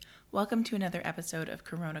Welcome to another episode of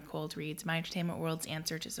Corona Cold Reads, my entertainment world's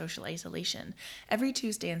answer to social isolation. Every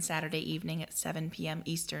Tuesday and Saturday evening at 7 p.m.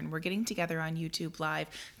 Eastern, we're getting together on YouTube Live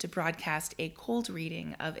to broadcast a cold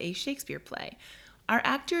reading of a Shakespeare play. Our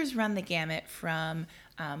actors run the gamut from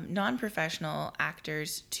non-professional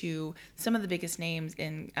actors to some of the biggest names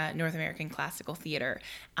in North American classical theater.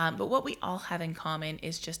 But what we all have in common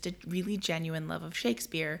is just a really genuine love of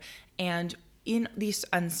Shakespeare. And in these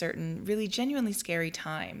uncertain, really genuinely scary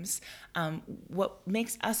times, what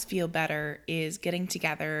makes us feel better is getting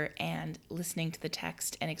together and listening to the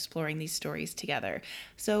text and exploring these stories together.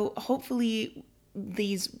 So hopefully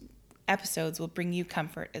these episodes will bring you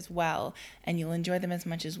comfort as well, and you'll enjoy them as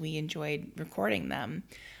much as we enjoyed recording them.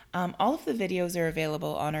 All of the videos are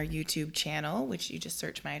available on our YouTube channel, which you just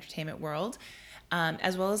search My Entertainment World,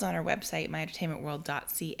 as well as on our website,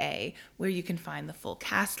 myentertainmentworld.ca, where you can find the full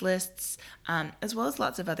cast lists, as well as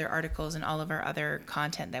lots of other articles and all of our other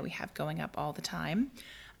content that we have going up all the time.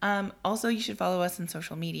 Also, you should follow us on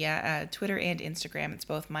social media, Twitter and Instagram. It's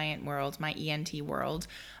both My Ent World, My ENT World.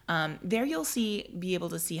 There you'll be able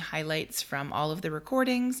to see highlights from all of the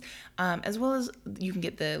recordings, as well as you can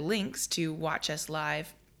get the links to watch us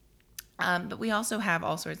live. But we also have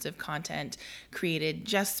all sorts of content created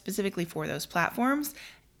just specifically for those platforms.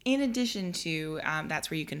 In addition to,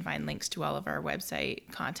 that's where you can find links to all of our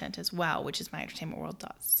website content as well, which is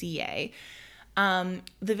myentertainmentworld.ca.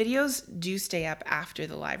 The videos do stay up after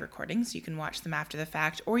the live recording, so you can watch them after the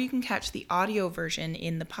fact, or you can catch the audio version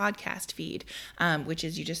in the podcast feed, which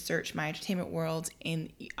is you just search My Entertainment World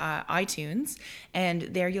in iTunes, and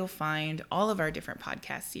there you'll find all of our different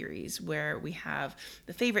podcast series, where we have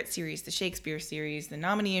the favorite series, the Shakespeare series, the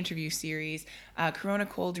nominee interview series, Corona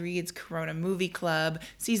Cold Reads, Corona Movie Club,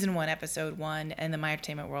 Season 1, Episode 1, and the My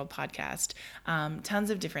Entertainment World podcast. Tons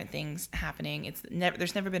of different things happening.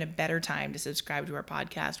 There's never been a better time to subscribe to our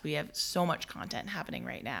podcast. We have so much content happening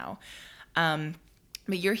right now.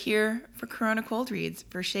 But you're here for Corona Cold Reads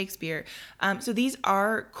for Shakespeare. So these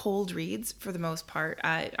are cold reads for the most part.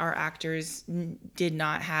 Our actors did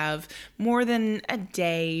not have more than a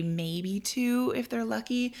day, maybe two, if they're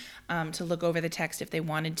lucky, to look over the text if they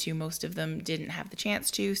wanted to. Most of them didn't have the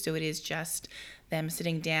chance to, so it is just them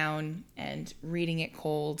sitting down and reading it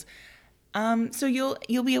cold. So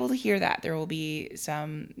you'll be able to hear that. There will be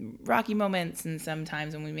some rocky moments and some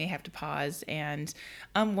times when we may have to pause and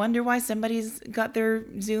wonder why somebody's got their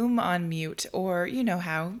Zoom on mute, or you know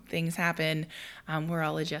how things happen. We're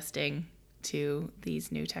all adjusting to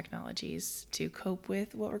these new technologies to cope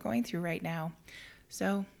with what we're going through right now.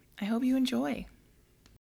 So I hope you enjoy.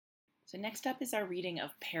 So next up is our reading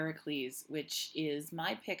of Pericles, which is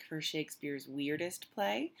my pick for Shakespeare's weirdest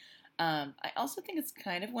play. I also think it's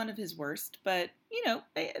kind of one of his worst, but you know,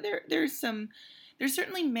 there's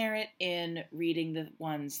certainly merit in reading the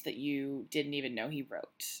ones that you didn't even know he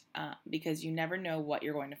wrote, because you never know what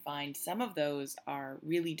you're going to find. Some of those are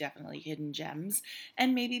really definitely hidden gems,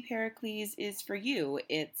 and maybe Pericles is for you.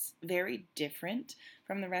 It's very different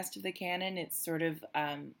from the rest of the canon. It's sort of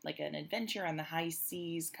like an adventure on the high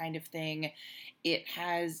seas kind of thing. It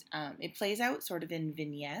plays out sort of in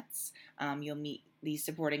vignettes. You'll meet these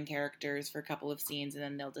supporting characters for a couple of scenes, and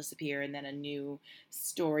then they'll disappear, and then a new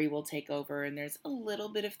story will take over, and there's a little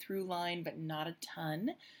bit of through line, but not a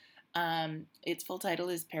ton. Its full title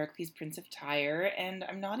is Pericles, Prince of Tyre, and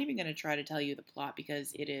I'm not even going to try to tell you the plot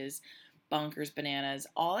because it is bonkers bananas.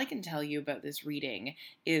 All I can tell you about this reading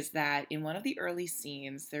is that in one of the early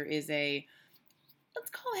scenes, there is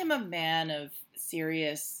let's call him a man of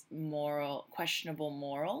serious questionable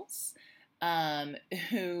morals,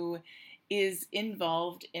 who is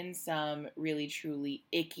involved in some really truly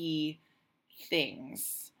icky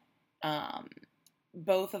things,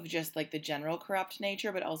 both of just like the general corrupt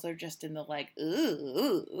nature, but also just in the like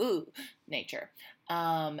ooh nature.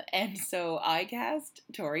 And so I cast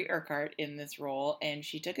Tori Urquhart in this role, and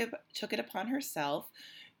she took it upon herself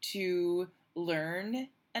to learn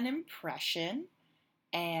an impression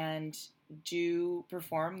and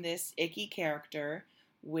perform this icky character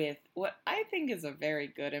with what I think is a very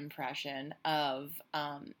good impression of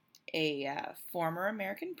a former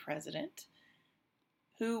American president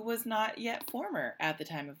who was not yet former at the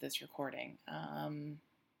time of this recording.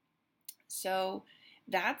 So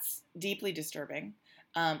that's deeply disturbing.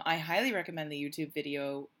 I highly recommend the YouTube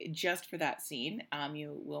video just for that scene.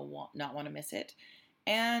 You will not want to miss it.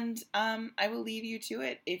 And I will leave you to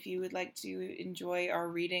it if you would like to enjoy our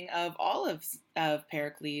reading of all of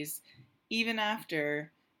Pericles, even after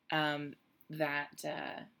that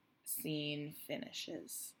scene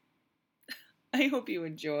finishes. I hope you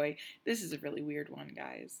enjoy. This is a really weird one,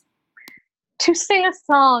 guys. To sing a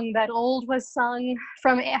song that old was sung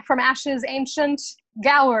from ashes ancient,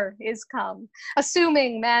 Gower is come,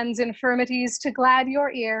 assuming man's infirmities to glad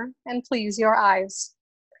your ear and please your eyes.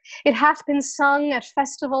 It hath been sung at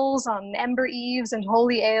festivals on ember eves and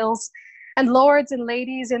holy ales, and lords and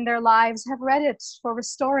ladies in their lives have read it for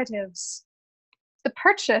restoratives. The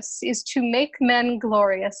purchase is to make men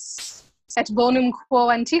glorious, et bonum quo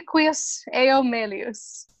antiquius eo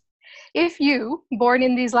melius. If you, born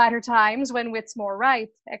in these latter times, when wit's more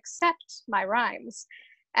ripe, accept my rhymes,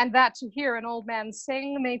 and that to hear an old man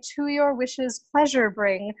sing may to your wishes pleasure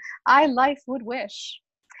bring, I life would wish,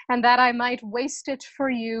 and that I might waste it for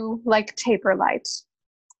you like taper light.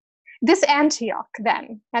 This Antioch,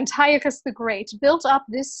 then, Antiochus the Great, built up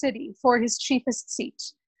this city for his chiefest seat,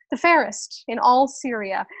 the fairest in all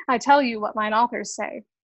Syria. I tell you what mine authors say.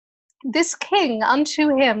 This king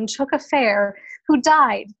unto him took a fair, who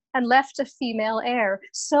died and left a female heir,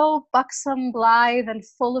 so buxom, blithe, and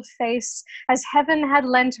full of face, as heaven had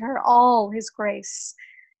lent her all his grace,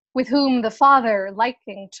 with whom the father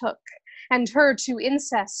liking took, and her to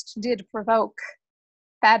incest did provoke.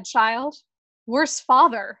 Bad child, worse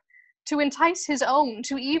father, to entice his own,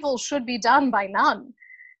 to evil should be done by none.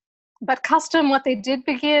 But custom what they did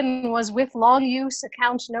begin was with long use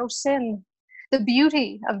account no sin. The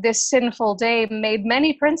beauty of this sinful dame made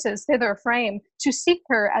many princes thither frame, to seek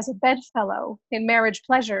her as a bedfellow, in marriage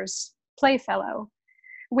pleasures, playfellow,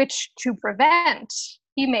 which to prevent,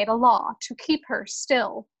 he made a law to keep her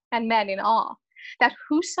still, and men in awe, that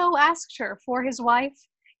whoso asked her for his wife,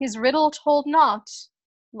 his riddle told not,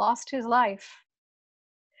 lost his life.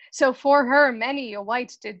 So for her many a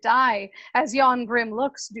wight did die, as yon grim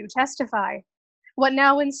looks do testify. What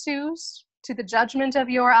now ensues, to the judgment of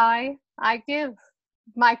your eye, I give.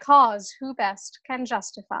 My cause who best can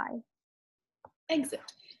justify? Exit.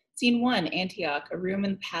 Scene 1, Antioch, a room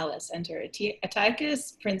in the palace. Enter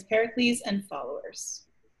Antiochus, Prince Pericles, and followers.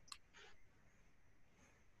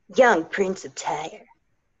 Young Prince of Tyre,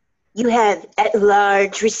 you have at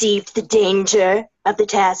large received the danger of the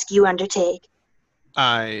task you undertake.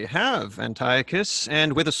 I have, Antiochus,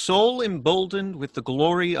 and with a soul emboldened with the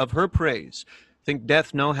glory of her praise, think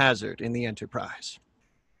death no hazard in the enterprise.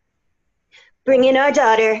 Bring in our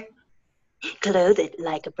daughter, clothed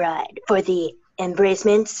like a bride, for the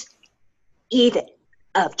embracements, even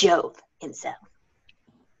of Jove himself,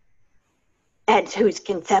 at whose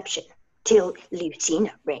conception, till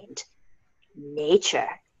Lucina reigned, nature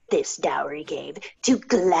this dowry gave to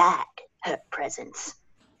glad her presence.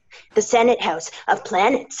 The Senate house of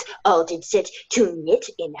planets all did sit to knit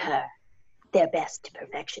in her their best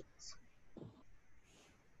perfections.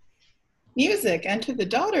 Music, enter the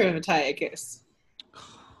daughter of Antiochus.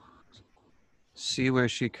 See where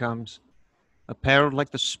she comes, apparelled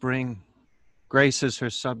like the spring, graces her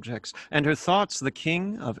subjects, and her thoughts the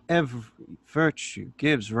king of every virtue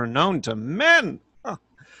gives renown to men.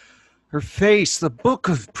 Her face the book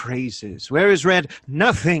of praises, where is read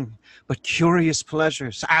nothing but curious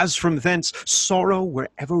pleasures, as from thence sorrow were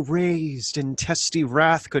ever raised, and testy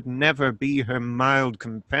wrath could never be her mild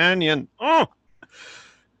companion. Oh!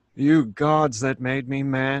 You gods that made me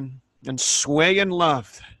man, and sway in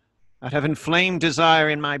love, that have inflamed desire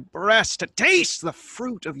in my breast to taste the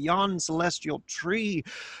fruit of yon celestial tree,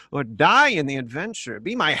 or die in the adventure,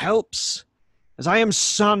 be my helps, as I am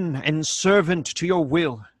son and servant to your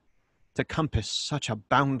will, to compass such a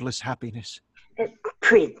boundless happiness.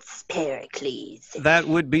 Prince Pericles. That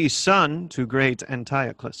would be son to great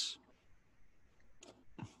Antiochus.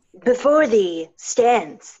 Before thee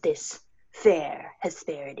stands this fair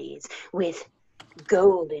Hesperides, with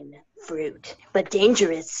golden fruit, but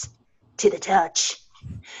dangerous to the touch.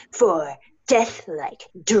 For death-like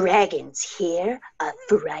dragons here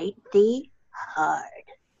affright thee hard.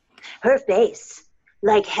 Her face,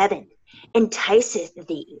 like heaven, enticeth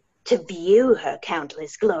thee to view her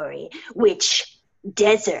countless glory, which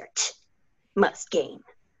desert must gain,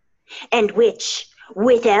 and which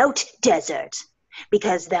without desert,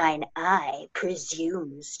 because thine eye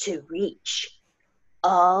presumes to reach,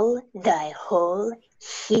 all thy whole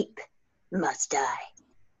heap must die.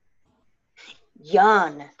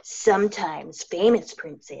 Yon sometimes famous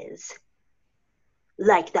princes,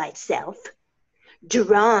 like thyself,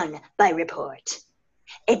 drawn by report,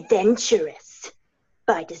 adventurous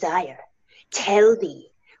by desire, tell thee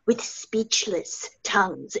with speechless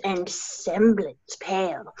tongues and semblance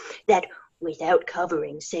pale, that without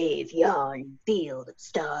covering save yon field of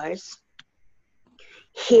stars,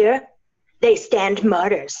 here they stand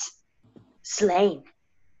martyrs, slain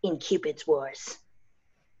in Cupid's wars,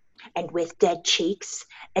 and with dead cheeks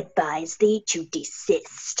advise thee to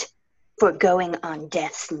desist, for going on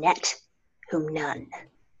death's net whom none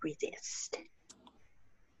resist.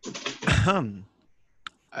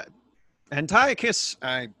 Antiochus,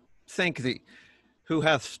 I thank thee, who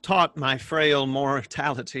hath taught my frail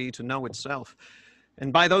mortality to know itself,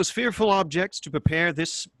 and by those fearful objects to prepare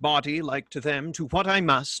this body like to them, to what I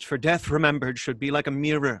must, for death remembered should be like a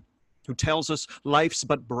mirror, who tells us life's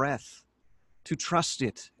but breath, to trust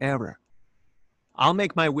it error. I'll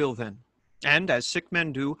make my will then, and as sick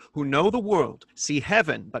men do, who know the world, see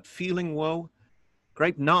heaven, but feeling woe,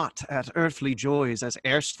 gripe not at earthly joys as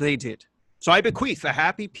erst they did. So I bequeath a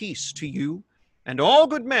happy peace to you and all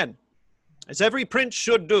good men, as every prince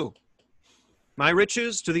should do. My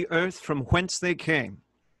riches to the earth from whence they came,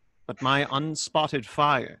 but my unspotted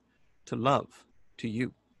fire to love to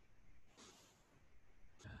you.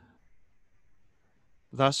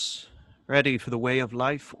 Thus, ready for the way of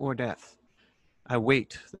life or death, I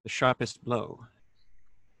wait the sharpest blow,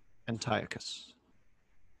 Antiochus.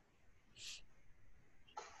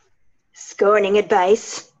 Scorning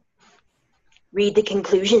advice, read the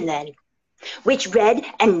conclusion then, which read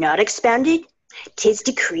and not expounded, 'tis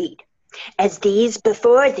decreed, as these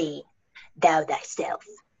before thee, thou thyself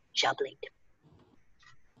shall bleed.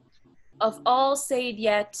 Of all said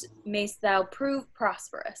yet, mayst thou prove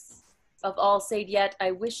prosperous. Of all said yet,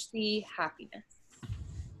 I wish thee happiness.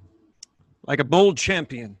 Like a bold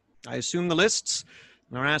champion, I assume the lists,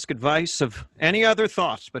 nor ask advice of any other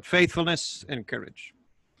thought but faithfulness and courage.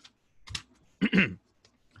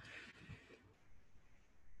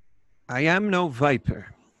 I am no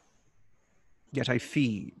viper, yet I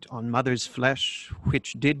feed on mother's flesh,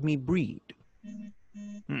 which did me breed.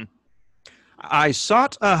 I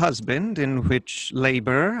sought a husband in which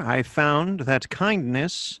labor I found that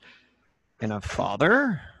kindness in a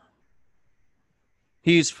father.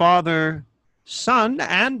 He's father, son,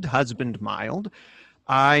 and husband mild.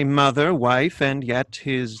 I mother, wife, and yet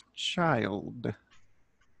his child.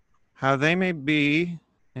 How they may be,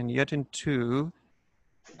 and yet in two,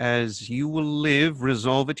 as you will live,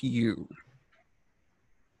 resolve it you.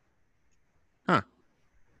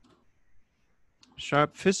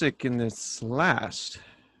 Sharp physic in this last,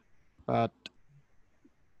 but...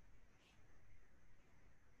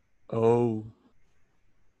 Oh,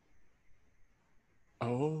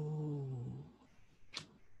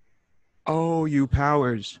 you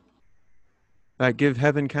powers that give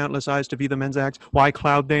heaven countless eyes to be the men's acts, why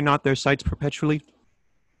cloud they not their sights perpetually?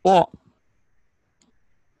 Oh.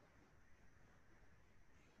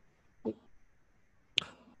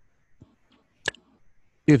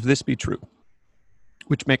 If this be true,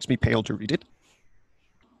 which makes me pale to read it,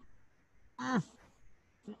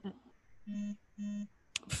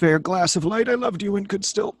 fair glass of light, I loved you and could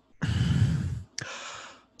still...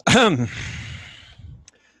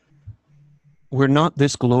 Were not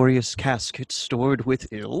this glorious casket stored with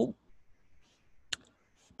ill?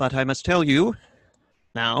 But I must tell you,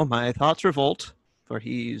 now my thoughts revolt, for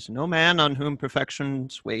he's no man on whom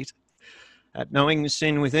perfections wait. At knowing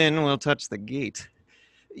sin within will touch the gate.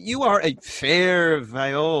 You are a fair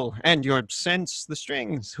viol, and your sense the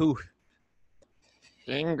strings, who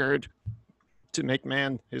fingered to make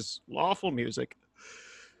man his lawful music,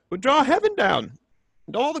 would draw heaven down,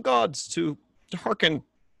 and all the gods to hearken.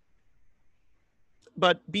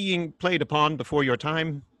 But being played upon before your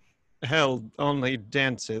time, hell only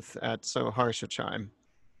danceth at so harsh a chime.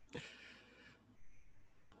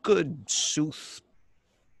 Good sooth,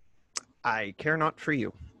 I care not for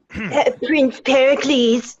you. Prince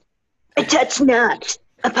Pericles, touch not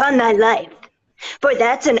upon thy life, for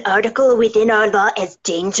that's an article within our law as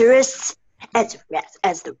dangerous as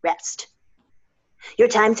the rest. Your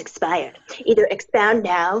time's expired. Either expound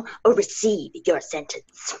now or receive your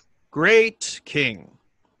sentence. Great king,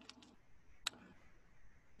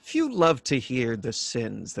 few love to hear the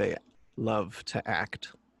sins they love to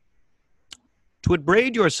act. 'Twould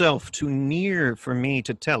braid yourself too near for me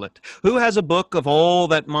to tell it. Who has a book of all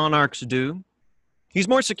that monarchs do? He's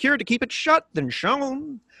more secure to keep it shut than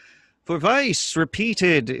shown. For vice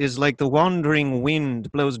repeated is like the wandering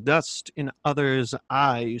wind blows dust in others'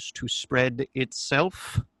 eyes to spread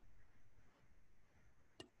itself.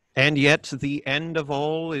 And yet the end of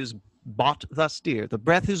all is bought thus dear. The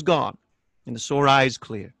breath is gone, and the sore eyes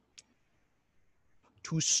clear.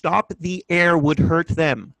 To stop the air would hurt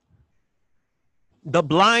them. The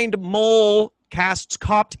blind mole casts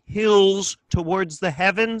copped hills towards the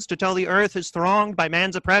heavens to tell the earth is thronged by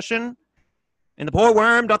man's oppression, and the poor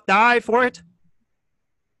worm doth die for it.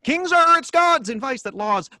 Kings are earth's gods, and vice that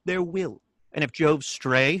laws their will. And if Jove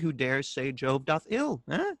stray, who dares say Jove doth ill?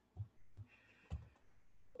 Eh?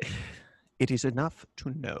 It is enough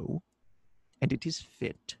to know, and it is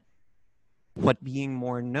fit, what being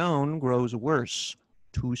more known grows worse,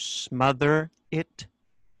 to smother it.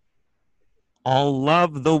 I'll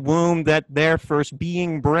love the womb that there first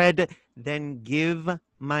being bred, then give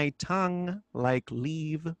my tongue like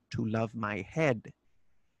leave to love my head.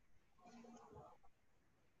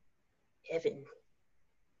 Heaven,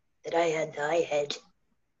 that I had thy head.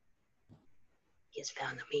 He has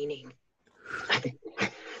found the meaning.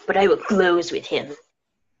 But I will close with him.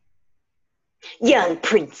 Young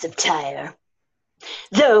Prince of Tyre,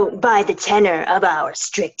 though by the tenor of our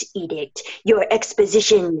strict edict, your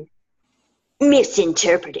exposition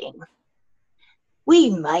misinterpreting,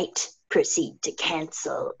 we might proceed to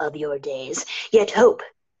cancel of your days, yet hope,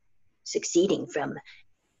 succeeding from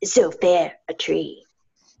so fair a tree,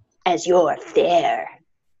 as your fair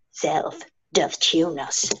self doth tune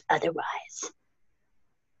us otherwise.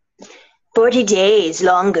 40 days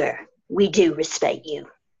longer we do respect you.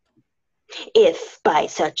 If by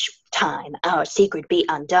such time our secret be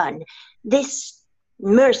undone, this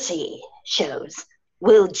mercy shows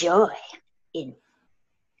will joy in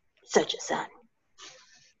such a son.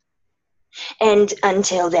 And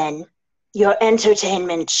until then, your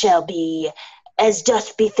entertainment shall be as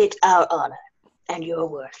doth befit our honor and your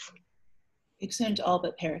worth. Exeunt all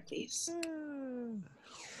but Pericles.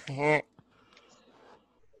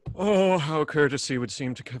 Oh, how courtesy would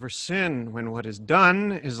seem to cover sin, when what is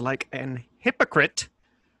done is like an hypocrite,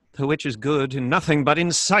 the which is good in nothing but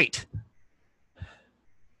in sight.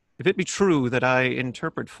 If it be true that I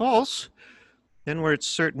interpret false, then were it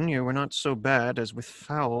certain you were not so bad as with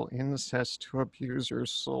foul incest to abuse your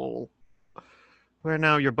soul, where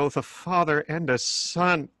now you're both a father and a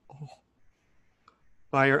son. Oh,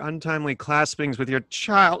 by your untimely claspings with your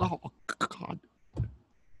child, oh God,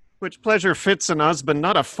 which pleasure fits an husband,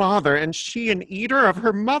 not a father, and she an eater of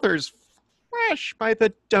her mother's flesh by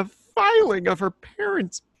the defiling of her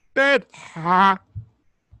parents' bed. And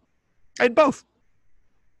both,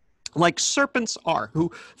 like serpents are,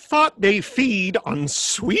 who thought they feed on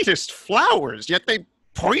sweetest flowers, yet they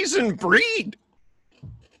poison breed.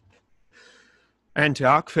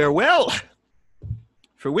 Antioch, farewell.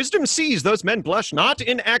 For wisdom sees those men blush not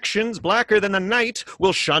in actions blacker than the night,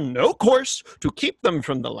 will shun no course to keep them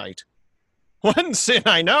from the light. One sin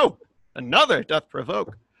I know, another doth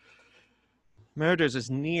provoke. Murder's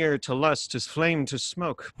as near to lust as flame to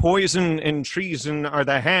smoke. Poison and treason are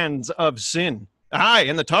the hands of sin. Aye,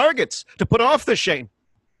 and the targets to put off the shame.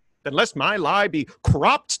 Then lest my lie be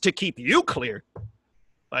cropped to keep you clear,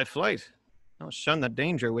 by flight I'll shun the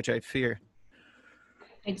danger which I fear.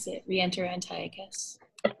 Exit. Re-enter Antiochus.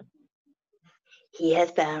 He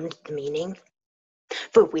hath found the meaning,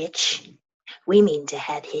 for which we mean to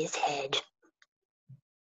have his head.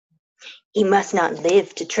 He must not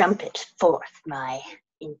live to trumpet forth my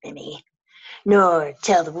infamy, nor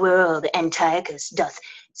tell the world Antiochus doth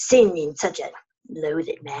sin in such a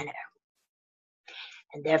loathed manner.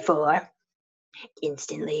 And therefore,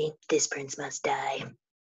 instantly this prince must die.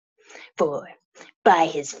 For by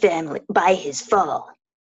his family, by his fall,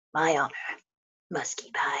 my honor must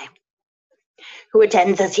keep high. Who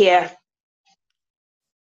attends us here?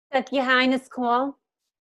 Doth your highness call?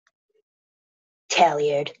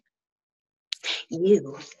 Talliard,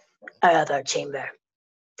 you are of our chamber,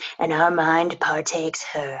 and our mind partakes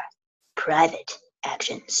her private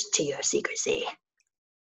actions to your secrecy.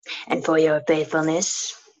 And for your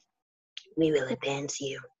faithfulness, we will advance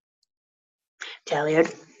you.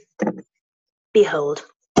 Talliard, behold.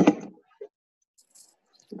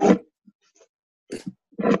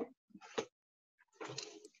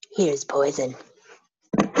 Here's poison.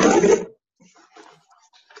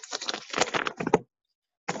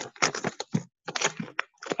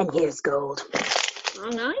 And here's gold. Oh,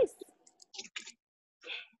 nice.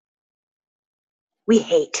 We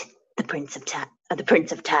hate the Prince of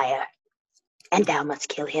Tyre, and thou must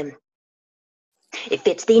kill him. It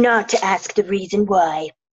fits thee not to ask the reason why,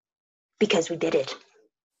 because we bid it.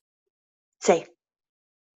 Say,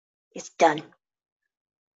 it's done.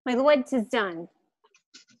 My lord, 'tis done.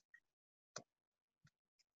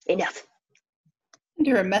 Enough.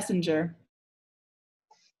 Enter a messenger.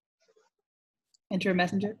 Enter a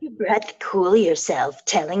messenger. You breath cool yourself,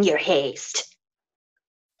 telling your haste.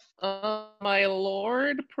 My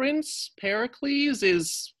lord, Prince Pericles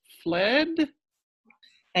is fled.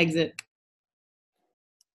 Exit.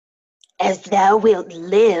 As thou wilt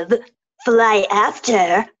live, fly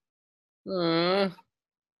after.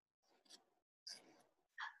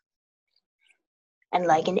 And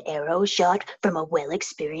like an arrow shot from a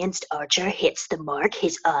well-experienced archer hits the mark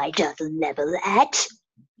his eye doth level at,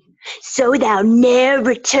 so thou ne'er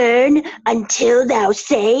return until thou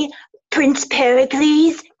say, Prince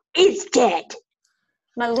Pericles is dead.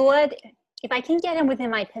 My lord, if I can get him within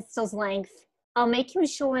my pistol's length, I'll make him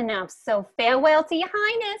sure enough. So farewell to your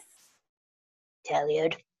highness.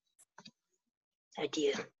 Talliard.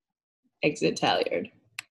 Adieu. Exit Talliard.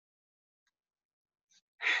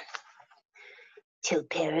 Till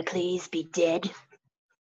Pericles be dead,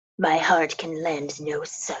 my heart can lend no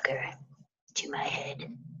succor to my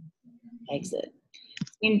head. Exit.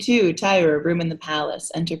 Scene 2, Tyra, room in the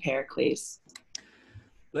palace. Enter Pericles.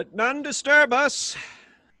 Let none disturb us.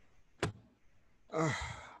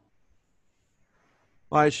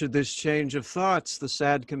 Why should this change of thoughts, the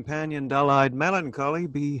sad companion, dull-eyed melancholy,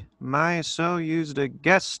 be my so used a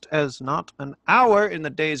guest as not an hour in the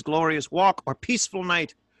day's glorious walk or peaceful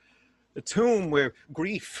night? The tomb where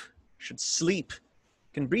grief should sleep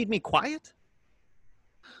can breed me quiet?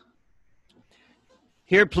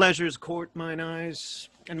 Here pleasures court mine eyes,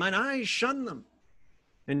 and mine eyes shun them.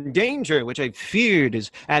 And danger, which I feared,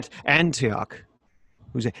 is at Antioch,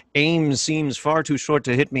 whose aim seems far too short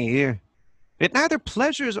to hit me here. It neither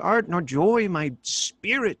pleasures art nor joy my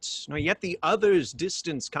spirits, nor yet the other's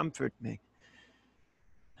distance comfort me.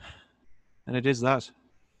 And it is thus.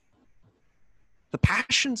 The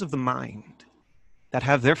passions of the mind that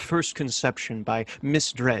have their first conception by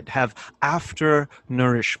misdread have after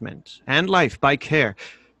nourishment and life by care.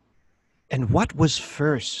 And what was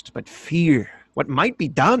first but fear, what might be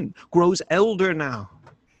done, grows elder now,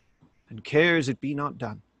 and cares it be not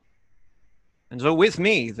done. And so with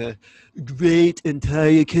me, the great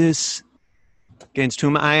Antiochus, against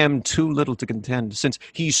whom I am too little to contend, since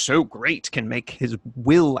he so great can make his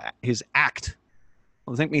will his act,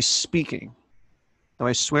 will think me speaking, though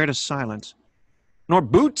I swear to silence, nor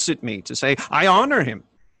boots it me to say I honor him.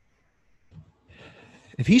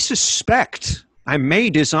 If he suspect I may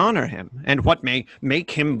dishonor him, and what may make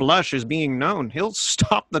him blush is being known, he'll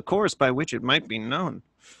stop the course by which it might be known.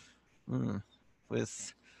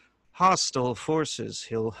 With hostile forces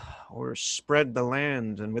he'll o'erspread the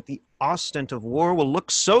land, and with the ostent of war will look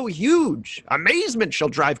so huge, amazement shall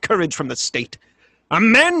drive courage from the state. Our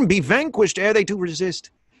men be vanquished ere they do resist,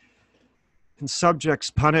 and subjects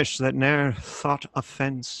punish that ne'er thought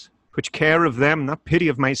offense, which care of them, not pity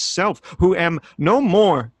of myself, who am no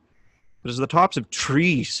more but as the tops of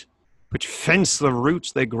trees, which fence the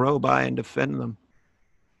roots they grow by and defend them,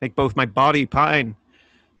 make both my body pine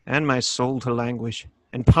and my soul to languish,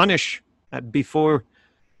 and punish before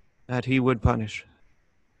that he would punish.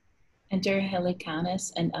 Enter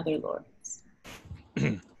Helicanus and other lords.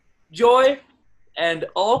 Joy and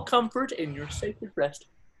all comfort in your sacred rest.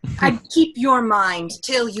 I'd keep your mind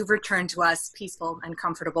till you return to us peaceful and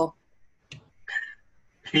comfortable.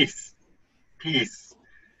 Peace,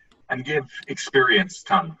 and give experience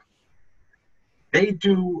tongue. They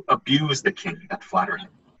do abuse the king that flatter him.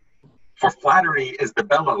 For flattery is the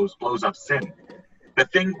bellows blows of sin, the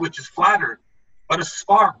thing which is flattered, but a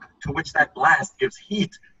spark to which that blast gives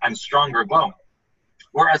heat and stronger glow.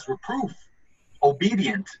 Whereas reproof,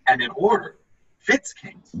 obedient and in order, fits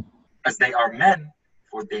kings, as they are men,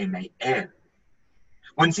 for they may err.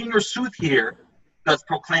 When Senior Sooth here does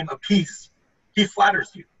proclaim a peace, he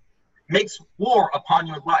flatters you, makes war upon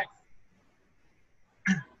your life.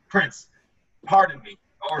 Prince, pardon me,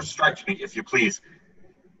 or strike me if you please.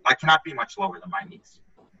 I cannot be much lower than my knees.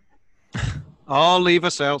 All leave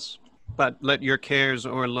us else, but let your cares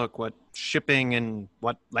o'erlook what shipping and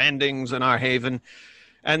what landings in our haven,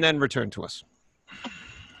 and then return to us.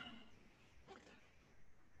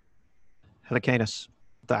 Helicanus,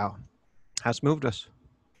 thou hast moved us.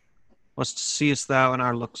 What seest thou in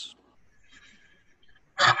our looks?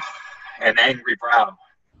 An angry brow,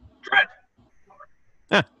 dread.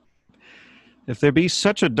 If there be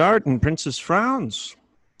such a dart in princes' frowns,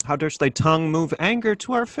 how durst thy tongue move anger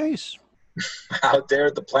to our face? How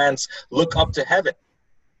dare the plants look up to heaven,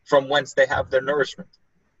 from whence they have their nourishment?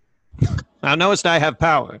 Thou knowest I have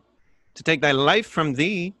power to take thy life from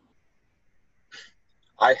thee.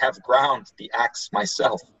 I have ground the axe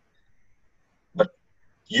myself, but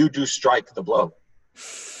you do strike the blow.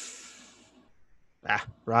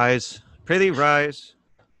 Rise, prithee rise.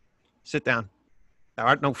 Sit down. Thou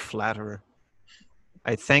art no flatterer.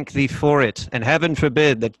 I thank thee for it, and heaven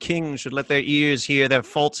forbid that kings should let their ears hear their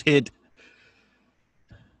faults hid.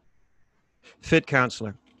 Fit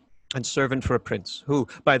counselor, and servant for a prince, who,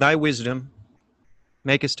 by thy wisdom,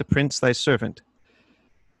 makest a prince thy servant.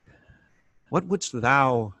 What wouldst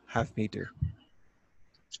thou have me do?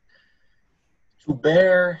 To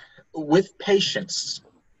bear with patience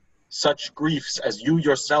such griefs as you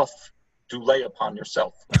yourself do lay upon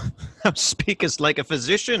yourself. Thou speakest like a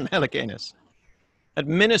physician, Helicanus.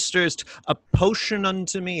 administerest a potion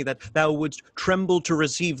unto me that thou wouldst tremble to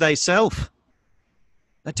receive thyself.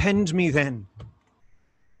 Attend me then.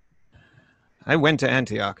 I went to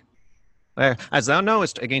Antioch, where, as thou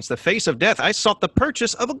knowest, against the face of death, I sought the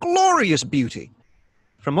purchase of a glorious beauty,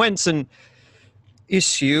 from whence an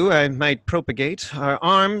issue I might propagate our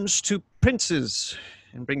arms to princes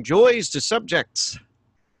and bring joys to subjects.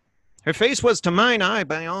 Her face was to mine eye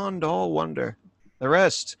beyond all wonder. The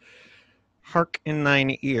rest, hark in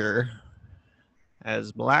thine ear,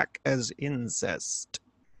 as black as incest,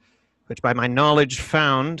 which by my knowledge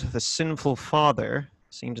found the sinful father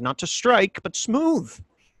seemed not to strike, but smooth.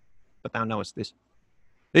 But thou knowest this.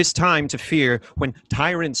 This time to fear, when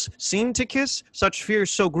tyrants seemed to kiss, such fear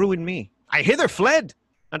so grew in me. I hither fled,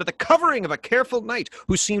 under the covering of a careful knight,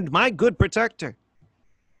 who seemed my good protector.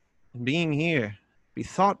 And being here,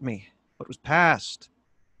 bethought me what was past,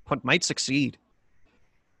 what might succeed.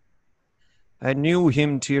 I knew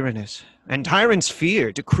him tyrannous, and tyrants'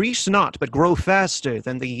 fear decrease not, but grow faster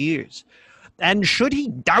than the years. And should he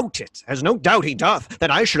doubt it, as no doubt he doth,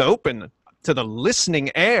 that I should open to the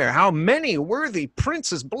listening air how many worthy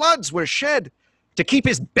princes' bloods were shed, to keep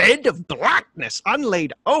his bed of blackness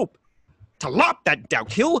unlaid ope, to lop that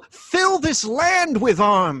doubt, he'll fill this land with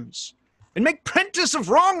arms, and make prentice of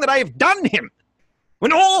wrong that I have done him,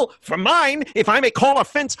 when all for mine, if I may call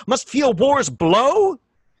offense, must feel war's blow,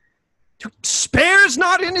 who spares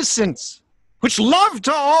not innocence, which love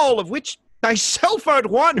to all, of which thyself art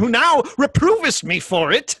one, who now reprovest me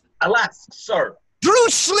for it. Alas, sir. Drew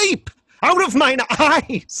sleep out of mine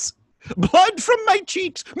eyes, blood from my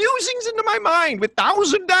cheeks, musings into my mind, with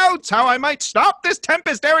thousand doubts how I might stop this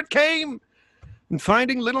tempest ere it came, and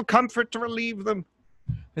finding little comfort to relieve them,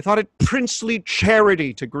 I thought it princely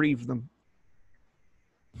charity to grieve them.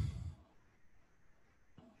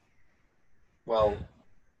 Well,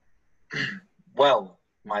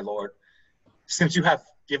 my lord, since you have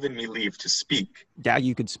given me leave to speak. Yeah,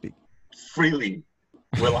 you could speak. Freely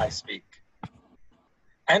will I speak.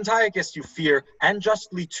 Antiochus you fear, and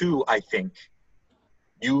justly too, I think.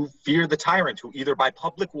 You fear the tyrant who either by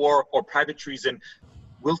public war or private treason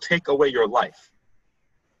will take away your life.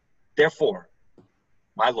 Therefore,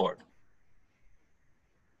 my lord,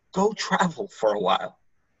 go travel for a while,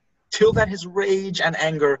 till that his rage and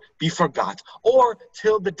anger be forgot, or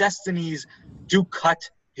till the destinies do cut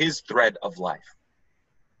his thread of life.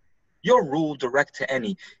 Your rule direct to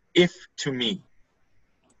any, if to me.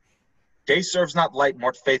 Day serves not light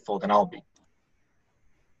more faithful than I'll be.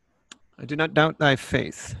 I do not doubt thy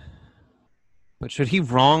faith, but should he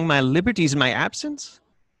wrong my liberties in my absence?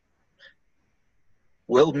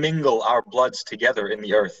 We'll mingle our bloods together in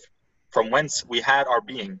the earth, from whence we had our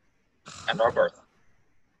being and our birth.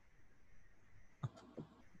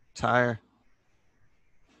 Tyre,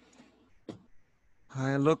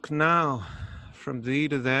 I look now from thee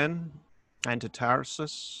to then, and to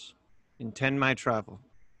Tarsus, intend my travel,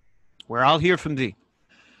 where I'll hear from thee,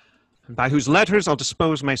 and by whose letters I'll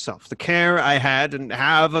dispose myself. The care I had and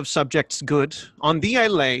have of subjects good, on thee I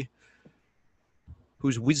lay,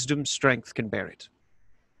 whose wisdom strength can bear it.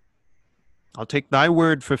 I'll take thy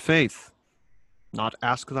word for faith, not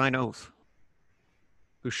ask thine oath.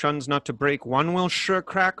 Who shuns not to break one will sure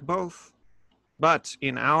crack both, but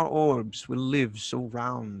in our orbs will live so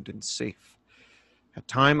round and safe. At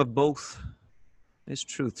time of both, this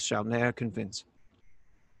truth shall ne'er convince.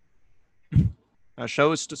 Thou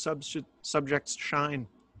showest to subjects shine,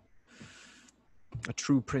 a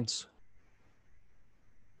true prince.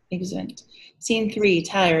 Exeunt. Scene 3,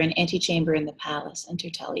 Tyre in antechamber in the palace. Enter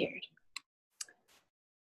Talliard.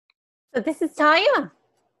 So this is Tyre,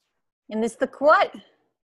 and this the court.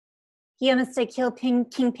 Here must I kill King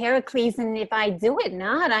Pericles, and if I do it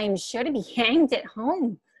not, I am sure to be hanged at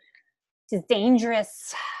home. 'Tis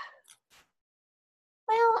dangerous.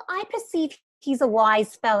 Well, I perceive he's a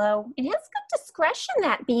wise fellow, and has good discretion,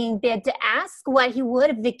 that being bid to ask what he would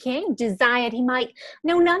if the king desired he might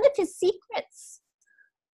know none of his secrets.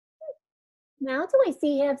 Now do I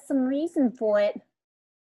see he have some reason for it.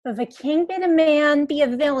 For if a king bid a man be a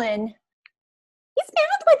villain, he's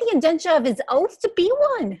bound by the indenture of his oath to be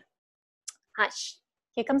one. Hush,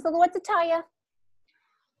 here comes the Lord to Tyre.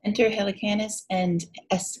 Enter Helicanus and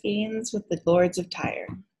Escanes with the lords of Tyre.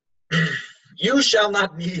 You shall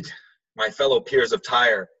not need, my fellow peers of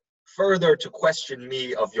Tyre, further to question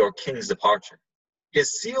me of your king's departure.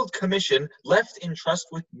 His sealed commission, left in trust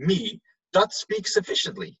with me, doth speak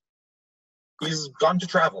sufficiently. He's gone to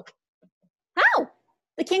travel. How?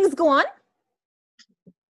 The king's gone?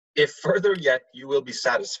 If further yet you will be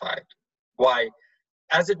satisfied, why,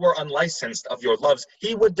 as it were unlicensed of your loves,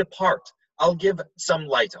 he would depart. I'll give some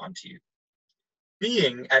light unto you.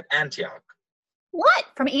 being at Antioch. What?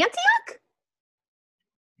 From Antioch?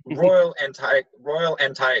 Royal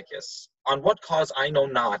Antiochus, on what cause I know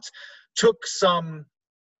not, took some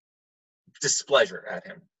displeasure at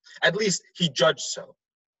him. At least he judged so.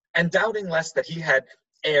 And doubting lest that he had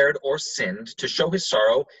erred or sinned, to show his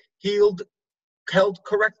sorrow, held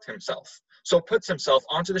correct himself. So puts himself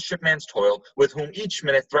onto the shipman's toil, with whom each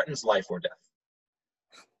minute threatens life or death.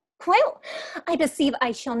 Well, I perceive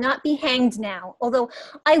I shall not be hanged now, although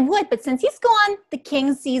I would, but since he's gone, the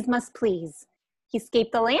king's seas must please. He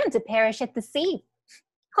escaped the land to perish at the sea.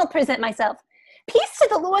 I'll present myself. Peace to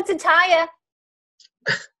the lords of Tyre.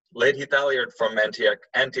 Lady Thaliard from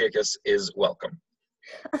Antiochus is welcome.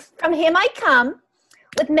 From him I come,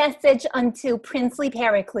 with message unto princely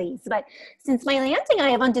Pericles. But since my landing, I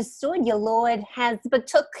have understood your lord has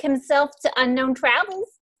betook himself to unknown travels.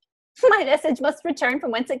 My message must return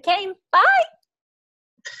from whence it came. Bye.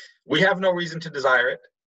 We have no reason to desire it.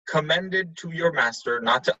 Commended to your master,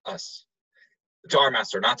 not to us. To our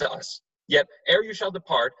master, not to us. Yet, ere you shall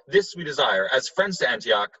depart, this we desire. As friends to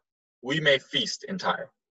Antioch, we may feast in Tyre.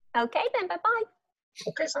 Okay then, bye-bye.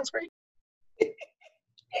 Okay, sounds great.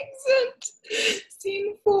 Excellent.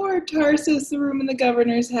 Scene 4, Tarsus, the room in the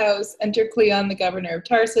governor's house. Enter Cleon, the governor of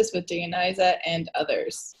Tarsus, with Dionysa and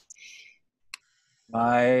others.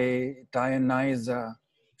 My Dionysa,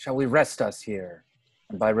 shall we rest us here,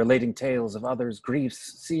 and by relating tales of others'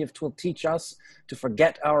 griefs, see if 'twill teach us to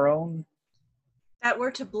forget our own? That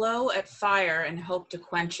were to blow at fire and hope to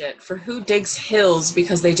quench it, for who digs hills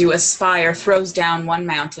because they do aspire, throws down one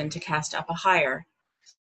mountain to cast up a higher.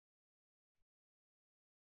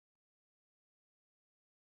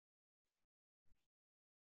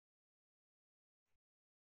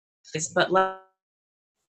 But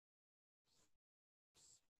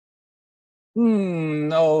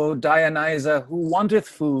O Dionysa, who wanteth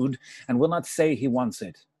food, and will not say he wants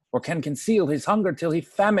it, or can conceal his hunger till he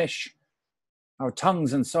famish. Our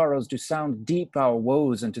tongues and sorrows do sound deep our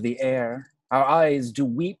woes into the air. Our eyes do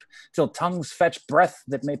weep till tongues fetch breath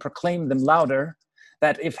that may proclaim them louder,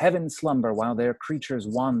 that if heaven slumber while their creatures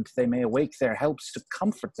want, they may awake their helps to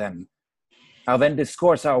comfort them. How then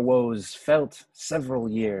discourse our woes, felt several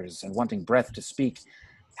years, and wanting breath to speak,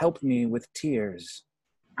 help me with tears.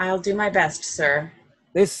 I'll do my best, sir.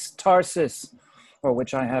 This Tarsus, for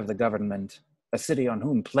which I have the government, a city on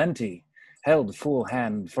whom plenty held full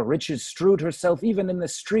hand, for riches strewed herself even in the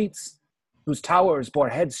streets, whose towers bore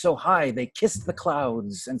heads so high they kissed the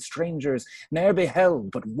clouds, and strangers ne'er beheld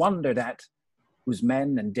but wondered at, whose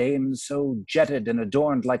men and dames so jetted and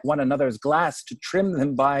adorned like one another's glass to trim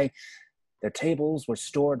them by, their tables were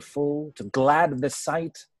stored full to glad the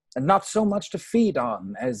sight, and not so much to feed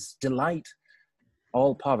on as delight.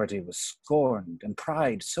 All poverty was scorned, and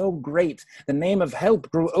pride so great, the name of help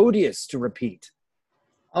grew odious to repeat.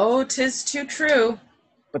 Oh, 'tis too true.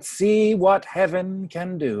 But see what heaven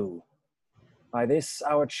can do. By this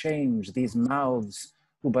our change, these mouths,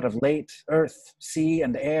 who but of late earth, sea,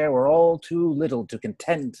 and air were all too little to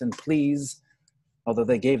content and please, although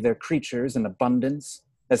they gave their creatures in abundance.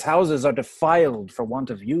 As houses are defiled for want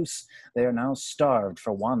of use, they are now starved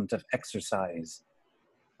for want of exercise.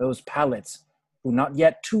 Those palates, who not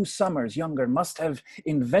yet 2 summers younger must have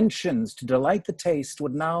inventions to delight the taste,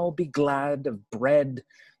 would now be glad of bread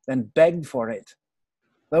than beg for it.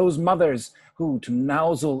 Those mothers who, to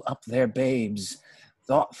nouzle up their babes,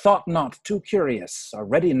 thought not too curious, are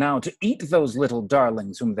ready now to eat those little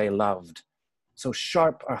darlings whom they loved. So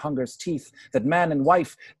sharp are hunger's teeth that man and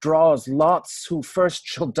wife draws lots who first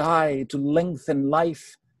shall die to lengthen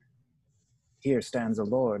life. Here stands a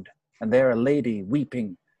lord, and there a lady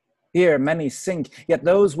weeping. Here many sink, yet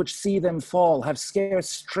those which see them fall have scarce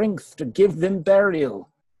strength to give them burial.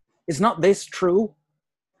 Is not this true?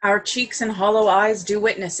 Our cheeks and hollow eyes do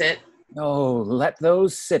witness it. Oh, let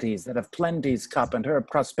those cities that have plenty's cup and her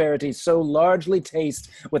prosperity so largely taste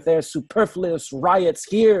with their superfluous riots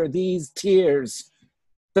hear these tears.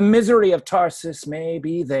 The misery of Tarsus may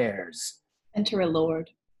be theirs. Enter a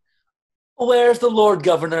lord. Where's the Lord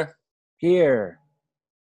Governor? Here.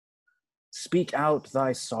 Speak out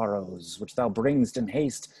thy sorrows, which thou bringst in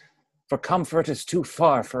haste, for comfort is too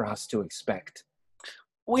far for us to expect.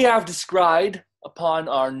 We have descried, upon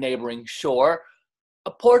our neighboring shore,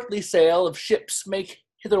 a portly sail of ships make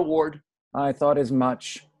hitherward. I thought as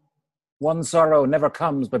much. One sorrow never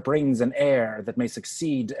comes but brings an heir that may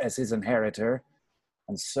succeed as his inheritor,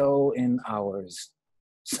 and so in ours.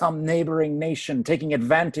 Some neighboring nation, taking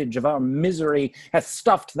advantage of our misery, hath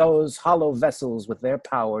stuffed those hollow vessels with their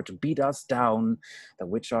power to beat us down, the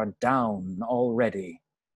which are down already,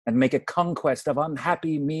 and make a conquest of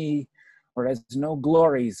unhappy me, whereas no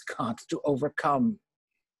glories can't to overcome.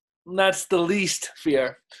 That's the least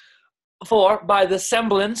fear. For by the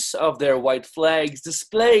semblance of their white flags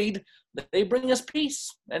displayed, they bring us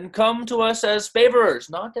peace, and come to us as favorers,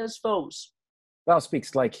 not as foes. Thou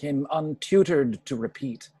speakst like him untutored to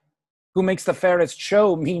repeat. Who makes the fairest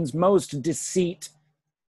show means most deceit.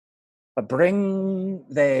 But bring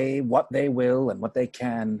they what they will and what they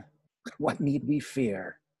can, what need we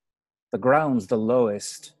fear? The ground's the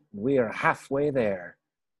lowest, we are halfway there.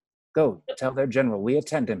 Go, tell their general we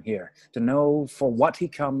attend him here, to know for what he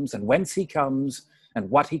comes, and whence he comes, and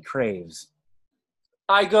what he craves.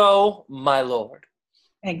 I go, my lord.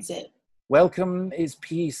 Exit. Welcome is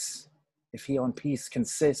peace, if he on peace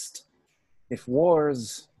consist. If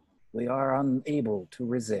wars, we are unable to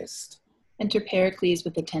resist. Enter Pericles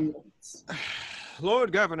with attendants.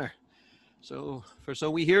 Lord Governor, so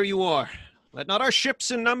we hear you are. Let not our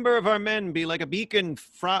ships and number of our men be like a beacon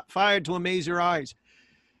fired to amaze your eyes.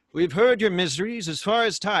 We've heard your miseries as far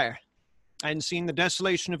as Tyre, and seen the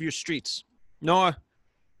desolation of your streets. Nor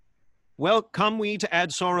well come we to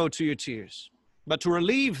add sorrow to your tears, but to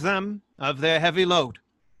relieve them of their heavy load.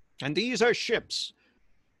 And these are ships,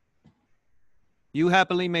 you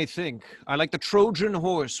happily may think, are like the Trojan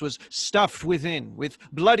horse was stuffed within, with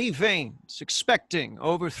bloody veins, expecting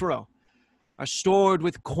overthrow, are stored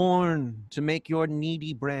with corn to make your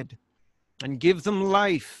needy bread, and give them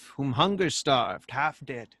life whom hunger starved, half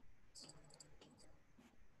dead.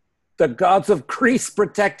 The gods of Greece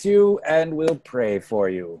protect you, and will pray for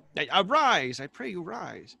you. Arise, I pray you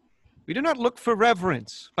rise. We do not look for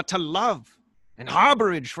reverence, but to love, and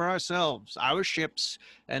harborage for ourselves, our ships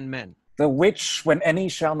and men. The which, when any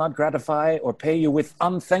shall not gratify or pay you with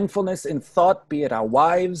unthankfulness in thought, be it our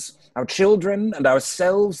wives, our children, and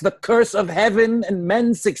ourselves, the curse of heaven and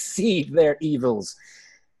men succeed their evils.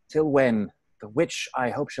 Till when, the which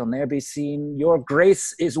I hope shall ne'er be seen, your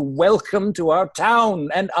grace is welcome to our town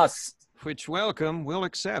and us. Which welcome we'll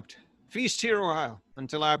accept. Feast here a while,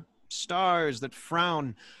 until our stars that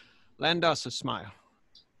frown lend us a smile.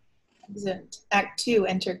 Exit. Act 2,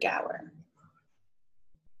 enter Gower.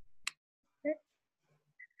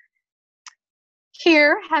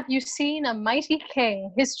 Here have you seen a mighty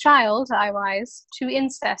king, his child, I wise, to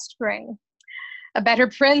incest bring. A better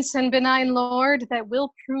prince and benign lord that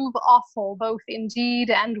will prove awful both in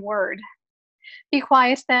deed and word. Be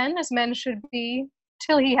quiet then, as men should be,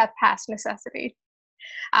 till he hath passed necessity.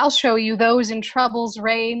 I'll show you those in trouble's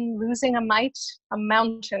reign, losing a mite, a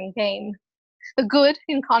mountain gain. The good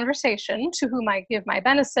in conversation, to whom I give my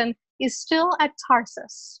benison, is still at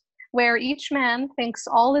Tarsus, where each man thinks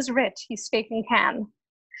all is writ he speaking can,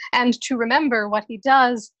 and to remember what he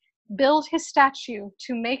does, build his statue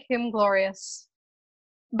to make him glorious.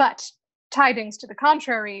 But tidings to the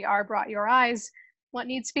contrary are brought your eyes. What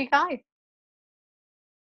need speak I?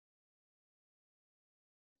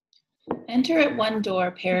 Enter at one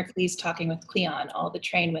door Pericles talking with Cleon, all the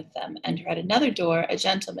train with them. Enter at another door a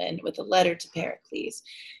gentleman with a letter to Pericles.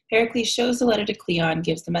 Pericles shows the letter to Cleon,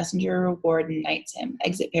 gives the messenger a reward, and knights him.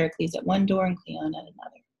 Exit Pericles at one door and Cleon at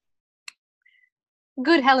another.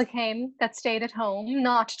 Good Helicane, that stayed at home,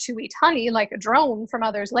 not to eat honey like a drone from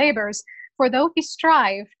others' labors, for though he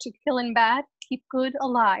strive to kill and bad, keep good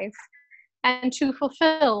alive, and to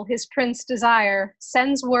fulfill his prince desire,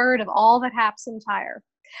 sends word of all that haps in Tyre.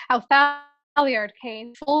 How Thaliard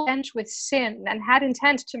came full bent with sin, and had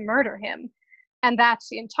intent to murder him, and that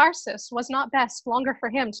in Tarsus was not best longer for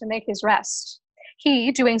him to make his rest. He,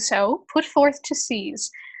 doing so, put forth to seas,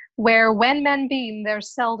 where when men beam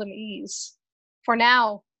there's seldom ease. For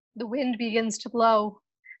now the wind begins to blow,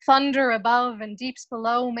 thunder above and deeps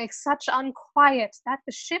below makes such unquiet that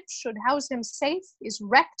the ship should house him safe is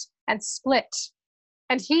wrecked and split.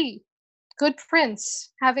 And he, good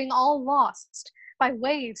prince, having all lost, by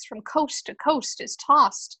waves from coast to coast is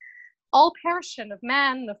tossed, all perishin of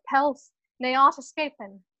man, of pelf, ne aught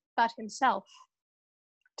escapen but himself.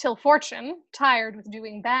 Till fortune, tired with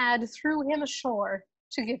doing bad, threw him ashore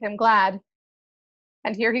to give him glad.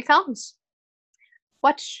 And here he comes.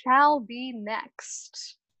 What shall be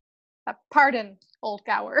next? Pardon, old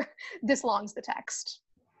Gower, this longs the text.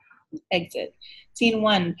 Exit. Scene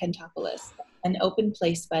 1, Pentapolis, an open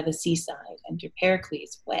place by the seaside. Enter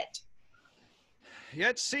Pericles, wet.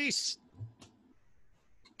 Yet cease.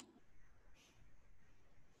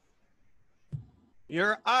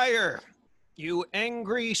 Your ire, you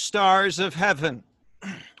angry stars of heaven.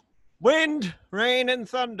 Wind, rain, and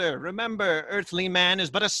thunder, remember, earthly man is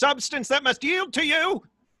but a substance that must yield to you,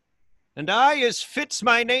 and I, as fits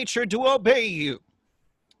my nature, do obey you.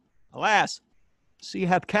 Alas, sea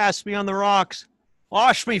hath cast me on the rocks,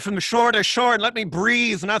 Wash me from shore to shore and let me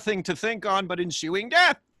breathe nothing to think on but ensuing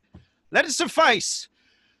death. Let it suffice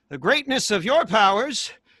the greatness of your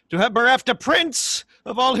powers to have bereft a prince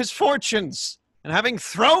of all his fortunes, and having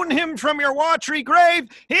thrown him from your watery grave,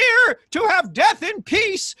 here to have death in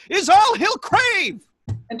peace is all he'll crave.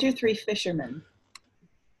 Enter 3 fishermen.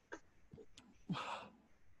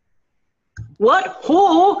 What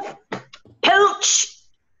ho? Pilch!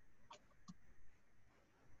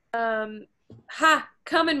 Ha!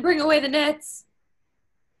 Come and bring away the nets.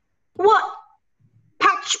 What?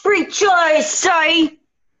 Patch breach, I say!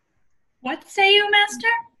 What say you, master?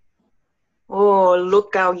 Oh,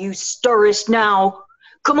 look how you stirrest now.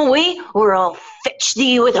 Come away, or I'll fetch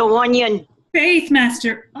thee with a onion. Faith,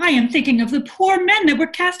 master, I am thinking of the poor men that were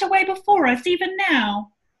cast away before us, even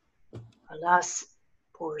now. Alas,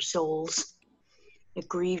 poor souls. It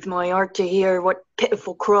grieved my heart to hear what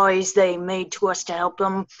pitiful cries they made to us to help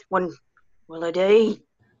them when, well a day,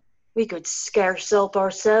 we could scarce help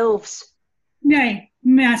ourselves. Nay,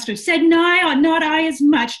 master, said not I as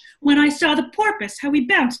much when I saw the porpoise, how he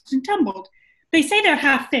bounced and tumbled. They say they're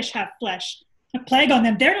half fish, half flesh. A plague on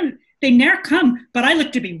them, they ne'er come, but I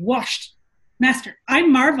look to be washed. Master, I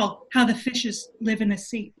marvel how the fishes live in the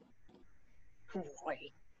sea. Why,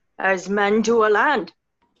 as men to a land.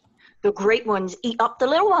 The great ones eat up the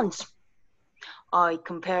little ones. I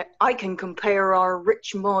can compare our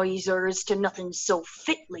rich misers to nothing so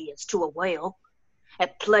fitly as to a whale.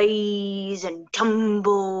 It plays and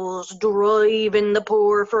tumbles, driving the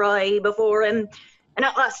poor fry before him, and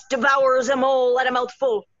at last devours them all at a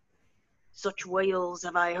mouthful. Such whales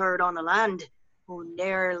have I heard on the land, who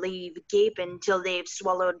ne'er leave gaping till they've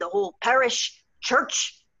swallowed the whole parish,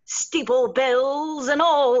 church, steeple bells, and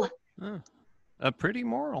all. A pretty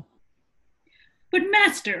moral. But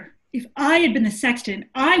master, if I had been the sexton,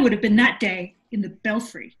 I would have been that day in the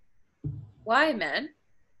belfry. Why, man?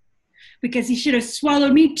 Because he should have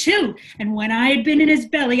swallowed me too, and when I had been in his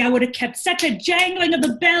belly, I would have kept such a jangling of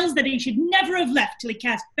the bells that he should never have left till he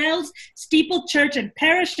cast bells, steeple, church, and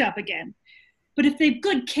parish up again. But if the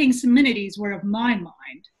good King Simonides were of my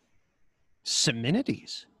mind...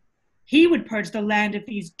 Simonides? He would purge the land of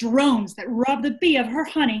these drones that rob the bee of her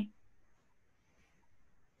honey.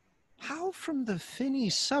 How from the finny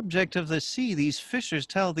subject of the sea these fishers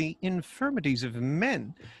tell the infirmities of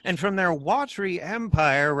men, and from their watery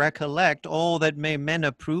empire recollect all that may men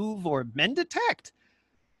approve or men detect?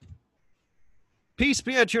 Peace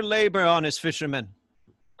be at your labor, honest fishermen.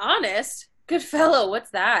 Honest? Good fellow, what's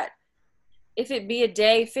that? If it be a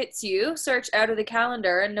day fits you, search out of the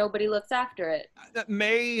calendar and nobody looks after it.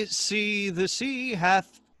 May see the sea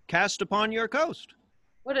hath cast upon your coast.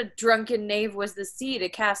 What a drunken knave was the sea to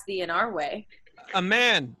cast thee in our way. A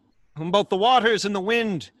man whom both the waters and the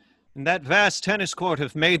wind and that vast tennis court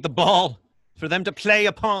have made the ball for them to play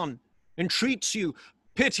upon, entreats you,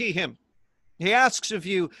 pity him. He asks of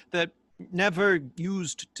you that never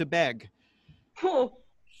used to beg. Oh,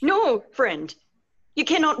 no, friend, you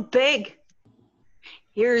cannot beg.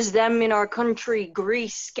 Here's them in our country,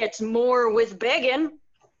 Greece, gets more with begging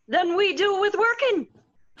than we do with working.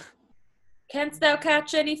 Canst thou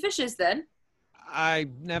catch any fishes, then? I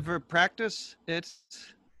never practice it.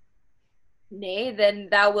 Nay, then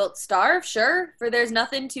thou wilt starve, sure, for there's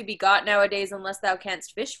nothing to be got nowadays unless thou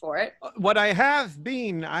canst fish for it. What I have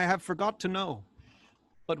been, I have forgot to know.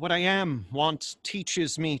 But what I am, want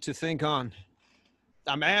teaches me to think on.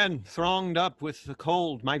 A man thronged up with the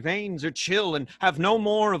cold, my veins are chill, and have no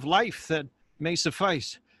more of life that may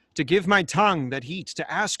suffice to give my tongue that heat,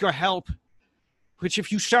 to ask your help, which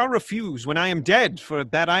if you shall refuse when I am dead, for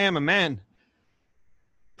that I am a man,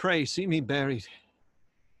 pray see me buried.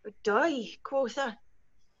 Die, quotha.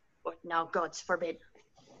 But now God's forbid.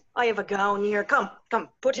 I have a gown here. Come,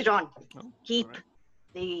 put it on. Keep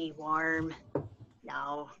thee warm.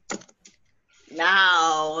 Now,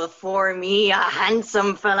 for me, a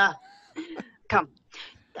handsome fella. Come,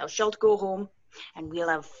 thou shalt go home, and we'll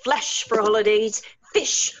have flesh for holidays,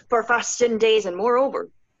 fish for fasting days, and moreover,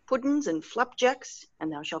 puddings and flapjacks,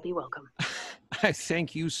 and thou shalt be welcome. I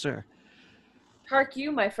thank you, sir. Hark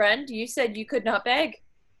you, my friend, you said you could not beg.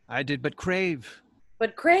 I did but crave.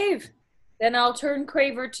 But crave? Then I'll turn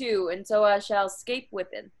craver too, and so I shall scape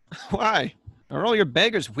whipping. Why? Are all your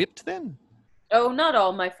beggars whipped then? Oh, not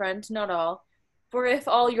all, my friend, not all. For if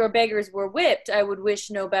all your beggars were whipped, I would wish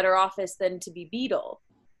no better office than to be beadle.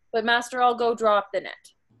 But master, I'll go draw up the net.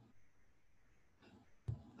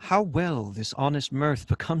 How well this honest mirth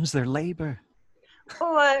becomes their labor.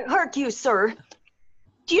 Oh, hark you, sir.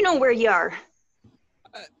 Do you know where you are?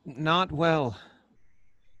 Not well.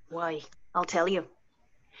 Why, I'll tell you.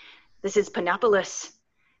 This is Panopolis,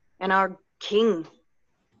 and our king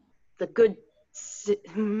the good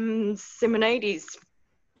Simonides.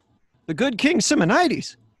 The good King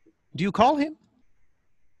Simonides? Do you call him?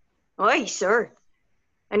 Aye, sir.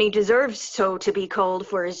 And he deserves so to be called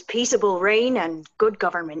for his peaceable reign and good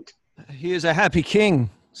government. He is a happy king,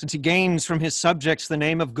 since he gains from his subjects the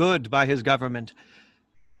name of good by his government.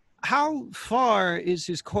 How far is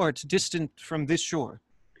his court distant from this shore?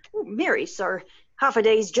 Oh, marry, sir, half a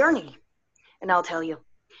day's journey. And I'll tell you,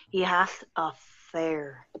 he hath a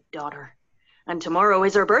fair daughter, and tomorrow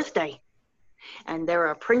is her birthday. And there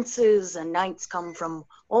are princes and knights come from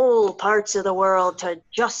all parts of the world to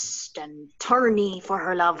just and tourney for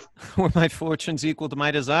her love. Were my fortunes equal to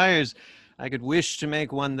my desires, I could wish to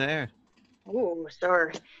make one there. Oh,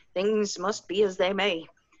 sir, things must be as they may,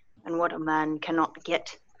 and what a man cannot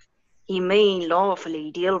get, he may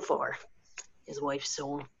lawfully deal for his wife's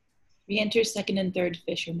soul. We enter second and third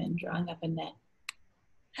fishermen, drawing up a net.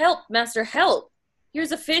 Help, master, help!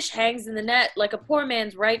 Here's a fish hangs in the net like a poor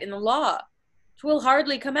man's right in the law. 'Twill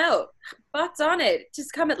hardly come out. Spots on it.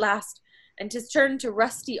 'Tis come at last, and 'tis turned to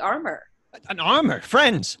rusty armor. An armor?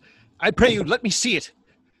 Friends, I pray you, let me see it.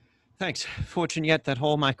 Thanks, fortune yet that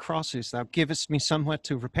all my crosses thou givest me somewhat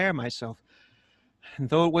to repair myself. And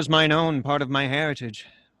though it was mine own, part of my heritage,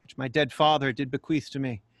 which my dead father did bequeath to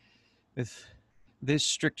me, with this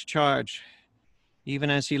strict charge, even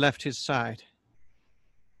as he left his side.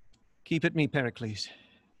 Keep it me, Pericles.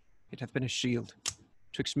 It hath been a shield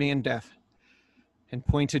twixt me and death, and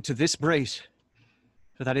pointed to this brace,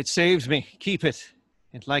 for that it saves me. Keep it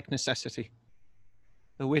in like necessity,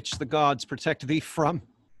 the which the gods protect thee from,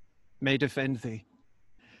 may defend thee.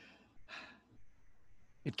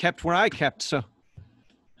 It kept where I kept, so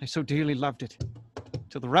I so dearly loved it,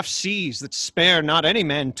 till the rough seas that spare not any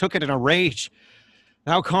man took it in a rage.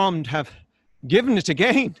 Thou calmed have given it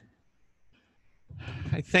again.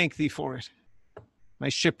 I thank thee for it. My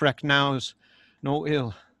shipwreck knows no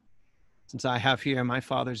ill, since I have here my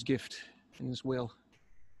father's gift in his will.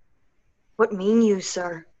 What mean you,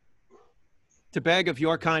 sir? To beg of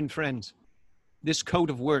your kind friends this coat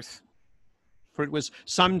of worth, for it was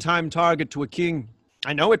sometime target to a king.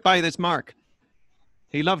 I know it by this mark.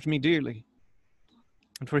 He loved me dearly,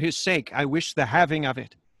 and for his sake I wish the having of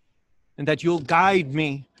it, and that you'll guide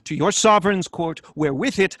me to your sovereign's court, where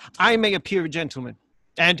with it I may appear a gentleman.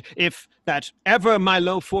 And if that ever my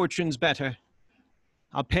low fortune's better,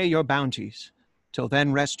 I'll pay your bounties, till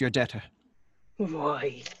then rest your debtor.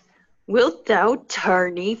 Why, wilt thou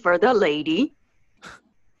tourney for the lady?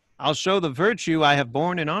 I'll show the virtue I have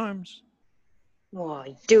borne in arms.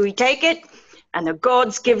 Why, do we take it, and the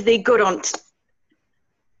gods give thee good on't.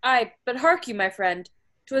 Aye, but hark you, my friend.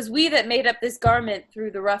 'Twas we that made up this garment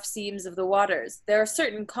through the rough seams of the waters. There are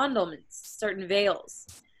certain condoments, certain veils.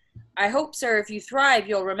 I hope, sir, if you thrive,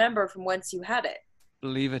 you'll remember from whence you had it.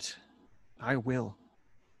 Believe it, I will.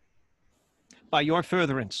 By your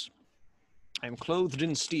furtherance, I am clothed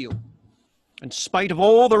in steel. In spite of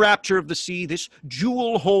all the rapture of the sea, this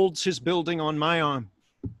jewel holds his building on my arm.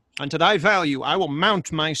 And to thy value, I will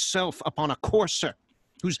mount myself upon a courser,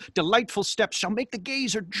 whose delightful steps shall make the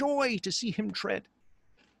gazer joy to see him tread.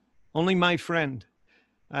 Only, my friend,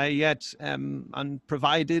 I yet am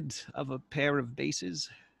unprovided of a pair of bases.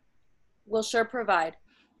 We'll sure provide.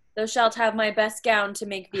 Thou shalt have my best gown to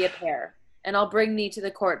make thee a pair, and I'll bring thee to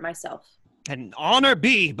the court myself. And honor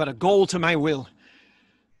be but a goal to my will.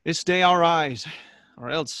 This day our eyes, or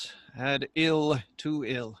else add ill to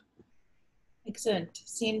ill. Excellent.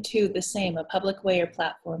 Scene 2, the same, a public way or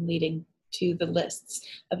platform leading to the lists.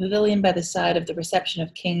 A pavilion by the side of the reception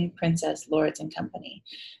of king, princess, lords, and company.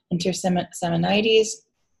 Enter Simonides,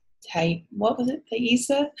 what was it?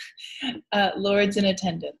 Thaisa? Lords in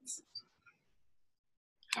attendance.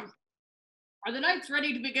 Are the knights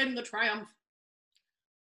ready to begin the triumph?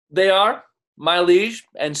 They are, my liege,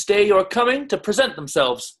 and stay your coming to present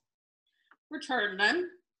themselves. Return then.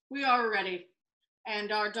 We are ready.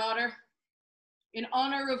 And our daughter, in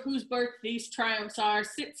honor of whose birth these triumphs are,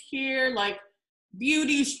 sits here like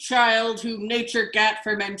beauty's child whom nature gat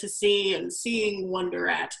for men to see and seeing wonder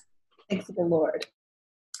at. Thanks to the Lord.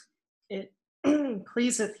 It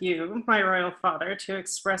pleaseth you, my royal father, to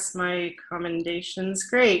express my commendations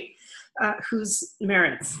great, whose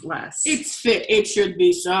merits less. It's fit it should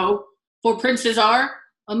be so, for princes are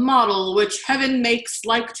a model which heaven makes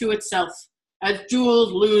like to itself. As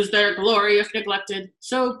jewels lose their glory if neglected,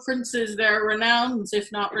 so princes their renowns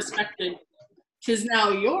if not respected. 'Tis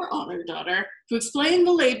now your honor, daughter, to explain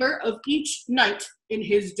the labor of each knight in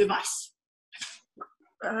his device.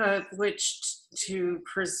 Which to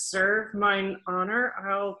preserve mine honor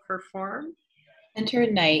I'll perform. Enter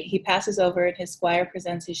a knight. He passes over, and his squire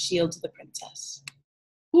presents his shield to the princess.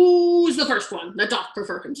 Who's the first one that doth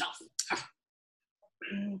prefer himself?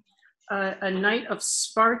 A knight of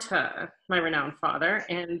Sparta, my renowned father,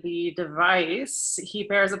 and the device he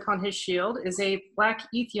bears upon his shield is a black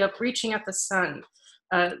Ethiop reaching at the sun.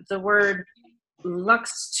 The word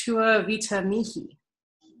lux tua vita mihi.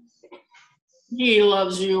 He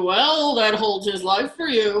loves you well, that holds his life for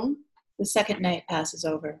you. The second knight passes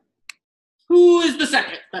over. Who is the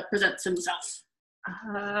second that presents himself?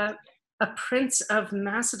 A prince of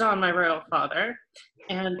Macedon, my royal father,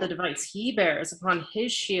 and the device he bears upon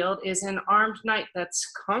his shield is an armed knight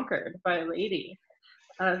that's conquered by a lady.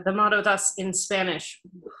 The motto thus in Spanish,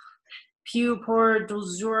 Piu por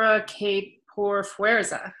dulzura que por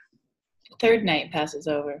fuerza. The third knight passes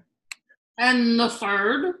over. And the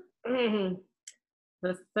third?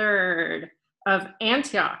 The third of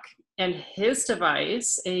Antioch, and his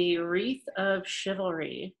device, a wreath of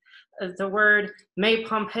chivalry. The word me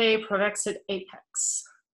Pompey provexit apex.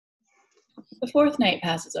 The fourth knight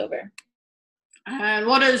passes over. And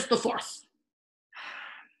what is the fourth?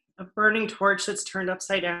 A burning torch that's turned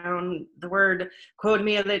upside down. The word quod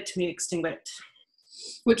me lit me extinguit.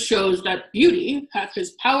 Which shows that beauty hath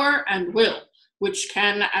his power and will, which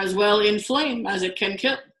can as well inflame as it can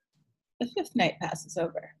kill. The fifth knight passes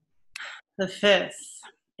over. The fifth,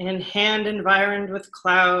 in hand environed with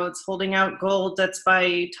clouds, holding out gold that's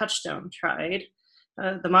by touchstone tried.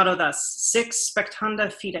 The motto thus, six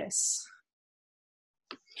spectanda fides.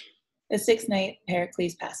 The sixth knight,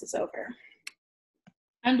 Pericles, passes over.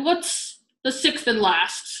 And what's the sixth and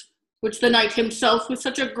last, which the knight himself with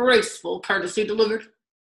such a graceful courtesy delivered?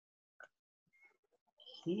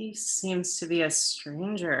 He seems to be a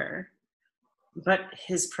stranger, but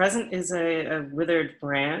his present is a withered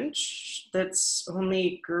branch that's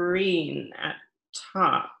only green at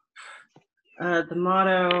top. The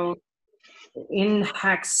motto, in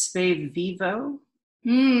hac spe vivo.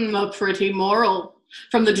 A pretty moral.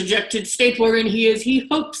 From the dejected state wherein he is, he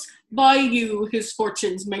hopes by you his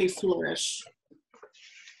fortunes may flourish.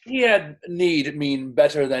 He had need mean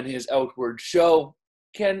better than his outward show,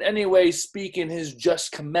 can anyway speak in his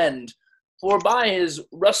just commend, for by his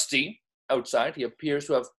rusty outside he appears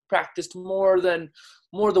to have practiced more the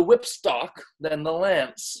whipstock than the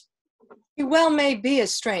lance. He well may be a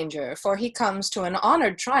stranger, for he comes to an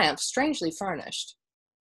honored triumph strangely furnished.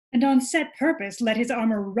 And on set purpose let his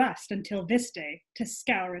armor rust until this day, to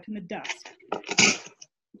scour it in the dust.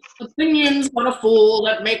 Opinions but a fool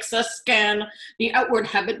that makes us scan the outward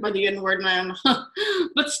habit by the inward man.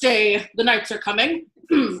 But stay, the knights are coming.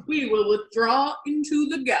 We will withdraw into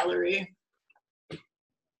the gallery.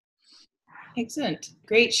 Excellent.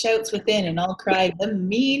 Great shouts within, and all cried, "The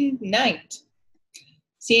mean knight!"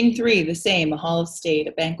 Scene 3, the same, a hall of state,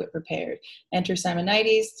 a banquet prepared. Enter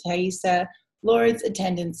Simonides, Thaisa, lords,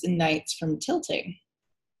 attendants, and knights from tilting.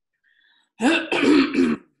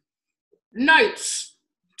 Knights,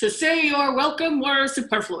 to say your welcome were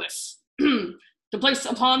superfluous. To place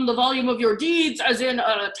upon the volume of your deeds, as in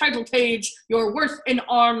a title page, your worth in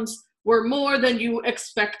arms were more than you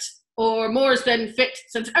expect, or more than fit,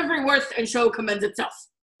 since every worth and show commends itself.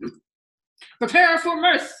 Prepare for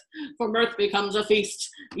mirth becomes a feast.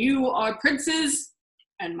 You are princes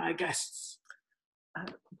and my guests.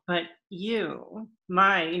 But you,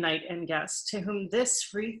 my knight and guest, to whom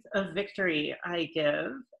this wreath of victory I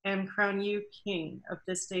give, and crown you king of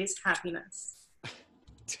this day's happiness.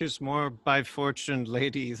 'Tis more by fortune,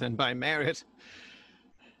 lady, than by merit.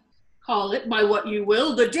 Call it by what you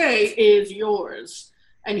will, the day is yours.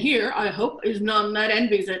 And here, I hope, is none that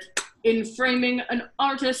envies it. In framing an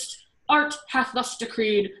artist, art hath thus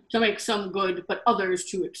decreed to make some good, but others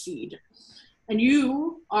to exceed. And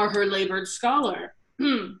you are her labored scholar.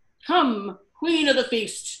 Come, queen of the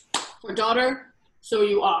feast. For daughter, so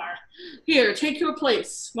you are. Here, take your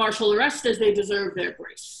place. Marshal the rest as they deserve their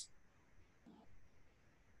grace.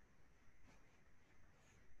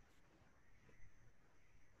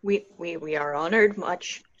 We are honored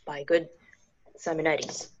much by good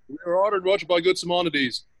Simonides. We are honored much by good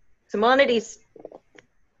Simonides. Simonides.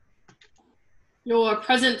 Your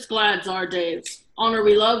presence glads our days. Honor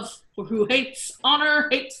we love, for who hates honor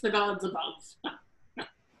hates the gods above.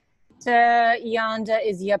 Yonder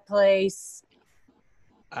is your place.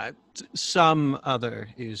 Some other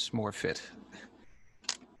is more fit.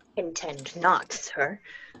 Intend not, sir,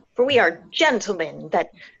 for we are gentlemen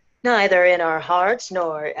that neither in our hearts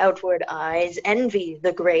nor outward eyes envy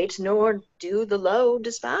the great, nor do the low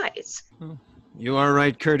despise. You are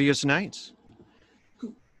right, courteous knights.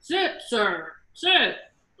 Sit, sir, sit.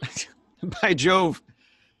 By Jove,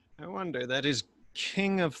 I wonder, that is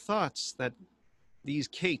king of thoughts, that these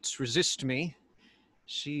cates resist me,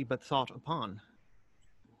 she but thought upon.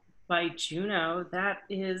 By Juno, that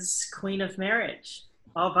is Queen of Marriage.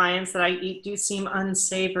 All viands that I eat do seem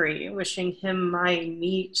unsavory. Wishing him my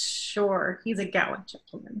meat, sure, he's a gallant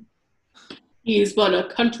gentleman. He's but a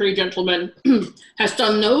country gentleman, has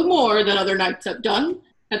done no more than other knights have done,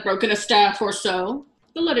 hath broken a staff or so,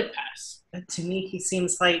 but let it pass. To me, he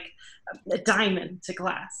seems like a diamond to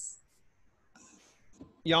glass.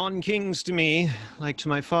 Yon king's to me like to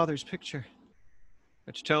my father's picture,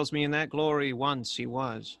 which tells me in that glory once he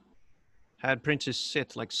was. Had princes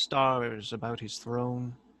sit like stars about his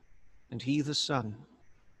throne, and he the sun,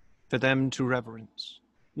 for them to reverence.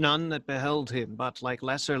 None that beheld him, but like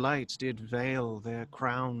lesser lights did veil their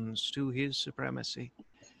crowns to his supremacy.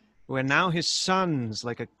 Where now his son's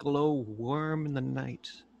like a glow worm in the night,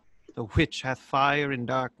 the which hath fire in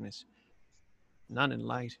darkness, none in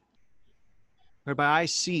light. Whereby I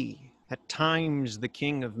see at times the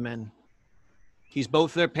king of men. He's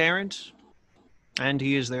both their parent, and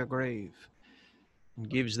he is their grave, and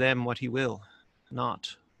gives them what he will,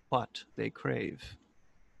 not what they crave.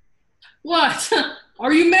 What?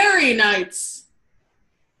 Are you merry, knights?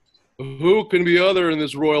 Who can be other in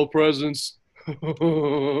this royal presence?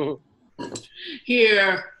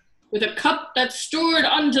 Here, with a cup that's stored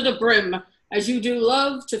unto the brim, as you do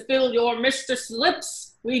love to fill your mistress'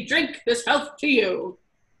 lips, we drink this health to you.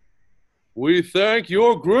 We thank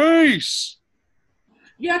your grace.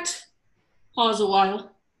 Yet, pause a while.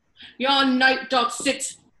 Yon knight doth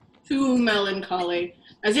sit too melancholy,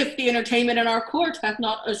 as if the entertainment in our court hath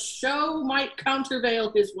not a show might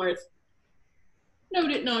countervail his worth.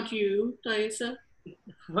 Note it not you, Thaisa?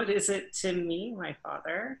 What is it to me, my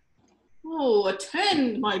father? Oh,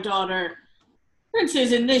 attend, my daughter.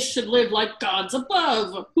 Princes in this should live like gods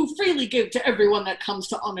above, who freely give to everyone that comes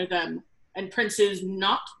to honor them. And princes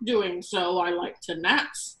not doing so I like to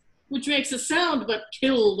gnats, which makes a sound but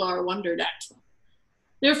killed are wondered at.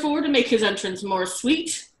 Therefore, to make his entrance more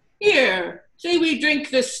sweet, here, say we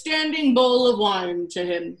drink this standing bowl of wine to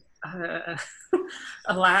him.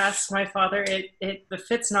 Alas, my father, it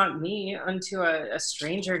befits not me unto a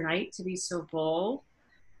stranger knight to be so bold.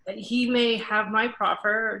 He may have my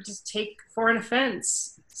proffer, or just take for an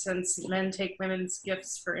offense, since men take women's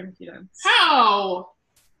gifts for impudence. How?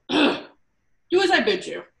 Do as I bid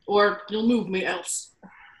you, or you'll move me else.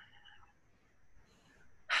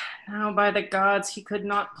 Now, by the gods, he could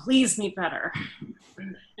not please me better.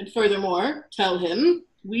 And furthermore, tell him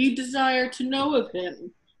we desire to know of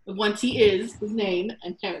him, of whence he is, his name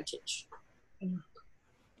and heritage.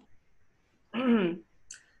 The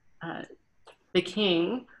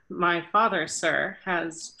king, my father, sir,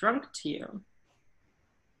 has drunk to you.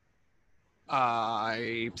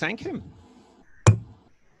 I thank him.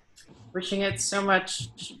 Wishing it so much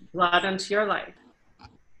blood unto your life.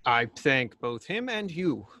 I thank both him and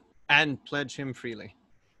you, and pledge him freely.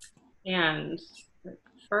 And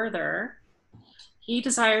further, he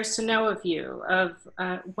desires to know of you, of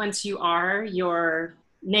whence you are, your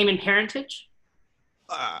name and parentage.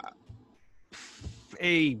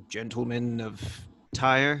 A gentleman of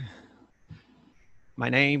Tyre. My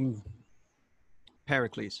name,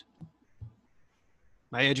 Pericles.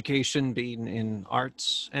 My education being in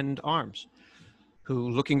arts and arms, who,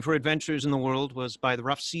 looking for adventures in the world, was by the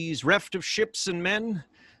rough seas reft of ships and men,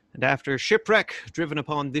 and after shipwreck driven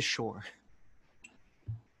upon this shore.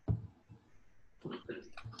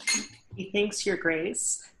 He thanks your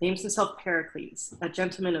grace, names himself Pericles, a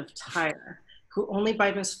gentleman of Tyre, who only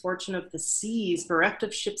by misfortune of the seas, bereft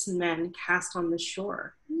of ships and men, cast on this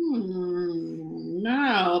shore.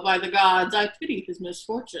 Now, by the gods, I pity his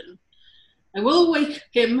misfortune. I will awake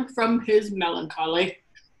him from his melancholy.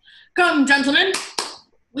 Come, gentlemen,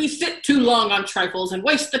 we sit too long on trifles and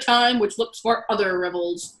waste the time which looks for other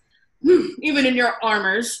revels. Even in your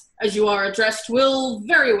armors, as you are addressed, will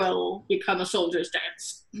very well become a soldier's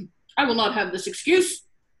dance. I will not have this excuse.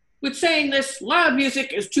 With saying this, loud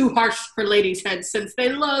music is too harsh for ladies' heads, since they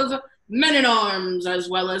love men-in-arms as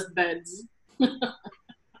well as beds. The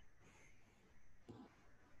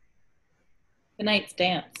Knight's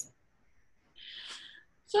Dance.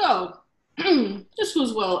 So, this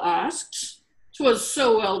was well asked. 'Twas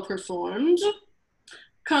so well performed.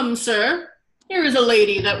 Come, sir, here is a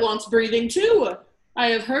lady that wants breathing too. I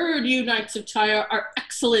have heard you Knights of Tyre are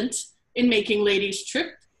excellent in making ladies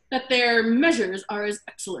trip, that their measures are as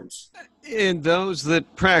excellent. In those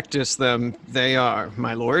that practice them, they are,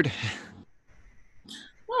 my lord.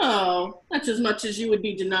 Oh, that's as much as you would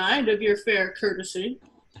be denied of your fair courtesy.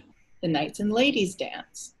 The Knights and Ladies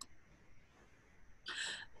Dance.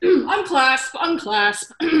 Unclasp,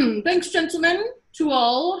 unclasp. Thanks, gentlemen, to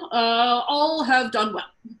all. All have done well.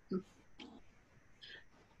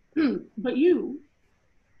 But you,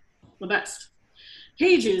 the best.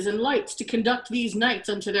 Pages and lights to conduct these knights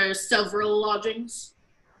unto their several lodgings.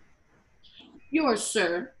 Yours,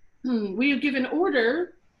 sir. We have given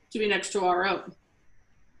order to be next to our own.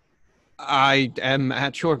 I am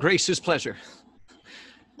at your grace's pleasure.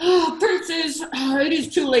 Princes, it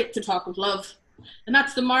is too late to talk of love, and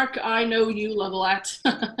that's the mark I know you level at.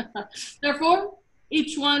 Therefore,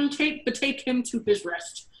 each one betake him to his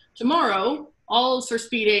rest. Tomorrow, all's for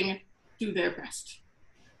speeding, do their best.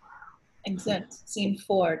 Exempt. Scene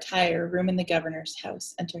 4, Tyre, room in the governor's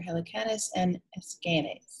house. Enter Helicanus and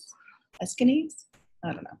Escanes. Escanes?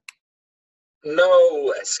 I don't know.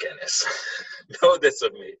 No, Escanes. Know this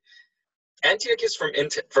of me. Antiochus from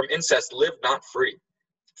incest lived not free,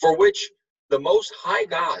 for which the most high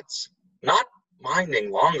gods, not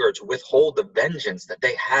minding longer to withhold the vengeance that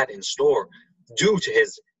they had in store, due to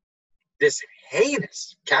this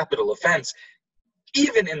heinous capital offense,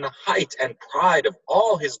 even in the height and pride of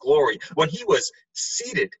all his glory, when he was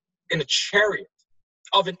seated in a chariot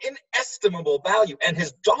of an inestimable value, and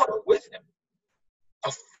his daughter with him,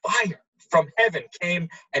 a fire from heaven came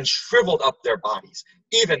and shriveled up their bodies,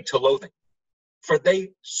 even to loathing. For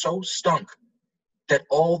they so stunk that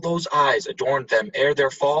all those eyes adorned them ere their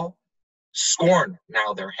fall. Scorn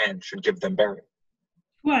now their hand should give them burial.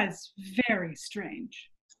 'Twas very strange.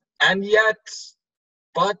 And yet,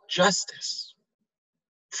 but justice.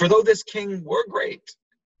 For though this king were great,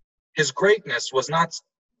 his greatness was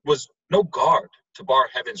no guard to bar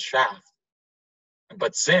heaven's shaft,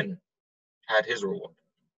 but sin had his reward.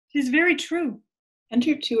 'Tis very true.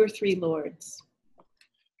 Enter 2 or 3 lords.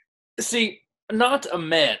 See, not a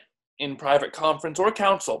man in private conference or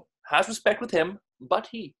council has respect with him but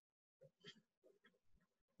he.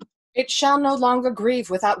 It shall no longer grieve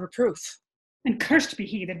without reproof. And cursed be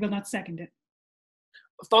he that will not second it.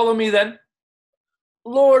 Follow me then.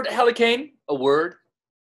 Lord Helicane, a word.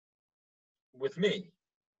 With me.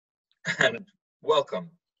 And welcome.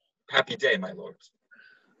 Happy day, my lords.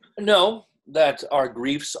 Know that our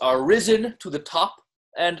griefs are risen to the top,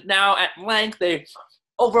 and now at length they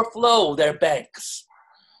overflow their banks.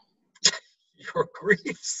 Your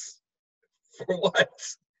griefs? For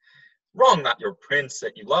what? Wrong not your prince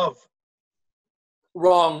that you love.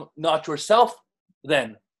 Wrong not yourself,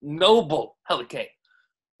 then, noble Helicane.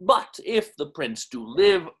 But if the prince do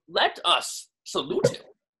live, let us salute him,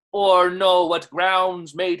 or know what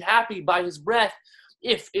grounds made happy by his breath.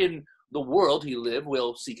 If in the world he live,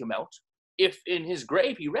 we'll seek him out. If in his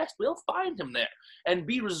grave he rest, we'll find him there, and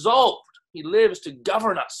be resolved he lives to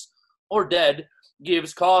govern us, or dead,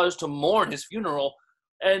 gives cause to mourn his funeral,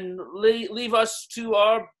 and leave us to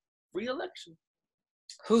our re-election.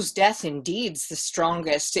 Whose death indeed's the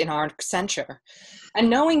strongest in our censure, and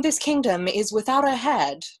knowing this kingdom is without a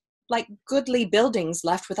head, like goodly buildings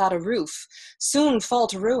left without a roof, soon fall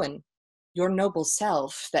to ruin. Your noble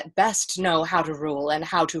self, that best know how to rule and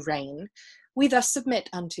how to reign, we thus submit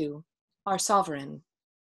unto our sovereign.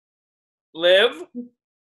 Live,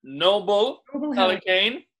 noble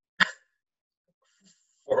Helicane.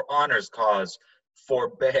 For honor's cause,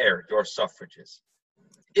 forbear your suffrages.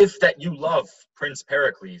 If that you love Prince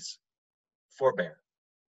Pericles, forbear.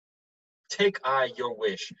 Take I your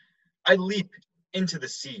wish. I leap into the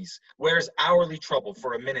seas, where's hourly trouble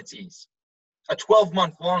for a minute's ease. A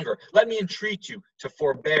 12-month longer, let me entreat you to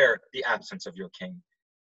forbear the absence of your king.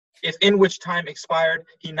 If in which time expired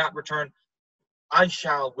he not return, I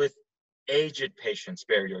shall with aged patience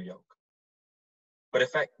bear your yoke. But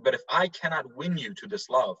if I cannot win you to this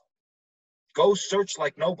love, go search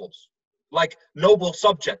like nobles, like noble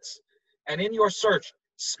subjects, and in your search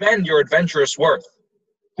spend your adventurous worth,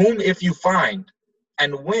 whom if you find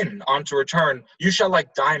and win on to return, you shall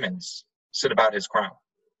like diamonds sit about his crown.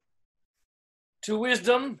 To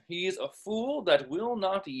wisdom he is a fool that will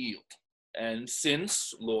not yield, and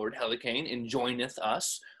since Lord Helicane enjoineth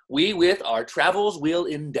us, we with our travels will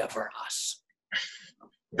endeavor us.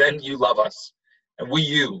 Then you love us, and we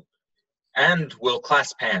you, and will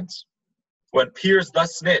clasp hands. When peers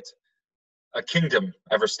thus knit, a kingdom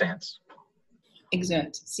ever stands.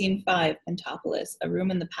 Exeunt. Scene 5, Pentapolis, a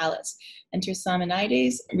room in the palace. Enter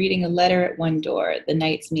Simonides, reading a letter at one door. The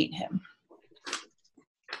knights meet him.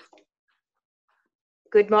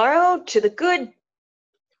 Good morrow to the good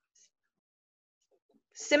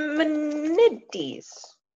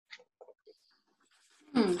Simonides.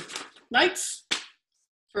 Knights,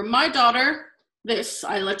 for my daughter, this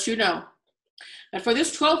I let you know, that for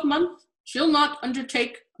this 12th month she'll not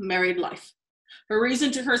undertake a married life. Her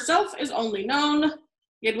reason to herself is only known,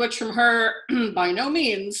 yet which from her by no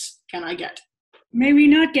means can I get. May we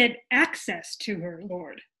not get access to her,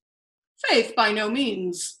 Lord? Faith, by no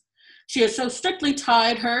means. She has so strictly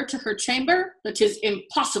tied her to her chamber that 'tis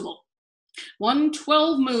impossible.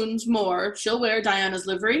 12 moons more she'll wear Diana's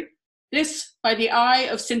livery. This by the eye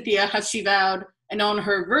of Cynthia hath she vowed, and on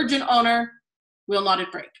her virgin honor will not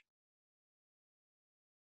it break.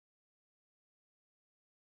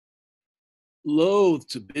 Loath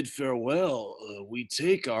to bid farewell, we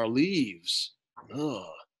take our leaves.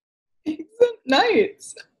 Ugh.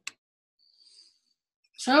 Nice.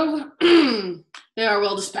 So, they are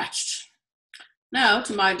well dispatched. Now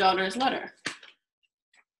to my daughter's letter.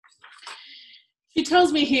 She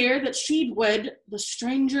tells me here that she'd wed the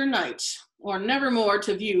stranger knight, or never more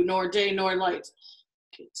to view nor day nor light.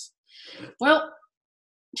 Kids. Well,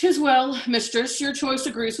 'tis well, mistress, your choice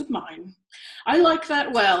agrees with mine. I like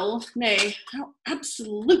that well, nay, how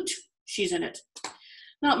absolute she's in it,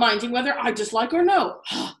 not minding whether I dislike or no.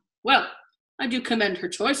 Well, I do commend her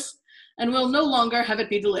choice, and will no longer have it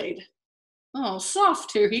be delayed. Oh,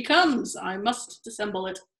 soft, here he comes. I must dissemble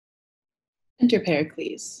it. Enter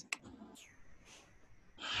Pericles.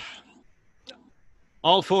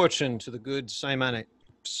 All fortune to the good Simonides?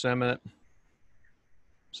 To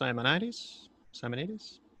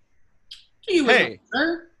you, Hey.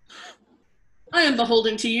 sir. I am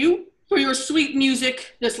beholden to you for your sweet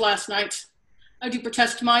music this last night. I do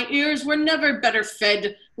protest my ears were never better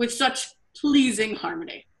fed with such pleasing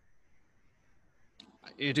harmony.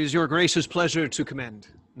 It is your grace's pleasure to commend,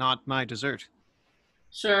 not my desert.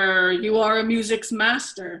 Sir, you are a music's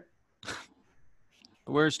master.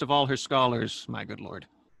 The worst of all her scholars, my good lord.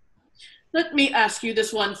 Let me ask you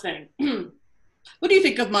this one thing. What do you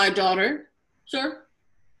think of my daughter, sir?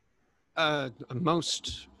 A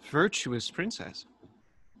most virtuous princess.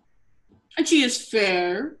 And she is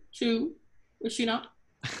fair, too, is she not?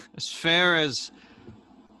 As fair as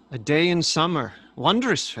a day in summer.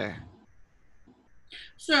 Wondrous fair.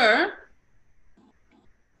 Sir,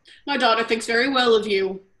 my daughter thinks very well of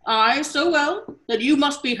you. Aye, so well that you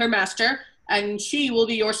must be her master, and she will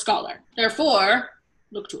be your scholar. Therefore,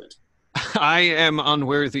 look to it. I am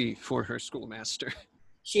unworthy for her schoolmaster.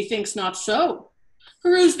 She thinks not so.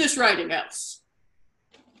 Peruse this writing else.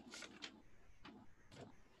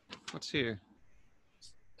 What's here?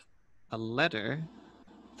 A letter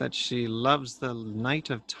that she loves the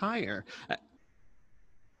Knight of Tyre.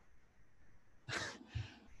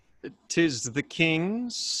 'Tis the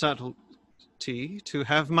king's subtlety to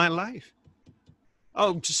have my life.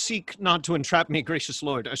 Oh, seek not to entrap me, gracious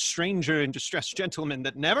lord, a stranger and distressed gentleman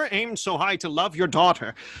that never aimed so high to love your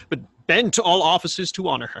daughter, but bent all offices to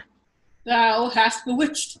honor her. Thou hast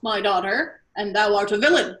bewitched my daughter, and thou art a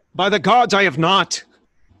villain. By the gods, I have not.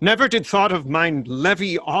 Never did thought of mine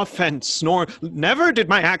levy offense, nor never did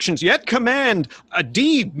my actions yet command a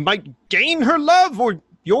deed might gain her love or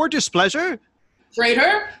your displeasure.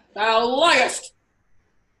 Traitor, thou liest.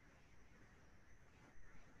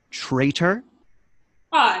 Traitor?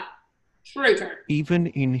 Aye, traitor. Even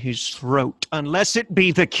in his throat, unless it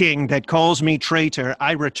be the king that calls me traitor,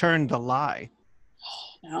 I return the lie.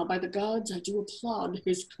 Now, by the gods, I do applaud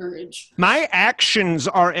his courage. My actions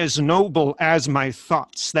are as noble as my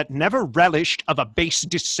thoughts, that never relished of a base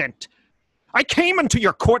dissent. I came unto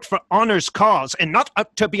your court for honor's cause, and not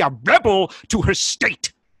up to be a rebel to her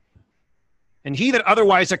state. And he that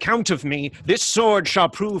otherwise account of me, this sword shall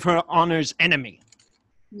prove her honor's enemy.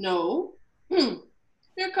 No.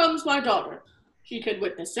 Here comes my daughter. She can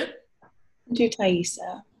witness it. Enter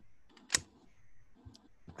Thaisa.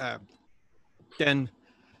 Then,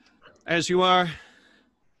 as you are,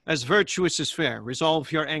 as virtuous as fair,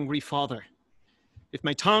 resolve your angry father. If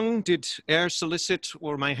my tongue did e'er solicit,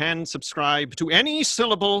 or my hand subscribe to any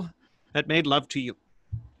syllable that made love to you.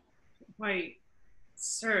 Why,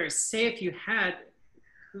 sir, say if you had,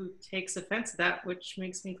 who takes offense at that, which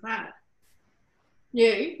makes me glad.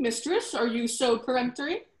 Yea, mistress, are you so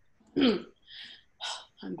peremptory?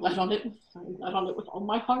 I'm glad on it. I'm glad on it with all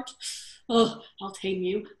my heart. Oh, I'll tame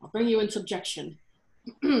you. I'll bring you in subjection.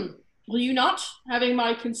 Will you not, having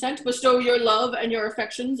my consent, bestow your love and your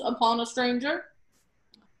affections upon a stranger?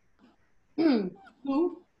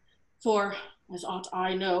 Who, for as aught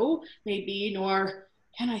I know, may be, nor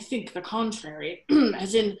can I think the contrary,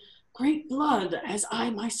 as in great blood as I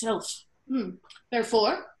myself.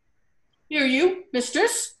 Therefore, hear you,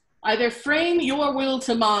 mistress, either frame your will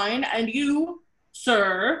to mine, and you,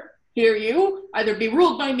 sir, hear you, either be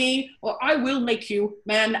ruled by me, or I will make you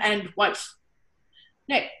man and wife.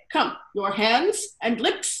 Nay, come, your hands and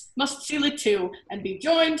lips must seal it too, and be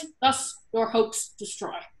joined, thus your hopes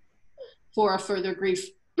destroy. For a further grief,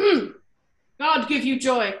 God give you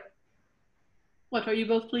joy. What, are you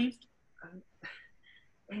both pleased?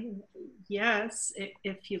 Yes,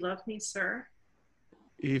 if you love me, sir.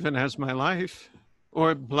 even as my life,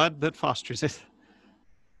 or blood that fosters it.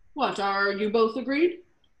 What, are you both agreed?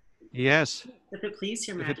 Yes, If it please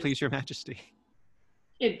your if majesty. it please your majesty.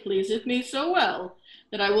 It pleaseth me so well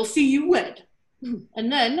that I will see you wed.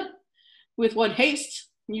 And then, with what haste,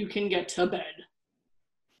 you can get to bed.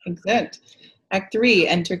 Excellent. Act 3,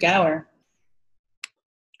 enter Gower.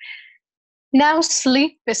 Now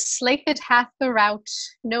sleep beslaked hath the rout,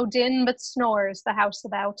 no din but snores the house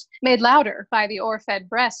about, made louder by the o'erfed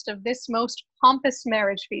breast of this most pompous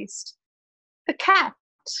marriage feast. The cat,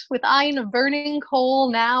 with eyne of burning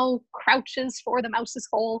coal, now crouches for the mouse's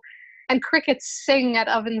hole, and crickets sing at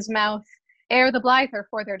oven's mouth, ere the blither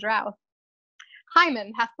for their drouth.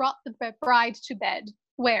 Hymen hath brought the bride to bed,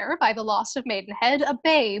 where, by the loss of maidenhead, a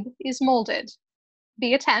babe is moulded.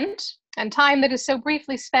 Be attent, and time that is so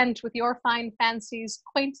briefly spent with your fine fancies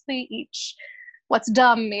quaintly each. What's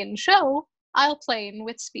dumb in show, I'll plain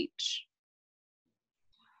with speech.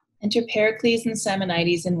 Enter Pericles and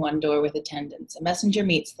Simonides in one door with attendants. A messenger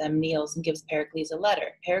meets them, kneels, and gives Pericles a letter.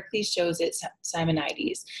 Pericles shows it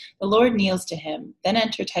Simonides. The Lord kneels to him. Then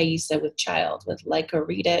enter Thaisa with child, with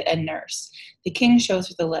Lycorida and nurse. The king shows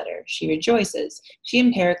her the letter. She rejoices. She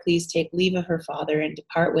and Pericles take leave of her father and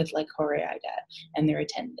depart with Lycorida and their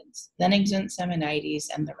attendants. Then exeunt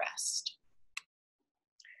Simonides and the rest.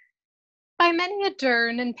 By many a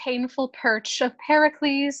dern and painful perch of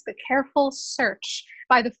Pericles the careful search,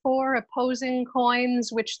 by the 4 opposing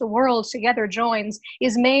coins which the world together joins,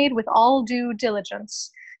 is made with all due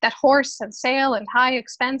diligence, that horse and sail and high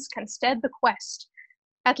expense can stead the quest.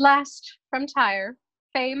 At last, from Tyre,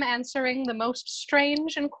 fame answering the most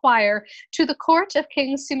strange enquire, to the court of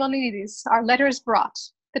King Simonides are letters brought,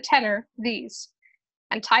 the tenor these.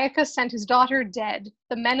 Antiochus sent his daughter dead.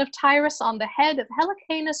 The men of Tyrus on the head of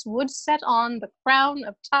Helicanus would set on the crown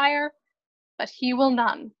of Tyre, but he will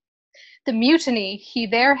none. The mutiny he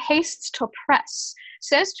there hastes to press,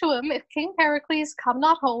 says to him, if King Pericles come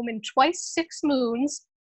not home in twice 6 moons,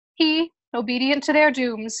 he, obedient to their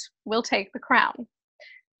dooms, will take the crown.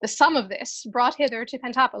 The sum of this, brought hither to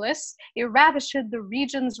Pentapolis, ravished the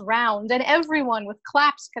regions round, and everyone with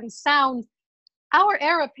claps can sound, our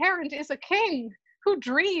heir apparent is a king. Who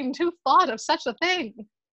dreamed, who thought of such a thing?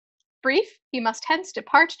 Brief, he must hence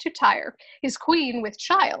depart to Tyre. His queen with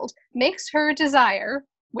child makes her desire,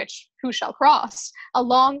 which who shall cross,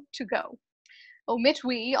 along to go. Omit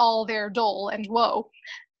we all their dole and woe.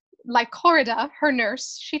 Lycorida, her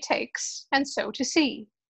nurse, she takes, and so to sea.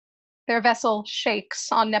 Their vessel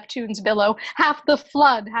shakes on Neptune's billow. Half the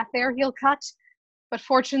flood hath their heel cut. But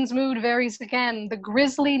fortune's mood varies again. The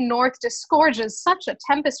grisly north disgorges such a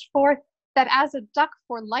tempest forth, that as a duck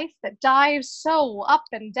for life that dives, so up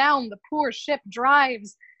and down the poor ship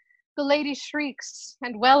drives. The lady shrieks,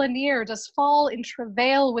 and well anear does fall in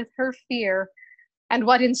travail with her fear. And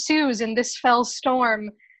what ensues in this fell storm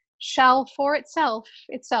shall for itself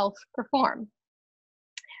perform.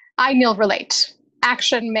 I nil relate.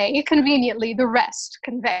 Action may conveniently the rest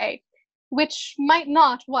convey, which might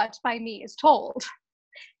not what by me is told.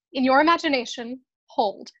 In your imagination,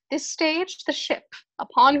 hold this stage the ship,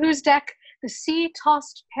 upon whose deck the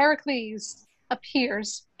sea-tossed Pericles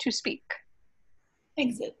appears to speak.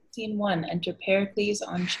 Exit. Scene 1, enter Pericles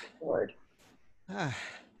on shipboard.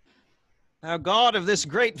 Thou god of this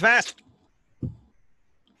great vast,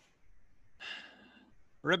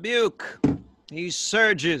 rebuke these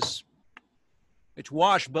surges which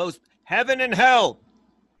wash both heaven and hell,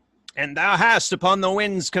 and thou hast upon the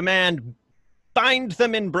wind's command bind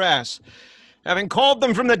them in brass, having called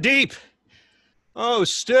them from the deep. Oh,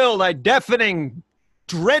 still thy deafening,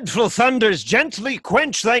 dreadful thunders gently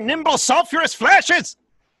quench thy nimble sulphurous flashes.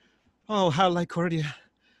 Oh, how Lycordia,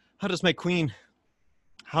 how does my queen,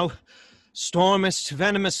 how stormest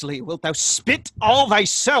venomously wilt thou spit all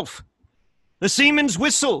thyself? The seaman's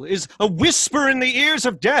whistle is a whisper in the ears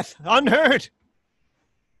of death, unheard.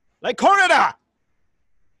 Lycorida!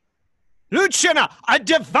 Lucina, a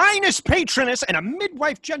divinest patroness and a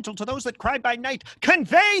midwife gentle to those that cry by night,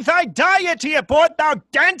 convey thy deity aboard thou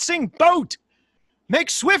dancing boat. Make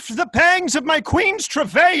swift the pangs of my queen's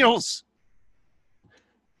travails.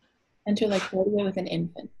 Enter Lycordia with an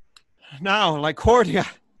infant. Now, Lycordia.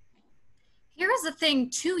 Here is a thing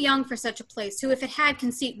too young for such a place, who if it had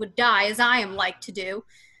conceit would die, as I am like to do.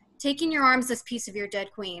 Take in your arms this piece of your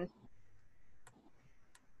dead queen.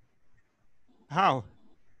 How?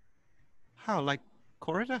 How,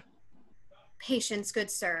 Lycorida? Patience, good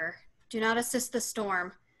sir. Do not assist the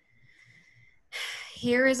storm.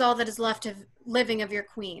 Here is all that is left of living of your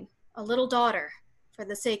queen, a little daughter. For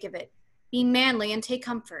the sake of it, be manly and take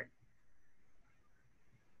comfort.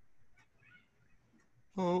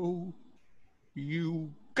 Oh,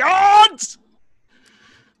 you gods?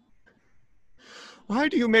 Why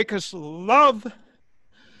do you make us love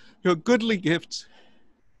your goodly gifts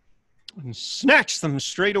and snatch them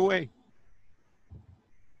straight away?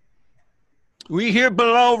 We here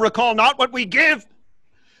below recall not what we give,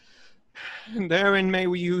 and therein may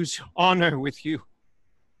we use honor with you.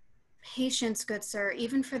 Patience, good sir,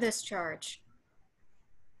 even for this charge.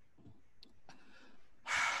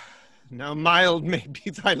 Now mild may be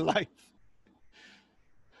thy life.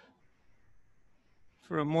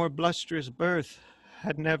 For a more blusterous birth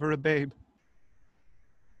had never a babe.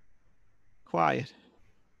 Quiet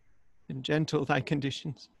and gentle thy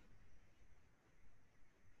conditions.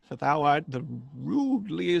 For thou art the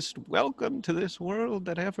rudeliest welcome to this world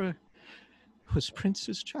that ever was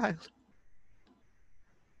prince's child.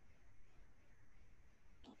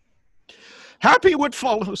 Happy what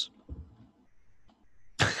follows.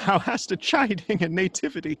 Thou hast a chiding and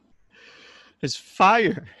nativity, as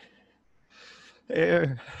fire,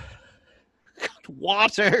 air,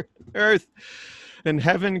 water, earth, and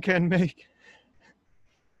heaven can make,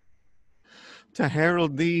 to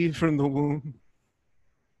herald thee from the womb.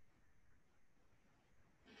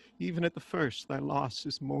 Even at the first, thy loss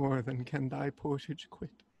is more than can thy portage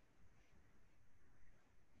quit.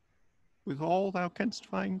 With all thou canst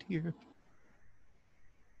find here,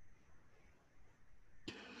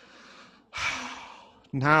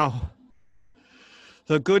 now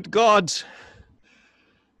the good gods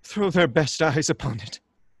throw their best eyes upon it.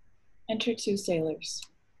 Enter 2 sailors.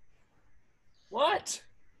 What?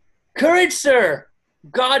 Courage, sir!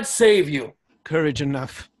 God save you. Courage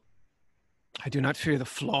enough. I do not fear the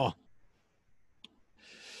flaw.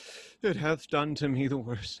 It hath done to me the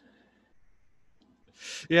worse.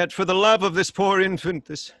 Yet for the love of this poor infant,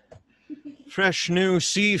 this fresh new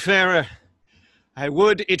seafarer,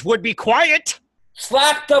 it would be quiet.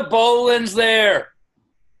 Slap the bowlines there.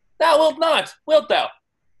 Thou wilt not, wilt thou?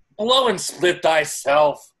 Blow and split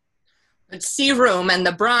thyself. But sea room and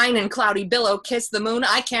the brine and cloudy billow kiss the moon,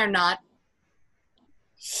 I care not.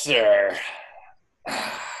 Sir,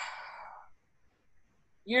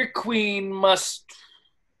 your queen must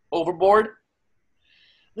overboard.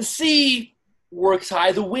 The sea works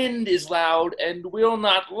high, the wind is loud, and will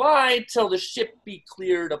not lie till the ship be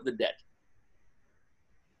cleared of the dead.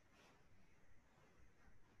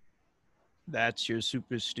 That's your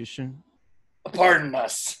superstition? Pardon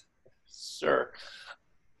us, sir.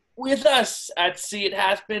 With us at sea it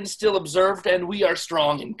hath been still observed, and we are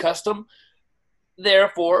strong in custom.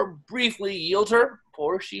 Therefore, briefly yield her,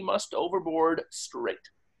 for she must overboard straight.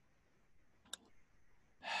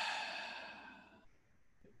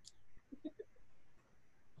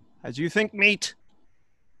 As you think meet,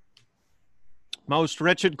 most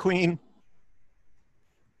wretched queen.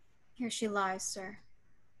 Here she lies, sir.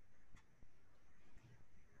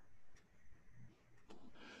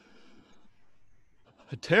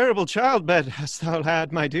 A terrible childbed hast thou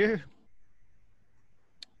had, my dear.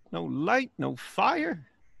 No light, no fire.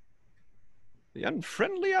 The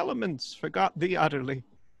unfriendly elements forgot thee utterly.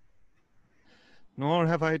 Nor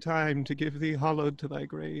have I time to give thee hallowed to thy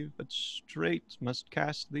grave, but straight must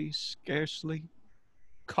cast thee scarcely,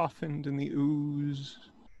 coffined in the ooze.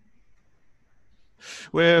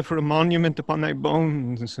 Where for a monument upon thy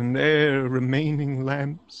bones, and there remaining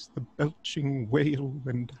lamps, the belching whale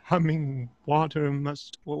and humming water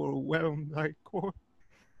must o'erwhelm thy corpse,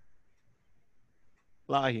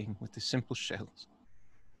 lying with the simple shells.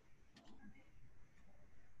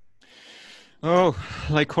 Oh,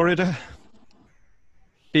 Lycorida,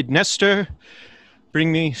 bid Nestor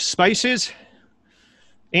bring me spices,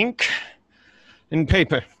 ink, and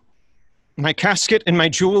paper, my casket and my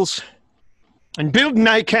jewels, and bid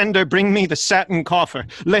Nicander bring me the satin coffer.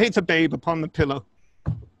 Lay the babe upon the pillow.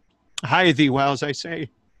 Hie thee whiles I say.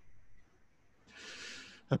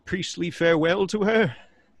 A priestly farewell to her.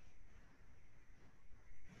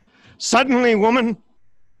 Suddenly, woman.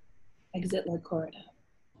 Exit Lycorida.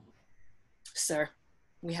 Sir,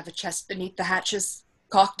 we have a chest beneath the hatches,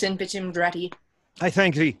 caulked and bitumed ready. I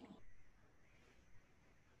thank thee.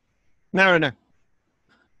 Mariner,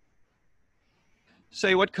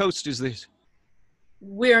 say, what coast is this?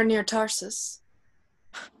 We're near Tarsus.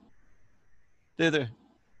 Thither,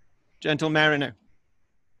 gentle mariner.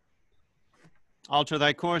 Alter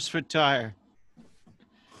thy course for Tyre.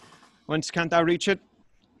 Whence canst thou reach it?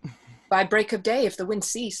 By break of day, if the wind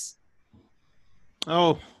cease.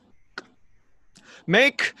 Oh,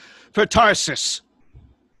 make for Tarsus.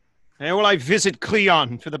 There will I visit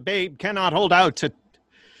Cleon, for the babe cannot hold out to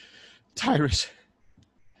Tyrus.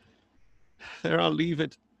 There I'll leave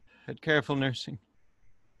it at careful nursing.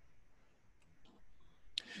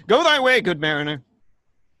 Go thy way, good mariner.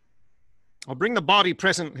 I'll bring the body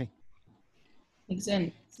presently.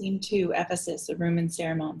 Exeunt. Scene 2, Ephesus, a room in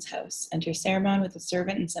Ceremon's house. Enter Ceremon with a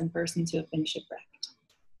servant and some persons who have been shipwrecked.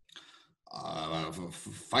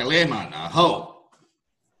 Philemon, ho!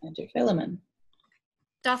 Enter Philemon.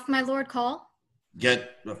 Doth my lord call?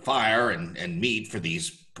 Get a fire and meat for these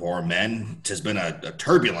poor men. 'Tis been a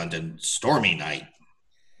turbulent and stormy night.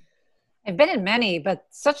 I've been in many, but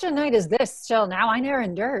such a night as this shall now I ne'er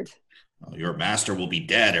endured. Well, your master will be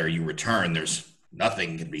dead ere you return. There's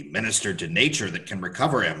nothing can be ministered to nature that can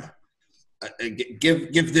recover him.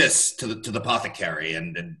 Give this to the apothecary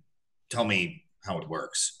and tell me how it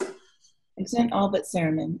works. Exeunt all but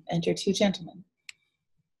Cerimon. Enter 2 gentlemen.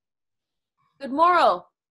 Good morrow.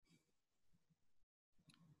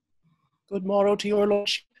 Good morrow to your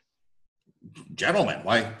lordship. Gentlemen,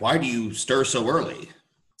 why do you stir so early?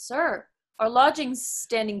 Sir, our lodgings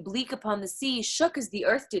standing bleak upon the sea shook as the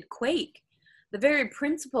earth did quake. The very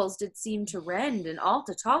principles did seem to rend and all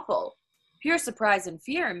to topple. Pure surprise and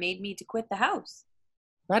fear made me to quit the house.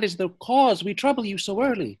 That is the cause we trouble you so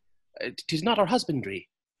early. 'Tis not our husbandry.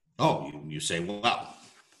 Oh, you say well.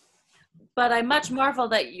 But I much marvel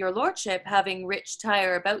that your lordship, having rich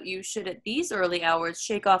tire about you, should at these early hours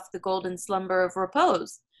shake off the golden slumber of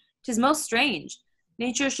repose. 'Tis most strange.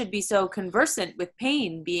 Nature should be so conversant with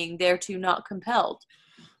pain, being thereto not compelled.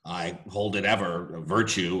 I hold it ever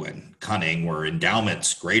virtue and cunning were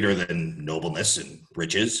endowments greater than nobleness and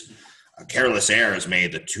riches. Careless airs may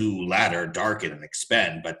the two latter darken and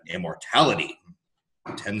expend, but immortality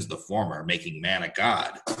tends the former, making man a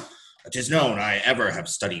god. 'Tis known I ever have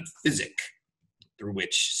studied physic, through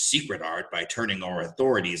which secret art, by turning o'er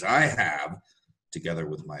authorities, I have, together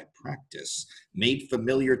with my practice, made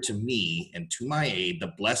familiar to me and to my aid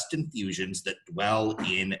the blessed infusions that dwell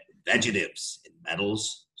in vegetatives, in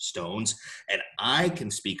metals, stones, and I can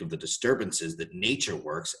speak of the disturbances that nature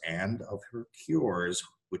works and of her cures,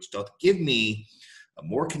 which doth give me a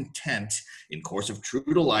more content in course of true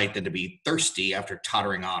delight than to be thirsty after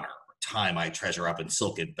tottering honor, or time I treasure up in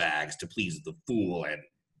silken bags to please the fool and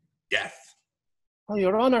death. Well,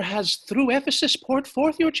 your honor has through Ephesus poured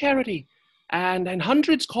forth your charity, and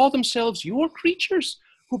hundreds call themselves your creatures,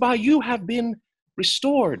 who by you have been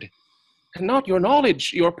restored. And not your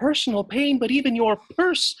knowledge, your personal pain, but even your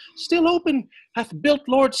purse, still open, hath built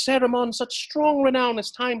Lord Cerimon such strong renown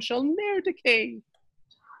as time shall ne'er decay.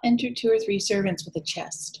 Enter 2 or 3 servants with a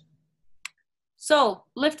chest. So,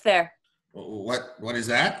 lift there. What is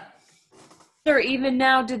that? Sir, even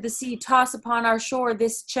now did the sea toss upon our shore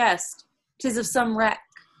this chest. 'Tis of some wreck.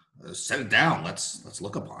 Set it down. Let's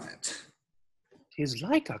look upon it. 'Tis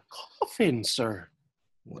like a coffin, sir.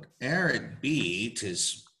 Whate'er it be,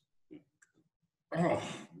 'tis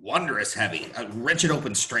wondrous heavy. Wrench it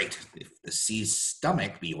open straight. If the sea's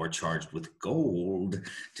stomach be o'ercharged with gold,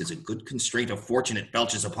 'tis a good constraint of fortune it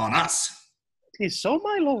belches upon us. 'Tis so,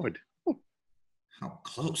 my lord. How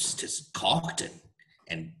close! 'Tis caulked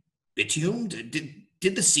and bitumed.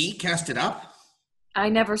 Did the sea cast it up? I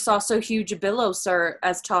never saw so huge a billow, sir,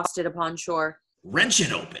 as tossed it upon shore. Wrench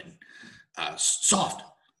it open. Soft.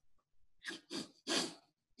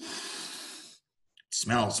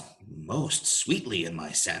 Smells most sweetly in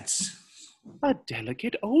my sense. A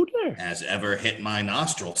delicate odor. As ever hit my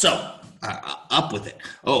nostril. So, up with it.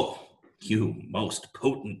 Oh, you most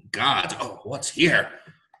potent gods. Oh, what's here?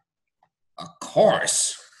 A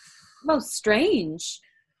corse. Most strange.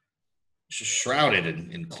 Shrouded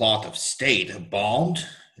in cloth of state, embalmed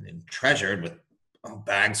and treasured with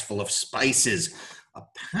bags full of spices. A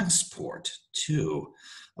passport, too.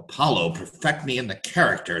 Apollo, perfect me in the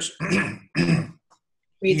characters.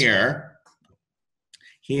 Here,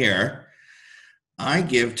 I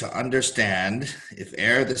give to understand, if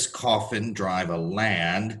ere this coffin drive a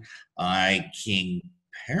land, I, King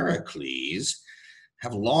Pericles,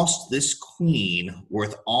 have lost this queen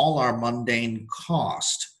worth all our mundane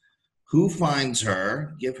cost. Who finds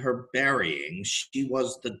her, give her burying. She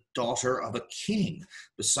was the daughter of a king.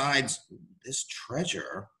 Besides this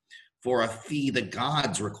treasure, for a fee the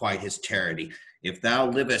gods requite his charity. If thou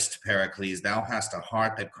livest, Pericles, thou hast a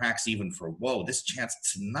heart that cracks even for woe. This chance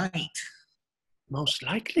tonight. Most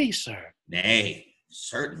likely, sir. Nay,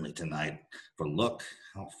 certainly tonight. For look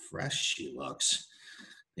how fresh she looks.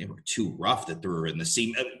 They were too rough that threw her in the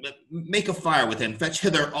sea. Make a fire within. Fetch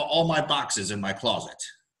hither all my boxes in my closet.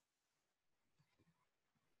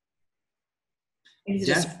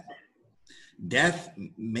 Death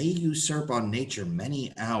may usurp on nature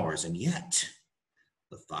many hours, and yet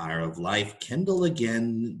the fire of life kindle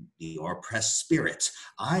again the oppressed spirits.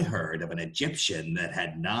 I heard of an Egyptian that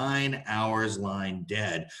had 9 hours lying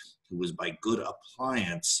dead, who was by good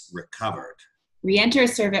appliance recovered. Re-enter a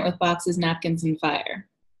servant with boxes, napkins, and fire.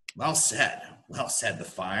 Well said. Well said. The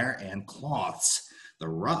fire and cloths, the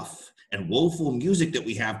rough and woeful music that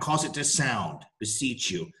we have, cause it to sound. Beseech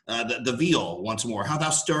you. The viol once more. How thou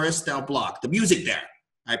stirrest, thou block. The music there.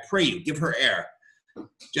 I pray you, give her air.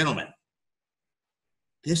 Gentlemen,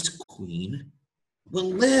 this queen will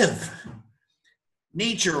live.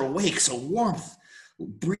 Nature awakes, a warmth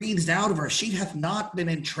breathes out of her. She hath not been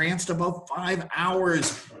entranced above 5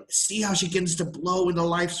 hours. See how she begins to blow into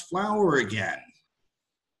life's flower again.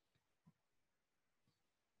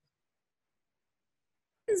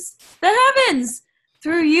 The heavens!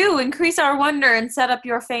 Through you increase our wonder and set up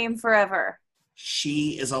your fame forever.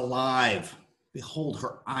 She is alive. Behold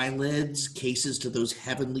her eyelids, cases to those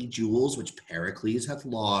heavenly jewels which Pericles hath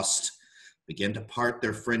lost. Begin to part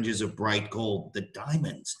their fringes of bright gold. The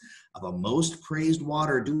diamonds of a most praised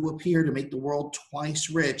water do appear to make the world twice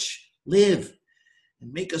rich. Live,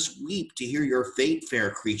 and make us weep to hear your fate,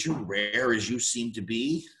 fair creature, rare as you seem to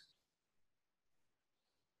be.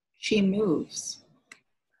 She moves.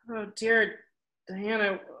 Oh, dear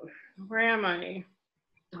Diana, where am I?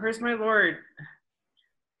 Where's my lord?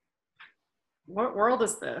 What world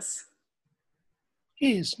is this?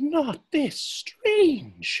 Is not this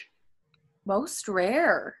strange? Most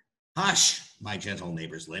rare. Hush, my gentle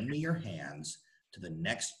neighbors, lend me your hands. To the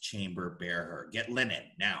next chamber bear her. Get linen,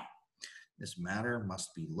 now. This matter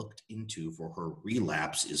must be looked into, for her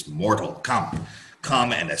relapse is mortal.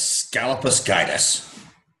 Come, and Asclepius guide us.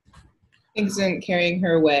 Exeunt carrying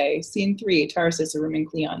her away. Scene 3, Tarsus, a room in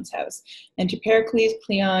Cleon's house. Enter Pericles,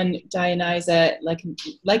 Cleon, Dionysa,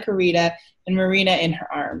 Lycorida, and Marina in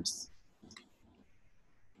her arms.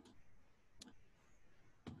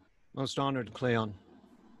 Most honored, Cleon.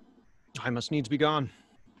 I must needs be gone.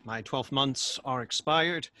 My 12 months are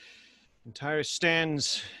expired, and Tyrus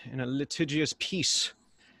stands in a litigious peace.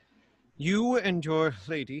 You and your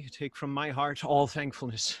lady take from my heart all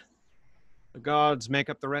thankfulness. The gods make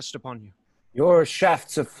up the rest upon you. Your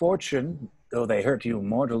shafts of fortune, though they hurt you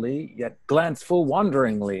mortally, yet glance full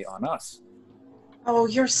wonderingly on us. Oh,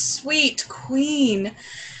 your sweet queen!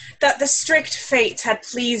 That the strict fate had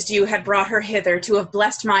pleased you had brought her hither to have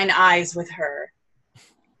blessed mine eyes with her.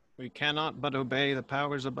 We cannot but obey the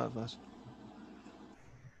powers above us.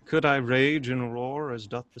 Could I rage and roar as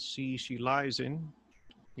doth the sea she lies in,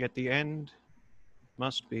 yet the end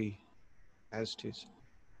must be as 'tis.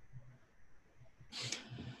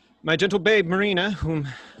 My gentle babe Marina, whom,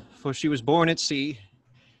 for she was born at sea,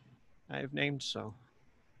 I have named so.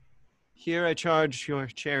 Here I charge your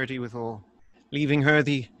charity withal, leaving her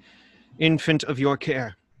the infant of your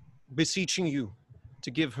care, beseeching you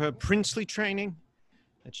to give her princely training,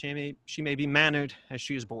 that she may be mannered as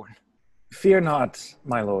she is born. Fear not,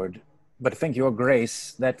 my lord, but thank your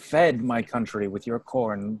grace that fed my country with your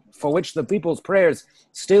corn, for which the people's prayers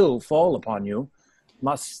still fall upon you,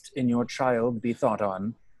 must in your child be thought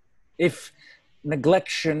on. If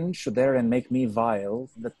neglection should therein make me vile,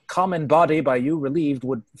 the common body by you relieved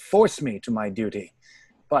would force me to my duty.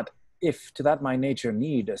 But if to that my nature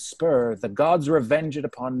need a spur, the gods revenge it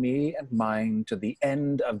upon me and mine to the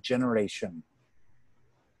end of generation.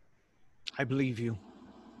 I believe you.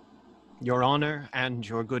 Your honor and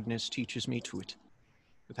your goodness teaches me to it,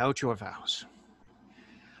 without your vows.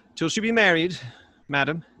 Till she be married,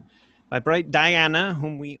 madam, by bright Diana,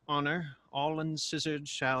 whom we honor, all unscissored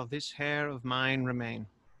shall this hair of mine remain.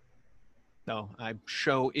 Though I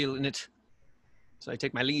show ill in it, so I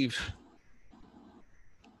take my leave.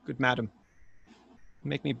 Good madam,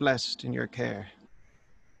 make me blessed in your care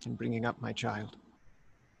in bringing up my child.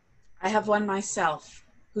 I have one myself,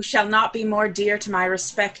 who shall not be more dear to my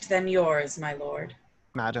respect than yours, my lord.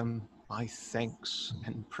 Madam, my thanks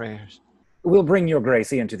and prayers. We'll bring your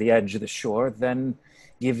grace into the edge of the shore, then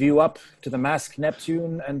give you up to the masked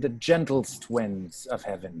Neptune and the gentlest winds of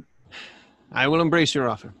heaven. I will embrace your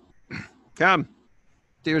offer. Come,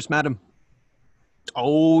 dearest madam.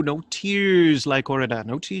 Oh, no tears, Lycorida,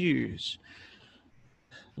 no tears.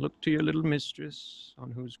 Look to your little mistress,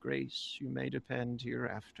 on whose grace you may depend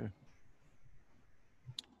hereafter.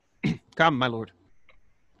 Come, my lord.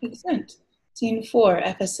 Excellent. Scene 4,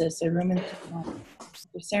 Ephesus, a room in Cleon.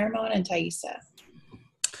 Cerimon and Thaisa.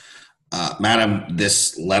 Madam,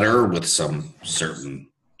 this letter with some certain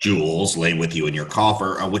jewels lay with you in your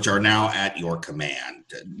coffer, which are now at your command.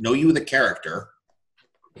 Know you the character?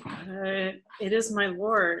 It is my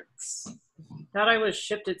lord's. That I was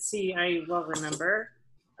shipped at sea, I well remember,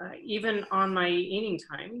 even on my eating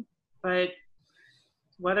time. But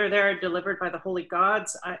whether they're delivered by the holy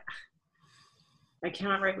gods, I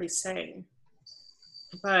cannot rightly say.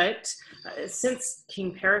 But since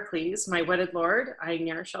King Pericles, my wedded lord, I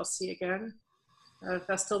ne'er shall see again,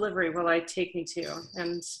 festal livery will I take me to,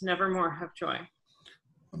 and never more have joy.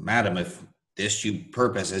 Madam, if this you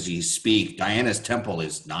purpose as ye speak, Diana's temple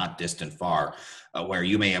is not distant far, where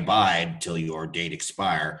you may abide till your date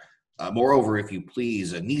expire. Moreover, if you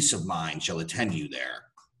please, a niece of mine shall attend you there.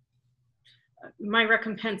 My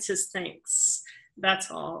recompense is thanks.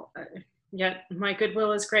 That's all. Yet my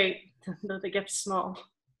goodwill is great, though the gift small.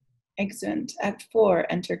 Excellent. Act 4,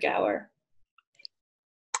 enter Gower.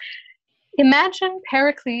 Imagine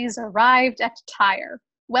Pericles arrived at Tyre,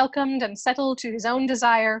 welcomed and settled to his own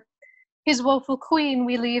desire. His woeful queen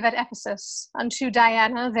we leave at Ephesus, unto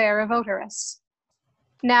Diana there a votaress.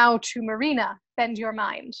 Now to Marina bend your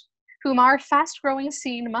mind, whom our fast-growing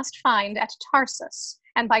scene must find at Tarsus,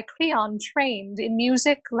 and by Cleon trained in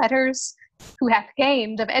music, letters, who hath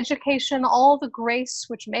gained of education all the grace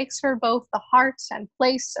which makes her both the heart and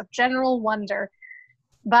place of general wonder.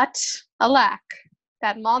 But, alack,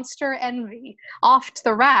 that monster envy, oft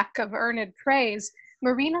the rack of earned praise,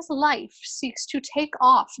 Marina's life seeks to take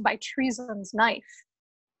off by treason's knife.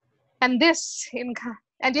 And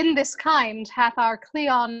in this kind hath our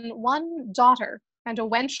Cleon one daughter, and a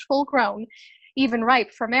wench full grown, even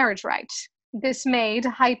ripe for marriage rite. This maid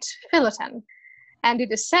hight Philoten, and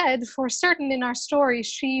it is said for certain in our story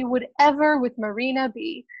she would ever with Marina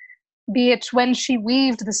be it when she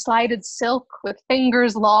weaved the slided silk with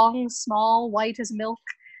fingers long, small, white as milk,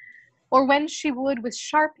 or when she would with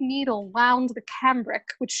sharp needle wound the cambric,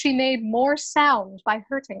 which she made more sound by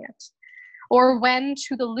hurting it, or when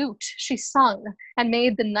to the lute she sung and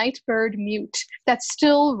made the night bird mute, that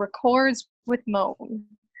still records with moan,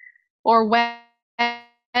 or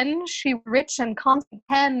when she rich and constant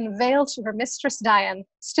pen veiled to her mistress Dian,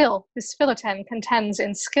 still this Philoten contends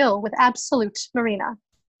in skill with absolute Marina.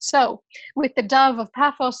 So, with the dove of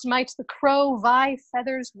Paphos might the crow vie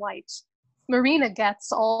feathers white. Marina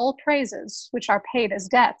gets all praises, which are paid as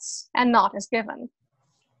debts, and not as given.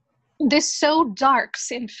 This so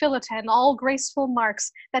darks in Philoten all graceful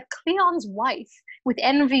marks, that Cleon's wife, with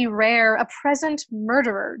envy rare, a present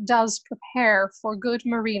murderer does prepare for good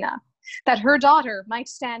Marina, that her daughter might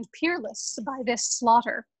stand peerless by this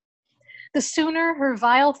slaughter. The sooner her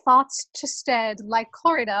vile thoughts to stead, like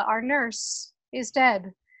Chlorida, our nurse, is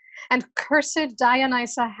dead, and cursed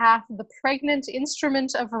Dionysa hath the pregnant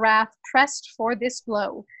instrument of wrath pressed for this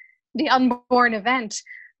blow. The unborn event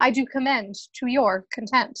I do commend to your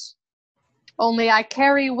content. Only I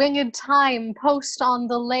carry winged time post on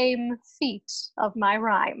the lame feet of my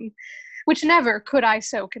rhyme, which never could I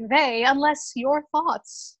so convey unless your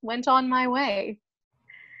thoughts went on my way.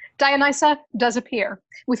 Dionysa does appear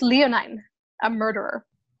with Leonine, a murderer.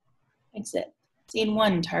 Exit. Scene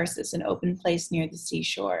 1, Tarsus, an open place near the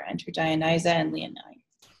seashore. Enter Dionysa and Leonine.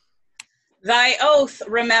 Thy oath,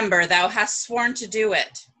 remember, thou hast sworn to do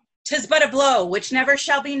it. 'Tis but a blow which never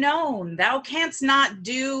shall be known. Thou canst not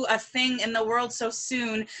do a thing in the world so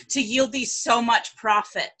soon to yield thee so much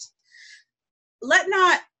profit. Let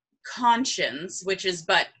not conscience, which is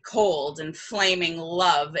but cold and flaming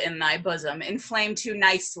love in thy bosom, inflame too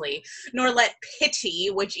nicely, nor let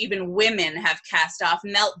pity, which even women have cast off,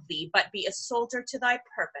 melt thee, but be a soldier to thy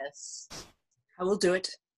purpose. I will do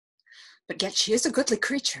it, but yet she is a goodly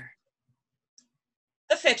creature.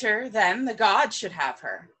 The fitter, then, the gods should have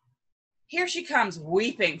her. Here she comes,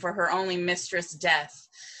 weeping for her only mistress' death.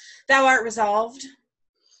 Thou art resolved?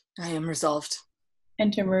 I am resolved.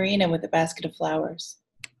 Enter Marina with a basket of flowers.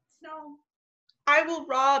 No, I will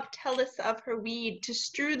rob Tellus of her weed to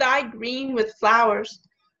strew thy green with flowers.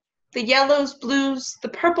 The yellows, blues, the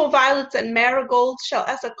purple violets and marigolds shall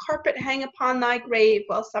as a carpet hang upon thy grave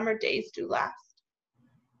while summer days do last.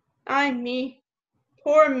 Ay me,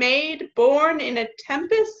 poor maid born in a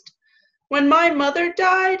tempest, when my mother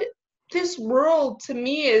died, this world to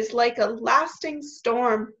me is like a lasting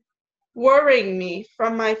storm, worrying me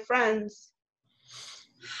from my friends.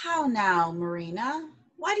 How now, Marina?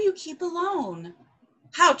 Why do you keep alone?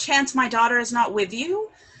 How chance my daughter is not with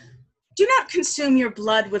you? Do not consume your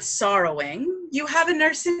blood with sorrowing. You have a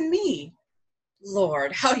nurse in me.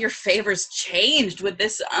 Lord, how your favors changed with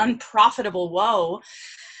this unprofitable woe.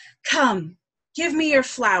 Come, give me your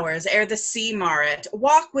flowers ere the sea mar it.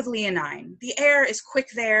 Walk with Leonine. The air is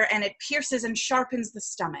quick there, and it pierces and sharpens the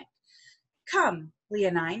stomach. Come,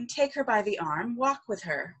 Leonine, take her by the arm. Walk with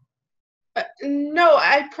her. No,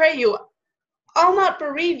 I pray you. I'll not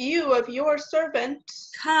bereave you of your servant.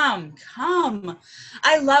 Come, come.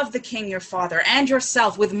 I love the king your father and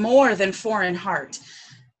yourself with more than foreign heart.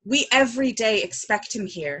 We every day expect him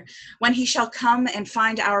here. When he shall come and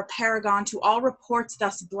find our paragon to all reports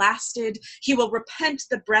thus blasted, he will repent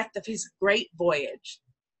the breadth of his great voyage.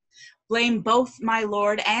 Blame both my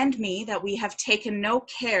lord and me that we have taken no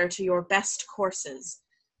care to your best courses.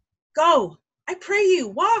 Go, I pray you,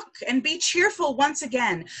 walk, and be cheerful once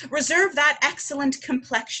again. Reserve that excellent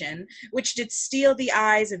complexion, which did steal the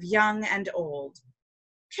eyes of young and old.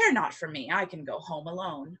 Care not for me, I can go home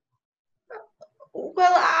alone.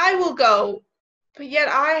 Well, I will go, but yet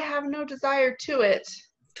I have no desire to it.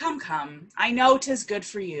 Come, I know 'tis good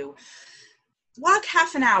for you. Walk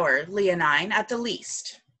half an hour, Leonine, at the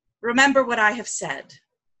least. Remember what I have said.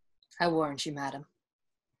 I warrant you, madam.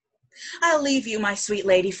 I'll leave you, my sweet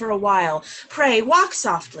lady, for a while. Pray, walk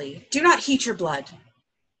softly. Do not heat your blood.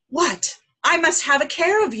 What? I must have a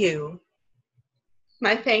care of you.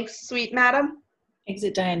 My thanks, sweet madam.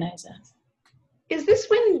 Exit Dionysa. Is this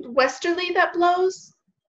wind westerly that blows?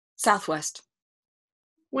 Southwest.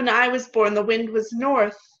 When I was born, the wind was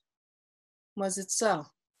north. Was it so?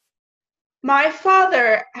 My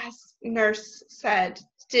father, as nurse said,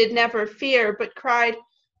 did never fear, but cried,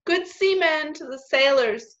 "Good seaman," to the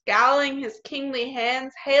sailors, galling his kingly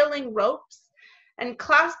hands, hailing ropes, and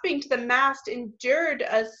clasping to the mast, endured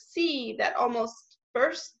a sea that almost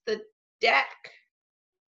burst the deck.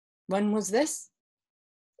 When was this?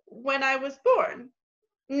 When I was born.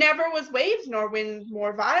 Never was waves nor wind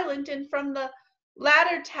more violent, and from the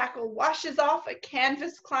ladder tackle washes off a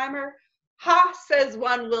canvas climber. "Ha," says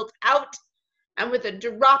one, "wilt out?" And with a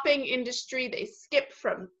dropping industry they skip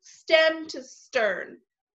from stem to stern.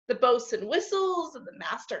 The boatswain whistles, and the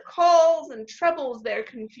master calls, and trebles their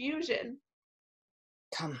confusion.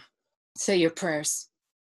 Come, say your prayers.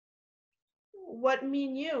 What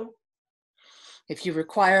mean you? If you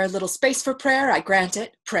require a little space for prayer, I grant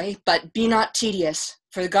it. Pray, but be not tedious,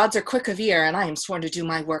 for the gods are quick of ear, and I am sworn to do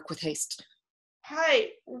my work with haste.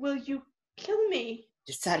 Hi, will you kill me?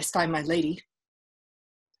 To satisfy my lady.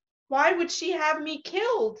 Why would she have me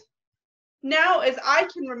killed? Now, as I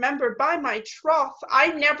can remember, by my troth, I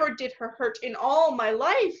never did her hurt in all my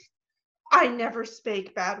life. I never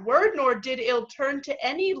spake bad word, nor did ill turn to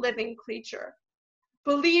any living creature.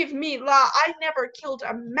 Believe me, la, I never killed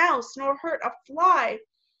a mouse, nor hurt a fly.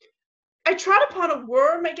 I trod upon a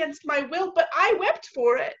worm against my will, but I wept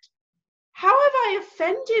for it. How have I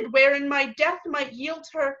offended, wherein my death might yield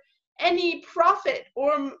her any profit,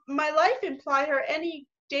 or my life imply her any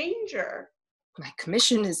danger? My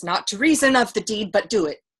commission is not to reason of the deed, but do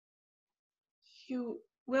it. You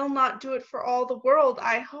will not do it for all the world,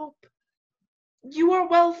 I hope. You are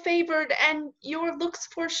well favored, and your looks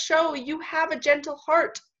foreshow you have a gentle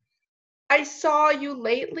heart. I saw you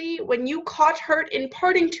lately, when you caught hurt in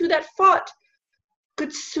parting two that fought.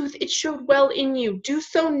 Good sooth, it showed well in you. Do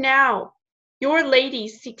so now. Your lady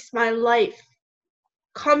seeks my life.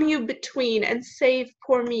 Come you between, and save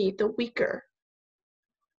poor me, the weaker.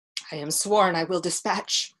 I am sworn I will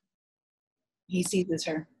dispatch. He seizes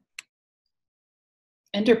her.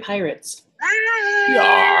 Enter pirates.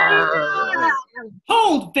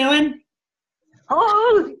 Hold, villain!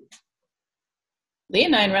 Hold!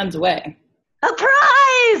 Leonine runs away. A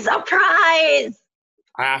prize! A prize!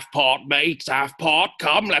 Half pot, mates, half pot.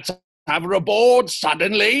 Come, let's have her aboard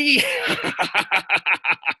suddenly.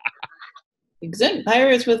 Exit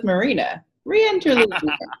pirates with Marina. Re-enter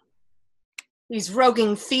Leonine. These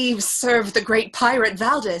roguing thieves serve the great pirate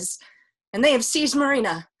Valdez, and they have seized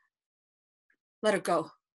Marina. Let her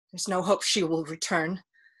go. There's no hope she will return.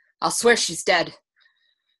 I'll swear she's dead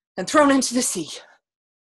and thrown into the sea.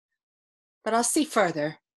 But I'll see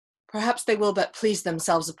further. Perhaps they will but please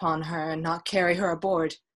themselves upon her and not carry her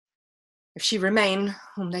aboard. If she remain,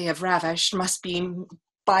 whom they have ravished, must be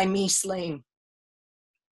by me slain.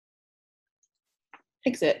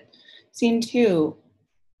 Exit. Scene 2.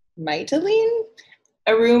 Mytilene?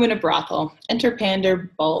 A room in a brothel. Enter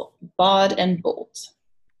Pander, Bod, and Bolt.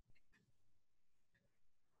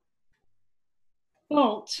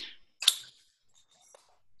 Bolt.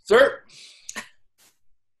 Sir?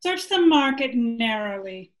 Search the market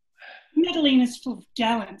narrowly. Mytilene is full of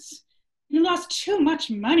gallants. You lost too much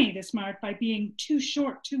money this mart by being too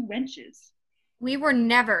short 2 wenches. We were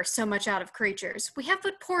never so much out of creatures. We have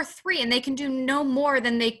but poor 3, and they can do no more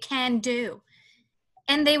than they can do.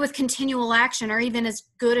 And they with continual action are even as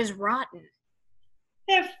good as rotten.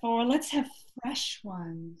 Therefore, let's have fresh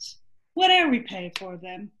ones, whate'er we pay for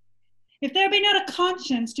them. If there be not a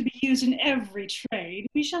conscience to be used in every trade,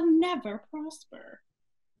 we shall never prosper.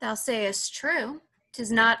 Thou sayest true.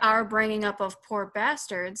 'Tis not our bringing up of poor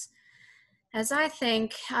bastards, as I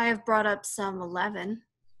think I have brought up some 11.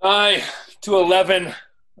 Aye, to 11.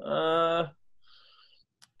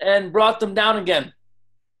 and brought them down again.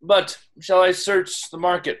 But shall I search the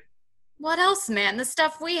market? What else, man? The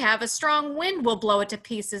stuff we have, a strong wind will blow it to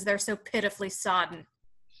pieces. They're so pitifully sodden.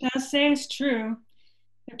 Thou sayest true.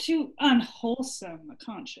 They're too unwholesome a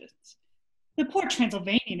conscience. The poor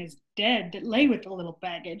Transylvanian is dead that lay with the little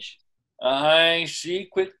baggage. Aye, she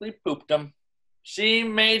quickly pooped him. She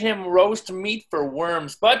made him roast meat for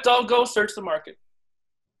worms, but I'll go search the market.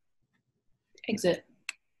 Exit.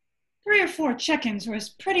 3 or 4 chickens were as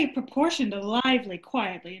pretty a proportion to lively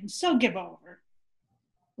quietly, and so give over.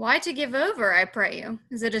 Why to give over, I pray you?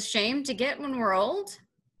 Is it a shame to get when we're old?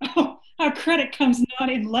 Oh, our credit comes not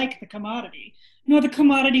in like the commodity, nor the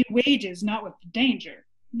commodity wages not with the danger.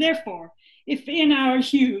 Therefore, if in our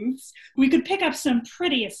youths we could pick up some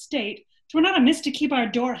pretty estate, 'twere not amiss to keep our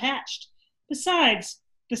door hatched. Besides,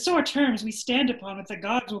 the sore terms we stand upon with the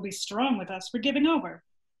gods will be strong with us for giving over.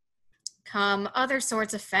 Come, other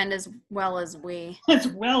sorts offend as well as we. As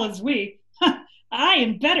well as we? Aye,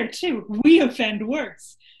 and better too. We offend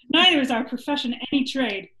worse. Neither is our profession any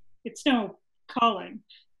trade. It's no calling.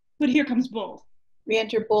 But here comes Bolt.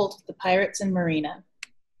 Re-enter Bolt with the pirates and Marina.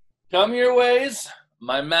 Come your ways.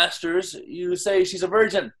 My masters, you say she's a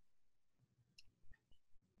virgin.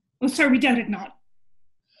 Oh, sir, we doubt it not.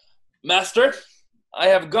 Master, I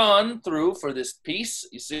have gone through for this piece,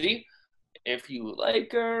 you see. If you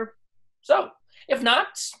like her, so. If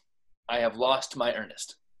not, I have lost my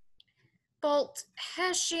earnest. Bolt,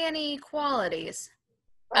 has she any qualities?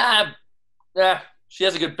 She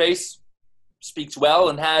has a good face, speaks well,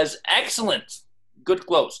 and has excellent good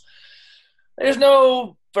clothes. There's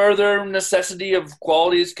no further necessity of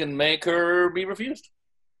qualities can make her be refused.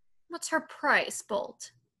 What's her price,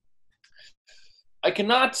 Bolt? I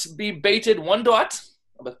cannot be baited 1 dot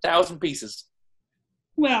of 1,000 pieces.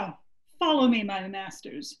 Well, follow me, my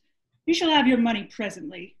masters. You shall have your money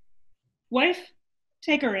presently. Wife,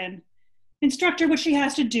 take her in. Instruct her what she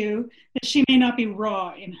has to do, that she may not be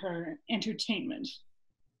raw in her entertainment.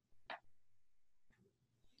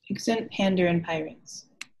 Exit Pander and Pirates.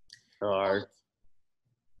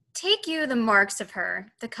 Take you the marks of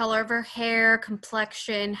her, the color of her hair,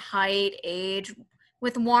 complexion, height, age,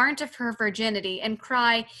 with warrant of her virginity, and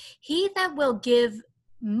cry, he that will give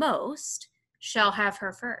most shall have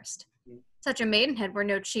her first. Such a maidenhead were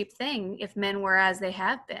no cheap thing, if men were as they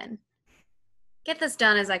have been. Get this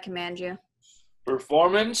done as I command you.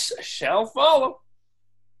 Performance shall follow.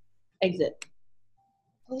 Exit.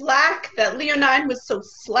 Alack, that Leonine was so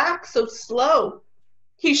slack, so slow.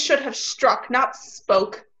 He should have struck, not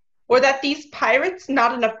spoke. Or that these pirates,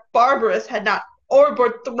 not enough barbarous, had not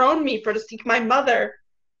overboard thrown me for to seek my mother.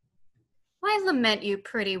 Why lament you,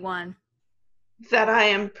 pretty one? That I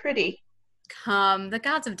am pretty. Come, the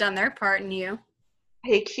gods have done their part in you. I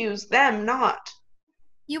accuse them not.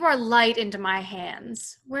 You are light into my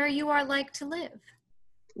hands, where you are like to live.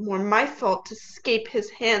 More my fault to escape his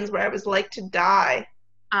hands where I was like to die.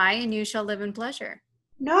 I and you shall live in pleasure.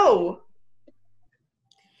 No.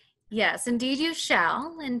 Yes, indeed you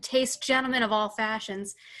shall, and taste gentlemen of all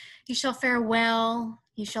fashions. You shall fare well,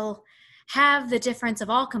 you shall have the difference of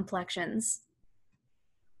all complexions.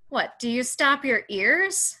 What, do you stop your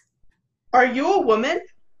ears? Are you a woman?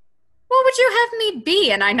 What would you have me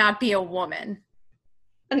be, and I not be a woman?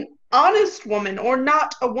 An honest woman, or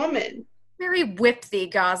not a woman? Mary whip thee,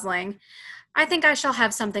 gosling. I think I shall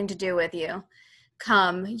have something to do with you.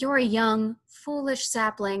 Come, you're a young, foolish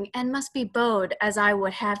sapling, and must be bowed as I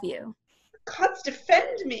would have you. Gods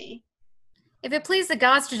defend me. If it please the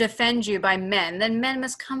gods to defend you by men, then men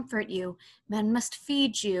must comfort you, men must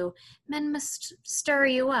feed you, men must stir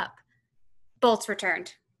you up. Bolt's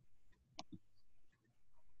returned.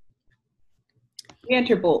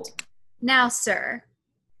 Re-enter Bolt. Now, sir,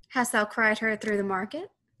 hast thou cried her through the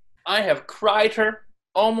market? I have cried her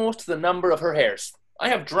almost to the number of her hairs. I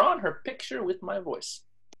have drawn her picture with my voice.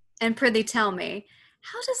 And prithee tell me,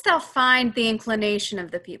 how dost thou find the inclination of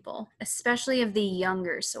the people, especially of the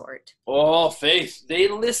younger sort? Oh, faith, they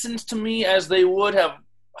listened to me as they would have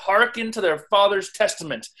hearkened to their father's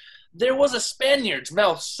testament. There was a Spaniard's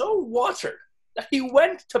mouth so watered that he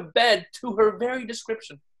went to bed to her very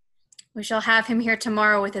description. We shall have him here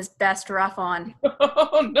tomorrow with his best ruff on.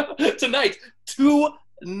 Oh, no, tonight.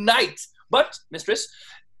 But, mistress,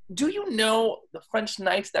 do you know the French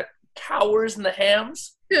knight that cowers in the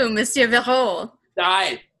hams? Who, Monsieur Verrol?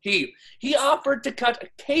 Aye, he. He offered to cut a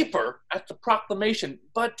caper at the proclamation,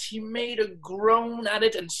 but he made a groan at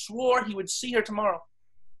it and swore he would see her tomorrow.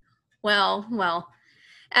 Well,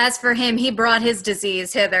 as for him, he brought his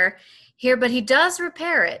disease hither. Here, but he does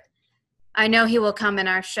repair it. I know he will come in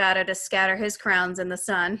our shadow to scatter his crowns in the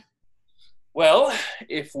sun. Well,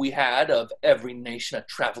 if we had of every nation a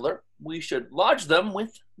traveler, we should lodge them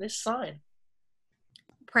with this sign.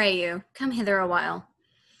 Pray you, come hither a while.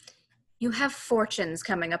 You have fortunes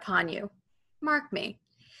coming upon you. Mark me.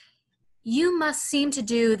 You must seem to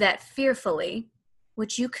do that fearfully,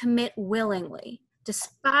 which you commit willingly.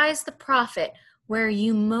 Despise the profit where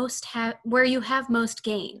you have most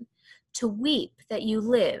gain. To weep that you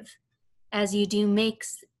live, as ye do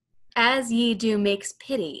makes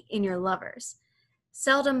pity in your lovers.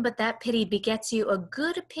 Seldom but that pity begets you a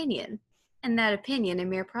good opinion, and that opinion a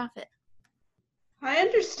mere profit. I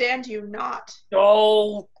understand you not.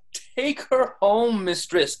 Oh, take her home,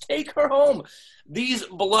 mistress, take her home. These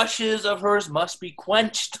blushes of hers must be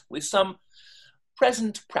quenched with some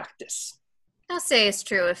present practice. Thou sayest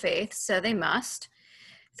true, of faith, so they must.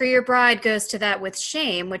 For your bride goes to that with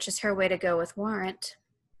shame, which is her way to go with warrant.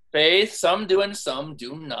 Faith, some do and some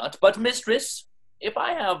do not. But, mistress, if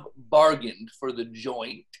I have bargained for the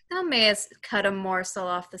joint... Thou mayest cut a morsel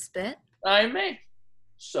off the spit. I may.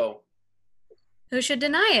 So. Who should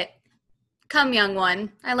deny it? Come, young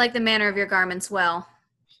one, I like the manner of your garments well.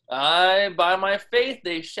 Aye, by my faith,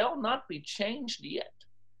 they shall not be changed yet.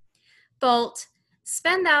 Bolt,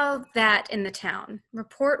 spend thou that in the town.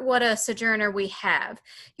 Report what a sojourner we have.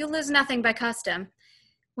 You'll lose nothing by custom.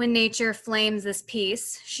 When nature flames this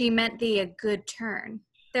piece, she meant thee a good turn.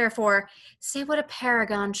 Therefore, say what a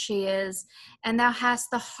paragon she is, and thou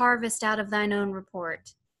hast the harvest out of thine own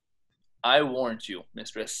report. I warrant you,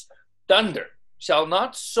 mistress, thunder shall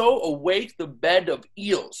not so awake the bed of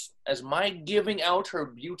eels, as my giving out her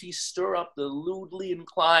beauty stir up the lewdly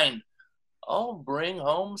inclined. I'll bring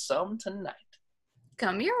home some tonight.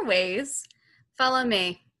 Come your ways. Follow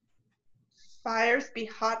me. Fires be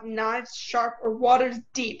hot, knives sharp, or waters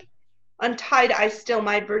deep. Untied I still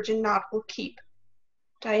my virgin knot will keep.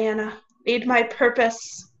 Diana, aid my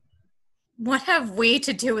purpose. What have we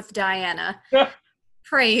to do with Diana?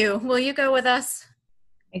 Pray you, will you go with us?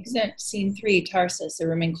 Exit scene 3, Tarsus, a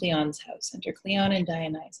room in Cleon's house. Enter Cleon and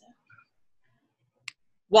Dionysa.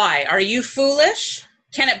 Why, are you foolish?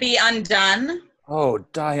 Can it be undone? Oh,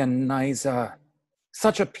 Dionysa,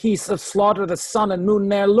 such a piece of slaughter the sun and moon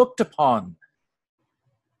ne'er looked upon.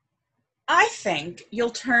 I think you'll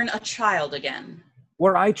turn a child again.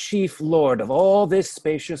 Were I chief lord of all this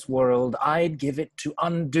spacious world, I'd give it to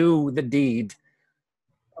undo the deed.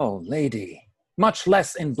 Oh, lady, much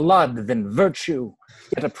less in blood than virtue,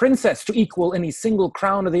 yet a princess to equal any single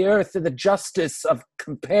crown of the earth in the justice of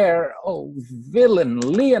compare, oh, villain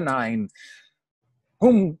Leonine,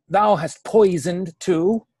 whom thou hast poisoned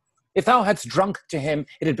too. If thou hadst drunk to him,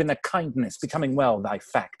 it had been a kindness becoming well thy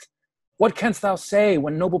fact. What canst thou say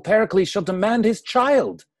when noble Pericles shall demand his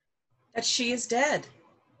child? That she is dead.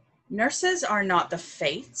 Nurses are not the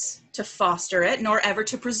fates to foster it, nor ever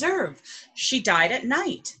to preserve. She died at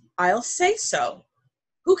night. I'll say so.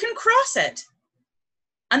 Who can cross it?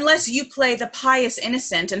 Unless you play the pious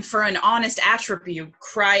innocent and for an honest attribute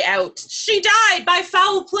cry out, she died by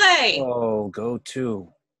foul play. Oh, go to.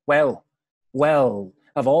 Well,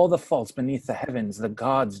 of all the faults beneath the heavens, the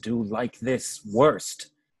gods do like this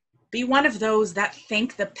worst. Be one of those that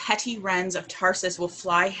think the petty wrens of Tarsus will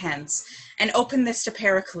fly hence, and open this to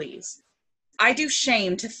Pericles. I do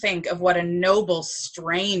shame to think of what a noble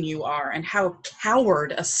strain you are, and how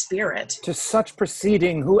coward a spirit. To such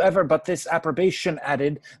proceeding, whoever but this approbation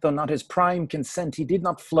added, though not his prime consent, he did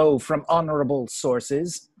not flow from honorable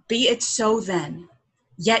sources. Be it so then.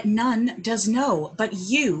 Yet none does know, but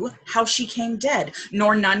you, how she came dead,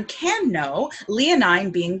 nor none can know,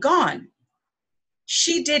 Leonine being gone.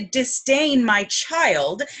 She did disdain my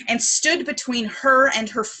child, and stood between her and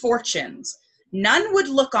her fortunes. None would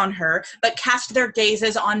look on her, but cast their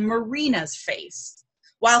gazes on Marina's face,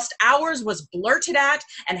 whilst ours was blurted at,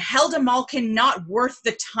 and held a malkin not worth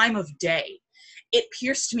the time of day. It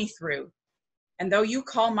pierced me through, and though you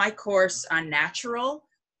call my course unnatural,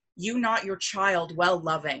 you not your child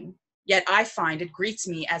well-loving, yet I find it greets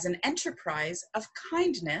me as an enterprise of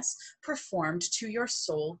kindness performed to your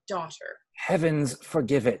sole daughter. Heavens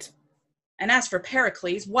forgive it. And as for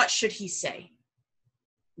Pericles, what should he say?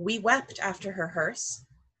 We wept after her hearse,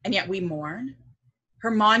 and yet we mourn. Her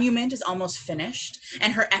monument is almost finished,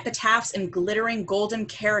 and her epitaphs in glittering golden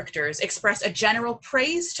characters express a general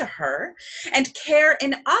praise to her, and care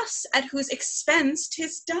in us at whose expense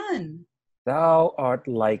 'tis done. Thou art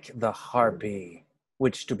like the harpy,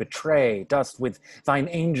 which to betray dost with thine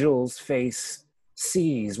angel's face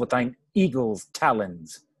seize with thine eagle's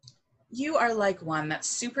talons. You are like one that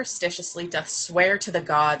superstitiously doth swear to the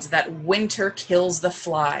gods that winter kills the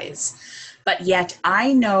flies, but yet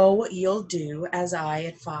I know you'll do as I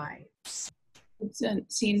advise.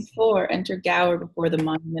 Scene 4, enter Gower before the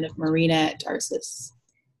monument of Marina at Tarsus.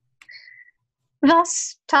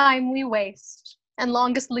 Thus time we waste, and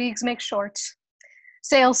longest leagues make short.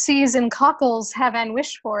 Sail seas and cockles have an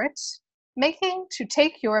wish for it, making to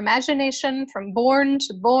take your imagination from bourne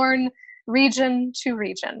to bourne, region to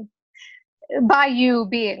region. By you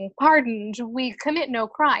being pardoned, we commit no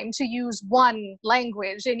crime to use one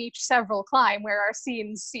language in each several clime where our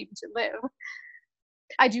scenes seem to live.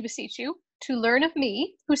 I do beseech you to learn of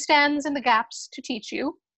me, who stands in the gaps to teach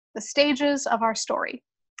you the stages of our story.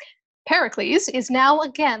 Pericles is now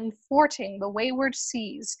again thwarting the wayward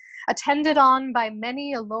seas, attended on by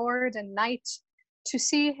many a lord and knight, to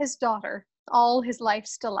see his daughter, all his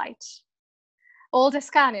life's delight. Old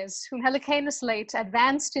Ascanes, whom Helicanus late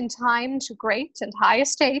advanced in time to great and high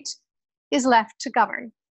estate, is left to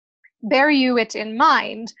govern. Bear you it in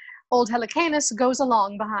mind, old Helicanus goes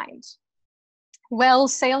along behind. Well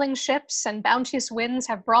sailing ships and bounteous winds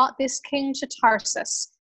have brought this king to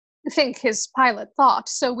Tarsus. Think his pilot thought,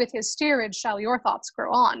 so with his steerage shall your thoughts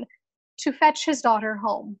grow on, to fetch his daughter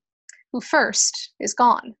home, who first is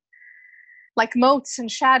gone. Like motes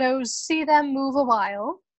and shadows, see them move a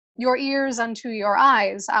while, your ears unto your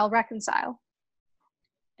eyes I'll reconcile.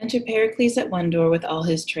 Enter Pericles at one door with all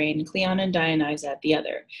his train, Cleon and Dionysa at the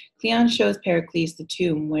other. Cleon shows Pericles the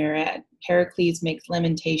tomb, whereat Pericles makes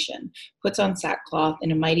lamentation, puts on sackcloth,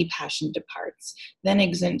 in a mighty passion departs. Then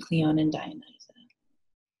exeunt Cleon and Dionysa.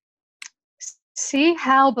 See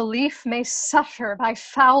how belief may suffer by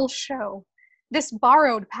foul show. This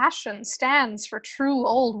borrowed passion stands for true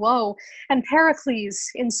old woe, and Pericles,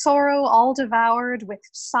 in sorrow all devoured, with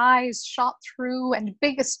sighs shot through and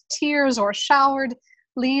biggest tears o'ershowered,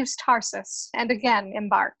 leaves Tarsus and again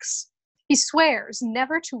embarks. He swears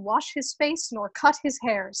never to wash his face nor cut his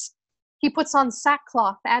hairs. He puts on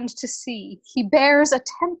sackcloth and to sea he bears a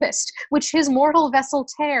tempest which his mortal vessel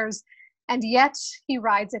tears, and yet he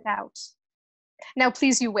rides it out. Now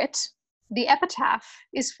please you wit, the epitaph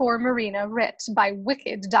is for Marina writ by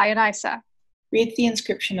wicked Dionysa. Read the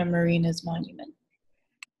inscription on Marina's monument.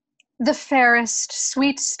 The fairest,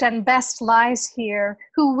 sweetest, and best lies here,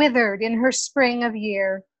 who withered in her spring of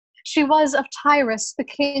year. She was of Tyrus, the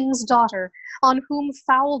king's daughter, on whom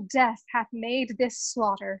foul death hath made this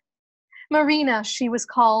slaughter. Marina she was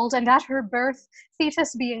called, and at her birth,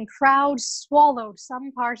 Thetis being proud, swallowed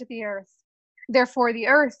some part of the earth. Therefore the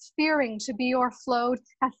earth, fearing to be o'erflowed,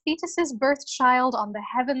 hath Thetis' birth child on the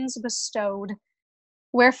heavens bestowed.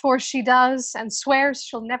 Wherefore she does, and swears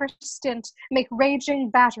she'll never stint, make raging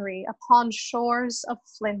battery upon shores of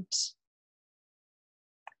flint.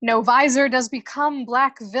 No visor does become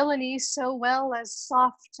black villainy so well as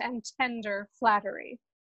soft and tender flattery.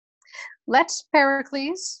 Let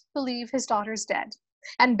Pericles believe his daughter's dead,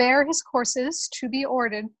 and bear his courses to be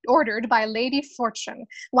ordered by Lady Fortune,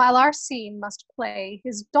 while our scene must play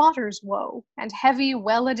his daughter's woe, and heavy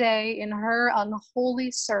well-a-day in her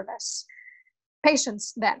unholy service.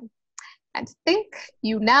 Patience, then, and think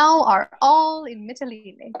you now are all in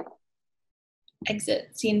Mytilene.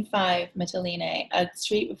 Exit. Scene 5, Mytilene, a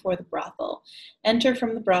street before the brothel. Enter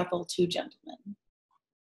from the brothel 2 gentlemen.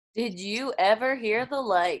 Did you ever hear the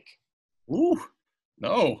like? Ooh,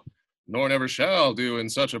 no, nor never shall do in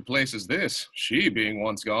such a place as this, she being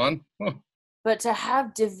once gone. Huh. But to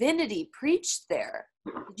have divinity preached there,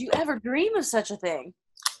 did you ever dream of such a thing?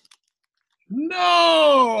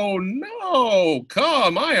 No,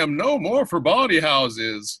 come, I am no more for bawdy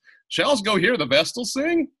houses. Shall's go hear the Vestal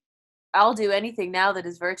sing? I'll do anything now that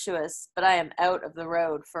is virtuous, but I am out of the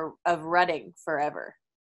road of rutting forever.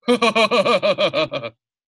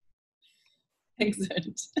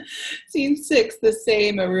 Exit. Scene 6, the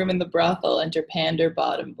same, a room in the brothel, enter Pander,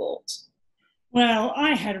 Bod, and Bolt. Well,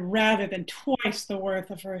 I had rather than twice the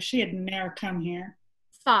worth of her. She had ne'er come here.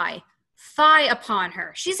 Fie upon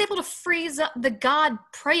her. She's able to freeze up the god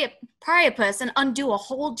Priapus and undo a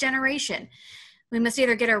whole generation. We must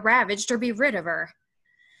either get her ravaged or be rid of her.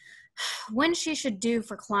 When she should do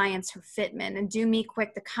for clients her fitment, and do me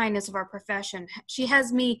quick the kindness of our profession, she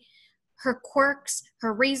has me her quirks,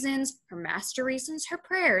 her reasons, her master reasons, her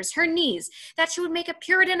prayers, her knees, that she would make a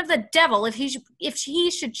Puritan of the devil if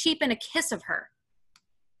he should cheapen a kiss of her.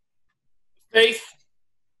 Faith,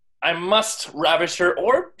 I must ravish her,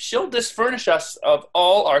 or she'll disfurnish us of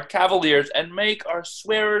all our cavaliers and make our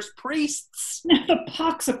swearers priests. The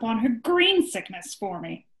pox upon her green sickness for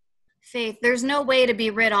me. Faith, there's no way to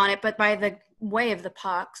be rid on it but by the way to the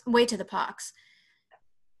pox.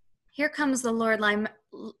 Here comes the Lord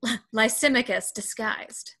Lysimachus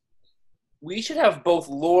disguised. We should have both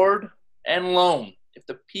lord and loan, if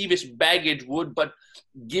the peevish baggage would but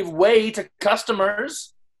give way to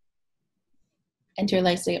customers. Enter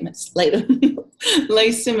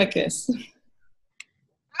Lysimachus.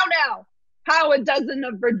 How now? How a dozen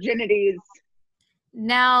of virginities?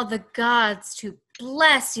 Now the gods to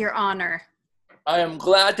bless your honor. I am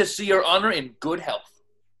glad to see your honor in good health.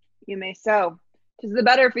 You may so. 'Tis the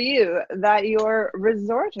better for you that your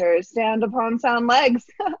resorters stand upon sound legs.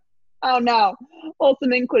 How now?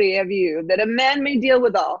 Wholesome inquiry have you, that a man may deal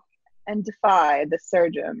with all, and defy the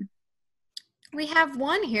surgeon. We have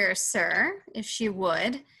one here, sir, if she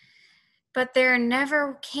would, but there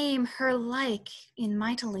never came her like in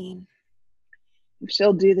Mytilene. If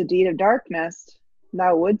she'll do the deed of darkness,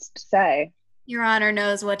 thou wouldst say. Your honor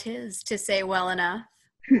knows what 'tis to say well enough.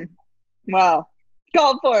 Well,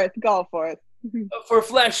 call forth, call forth. For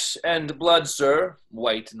flesh and blood, sir,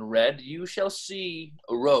 white and red, you shall see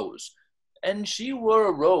a rose. And she were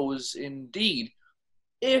a rose indeed,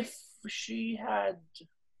 if she had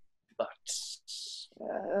butts.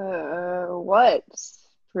 What,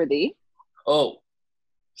 prithee? Oh,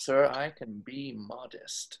 sir, I can be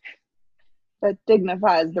modest. That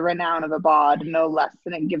dignifies the renown of a bawd no less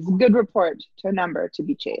than it gives good report to a number to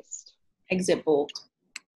be chaste. Exit Bolt.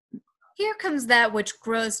 Here comes that which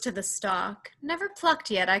grows to the stalk. Never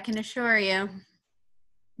plucked yet, I can assure you.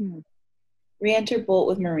 Re-enter Bolt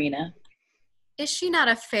with Marina. Is she not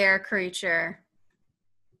a fair creature?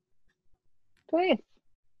 Faith.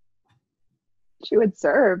 She would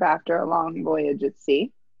serve after a long voyage at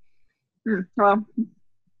sea. Well,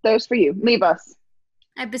 there's for you. Leave us.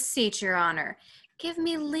 I beseech your honor, give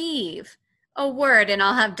me leave. A word and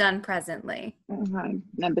I'll have done presently.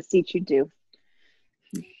 I beseech you do.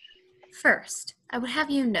 First, I would have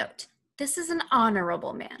you note, this is an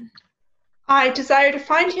honorable man. I desire to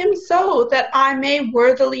find him so that I may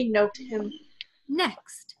worthily note him.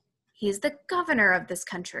 Next, he is the governor of this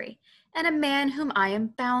country, and a man whom I am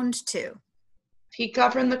bound to. If he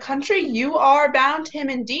govern the country, you are bound him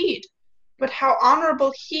indeed. But how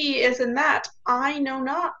honorable he is in that, I know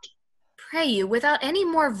not. Pray you, without any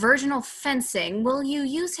more virginal fencing, will you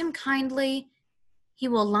use him kindly? He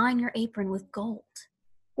will line your apron with gold.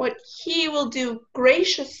 What he will do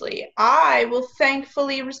graciously, I will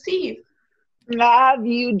thankfully receive. Have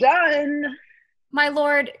you done? My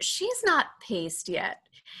lord, she's not paced yet.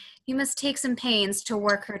 You must take some pains to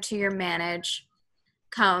work her to your manage.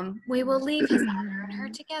 Come, we will leave his honor and her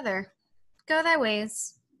together. Go thy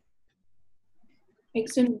ways.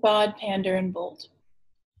 Vixen, Bod, Pander, and Bolt.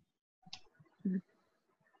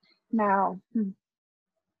 Now,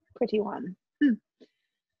 pretty one.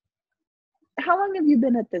 How long have you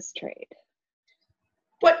been at this trade?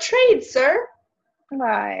 What trade, sir?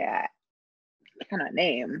 Why, I cannot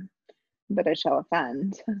name, but I shall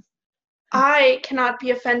offend. I cannot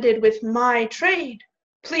be offended with my trade.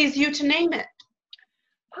 Please you to name it.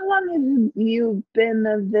 How long have you been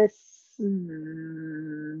of this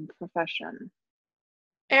profession?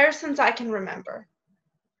 Ever since I can remember.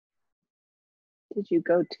 Did you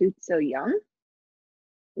go toot so young?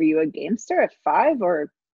 Were you a gamester at 5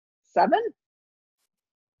 or 7?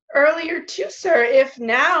 Earlier too, sir, if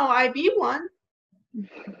now I be one.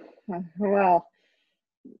 Well,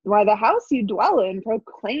 why, the house you dwell in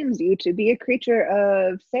proclaims you to be a creature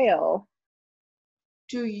of sail.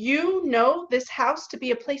 Do you know this house to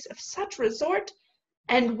be a place of such resort,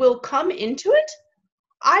 and will come into it?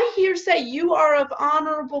 I hear say you are of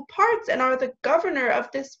honorable parts, and are the governor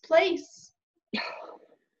of this place.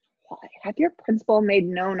 Why, hath your principal made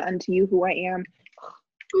known unto you who I am?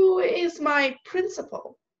 Who is my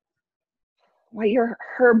principal? Why, you're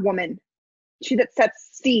her woman, she that sets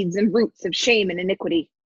seeds and roots of shame and iniquity.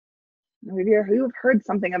 You have heard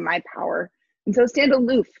something of my power, and so stand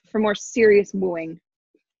aloof for more serious wooing.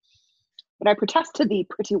 But I protest to thee,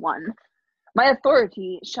 pretty one, my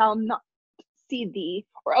authority shall not see thee,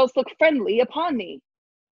 or else look friendly upon thee.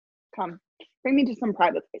 Come, bring me to some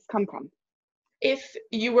private place. Come, come. If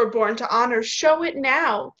you were born to honor, show it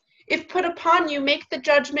now. If put upon you, make the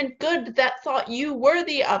judgment good that thought you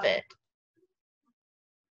worthy of it.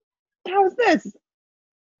 How's this?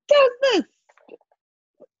 How's this?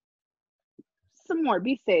 Some more,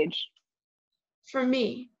 be sage. For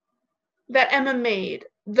me, that am a maid,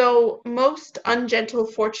 though most ungentle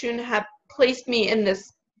fortune hath placed me in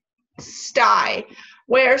this sty,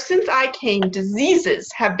 where since I came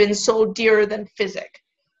diseases have been sold dearer than physic.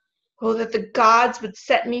 Oh, that the gods would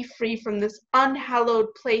set me free from this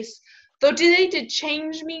unhallowed place, though they did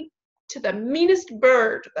change me to the meanest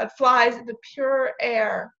bird that flies in the pure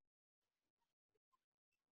air.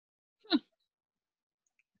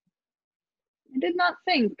 I did not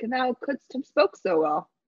think thou couldst have spoke so well.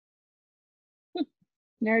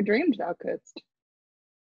 Ne'er dreamed thou couldst.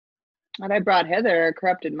 Had I brought hither a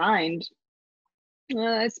corrupted mind,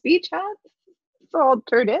 Speech hath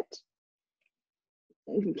altered it.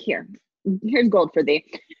 Here's gold for thee.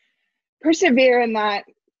 Persevere in that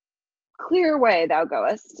clear way thou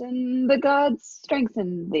goest, and the gods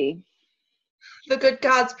strengthen thee. The good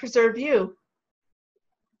gods preserve you.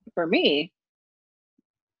 For me?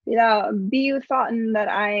 Be you thoughten that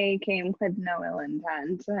I came with no ill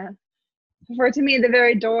intent. For to me the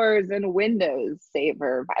very doors and windows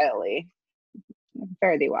savor vilely.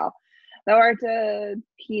 Fare thee well. Thou art a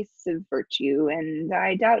piece of virtue, and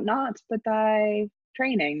I doubt not but thy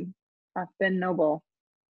training hath been noble.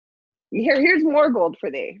 Here's more gold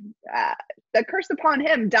for thee. The curse upon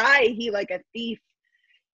him, die he like a thief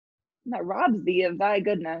that robs thee of thy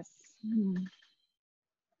goodness.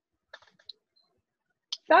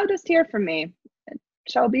 Thou dost hear from me, it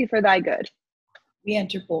shall be for thy good. We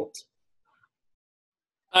enter Bolt.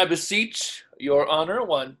 I beseech your honor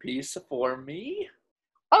one piece for me.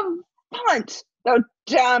 Avaunt, thou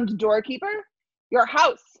damned doorkeeper! Your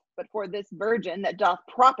house, but for this virgin that doth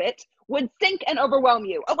prop it, would sink and overwhelm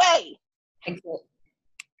you. Away!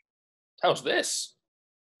 How's this?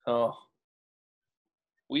 Oh.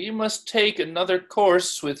 We must take another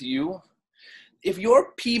course with you. If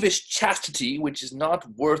your peevish chastity, which is not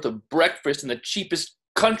worth a breakfast in the cheapest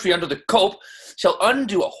country under the cope, shall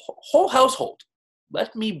undo a whole household,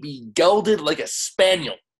 let me be gelded like a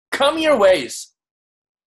spaniel. Come your ways.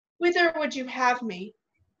 Whither would you have me?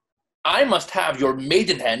 I must have your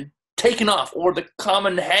maidenhead taken off, or the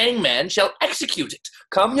common hangman shall execute it.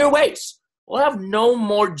 Come your ways. We'll have no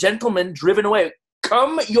more gentlemen driven away.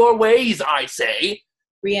 Come your ways, I say.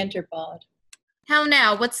 Re-enter Bod. How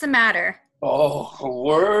now? What's the matter? Oh,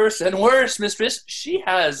 worse and worse, mistress. She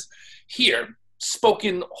has here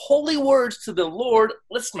spoken holy words to the Lord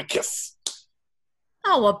Lysimachus.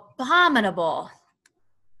 Oh, abominable.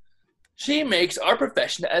 She makes our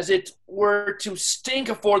profession as it were to stink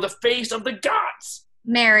afore the face of the gods.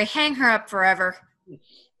 Mary, hang her up forever.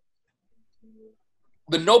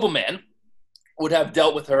 The nobleman would have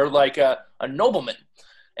dealt with her like a nobleman,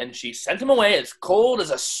 and she sent him away as cold as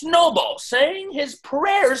a snowball, saying his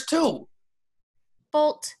prayers too.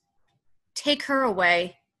 Bolt, take her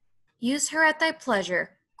away. Use her at thy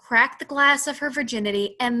pleasure. Crack the glass of her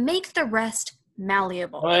virginity, and make the rest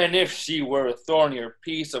malleable. And if she were a thornier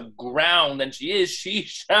piece of ground than she is, she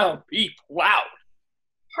shall be plowed.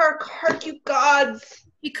 Hark, you gods!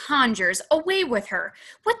 He conjures, away with her.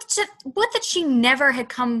 What that she never had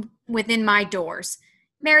come within my doors.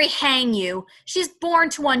 Mary, hang you. She's born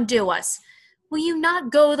to undo us. Will you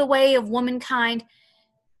not go the way of womankind?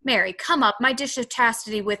 Mary, come up, my dish of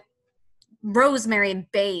chastity with rosemary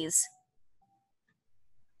and bays.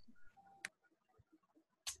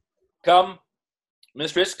 Come,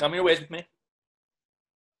 mistress, come your ways with me.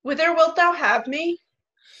 Whither wilt thou have me?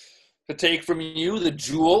 To take from you the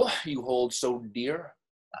jewel you hold so dear.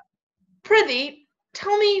 Prithee,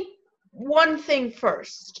 tell me one thing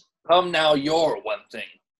first. Come now, your one thing.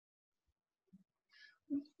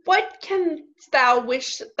 What canst thou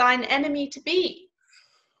wish thine enemy to be?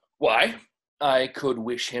 Why, I could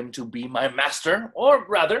wish him to be my master, or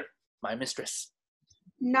rather, my mistress.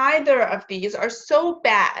 Neither of these are so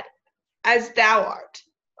bad as thou art,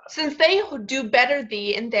 since they do better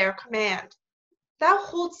thee in their command. Thou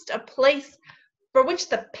holdst a place for which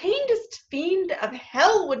the painedest fiend of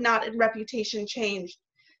hell would not in reputation change.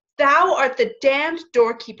 Thou art the damned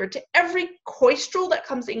doorkeeper to every coistrel that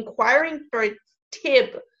comes inquiring for its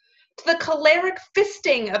tib. To the choleric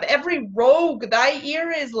fisting of every rogue thy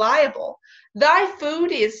ear is liable. Thy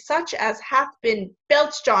food is such as hath been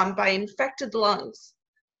belched on by infected lungs.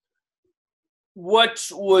 What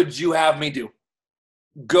would you have me do?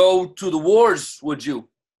 Go to the wars, would you?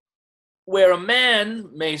 Where a man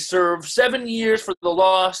may serve 7 years for the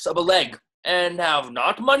loss of a leg, and have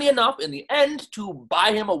not money enough in the end to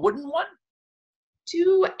buy him a wooden one?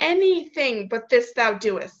 Do anything but this thou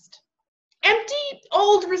doest. Empty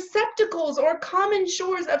old receptacles or common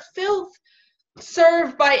shores of filth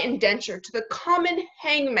serve by indenture to the common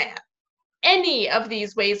hangman. Any of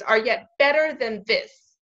these ways are yet better than this.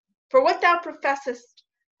 For what thou professest,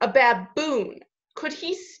 a baboon, could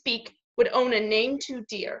he speak, would own a name too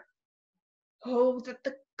dear. Oh, that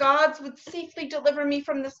the gods would safely deliver me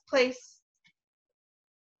from this place.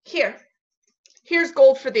 Here's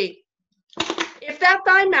gold for thee. If that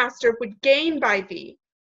thy master would gain by thee,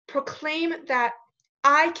 proclaim that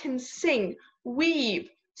I can sing, weave,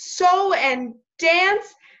 sew, and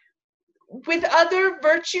dance with other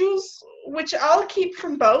virtues, which I'll keep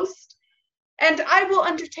from boast, and I will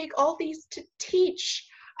undertake all these to teach.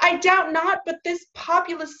 I doubt not but this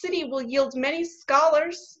populous city will yield many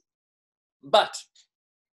scholars. But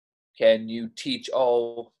Can you teach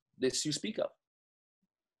all this you speak of?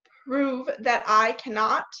 Prove that I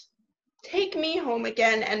cannot. Take me home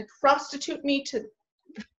again and prostitute me to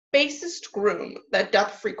the basest groom that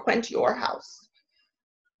doth frequent your house.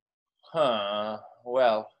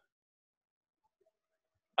 Well,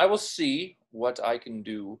 I will see what I can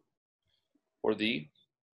do for thee.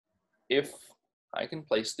 If I can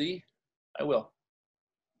place thee, I will.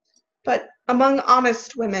 But among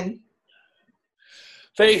honest women.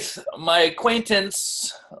 Faith, my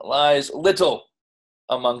acquaintance lies little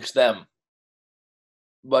amongst them.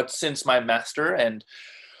 But since my master and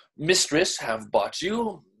mistress have bought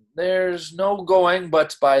you, there's no going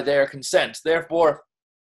but by their consent. Therefore,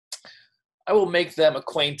 I will make them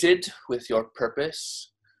acquainted with your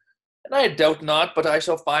purpose, and I doubt not, but I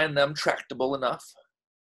shall find them tractable enough.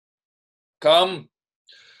 Come,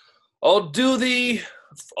 I'll do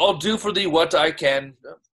for thee what I can.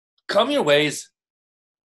 Come your ways.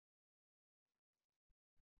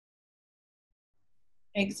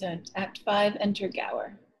 Exit. Act 5, enter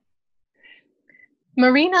Gower.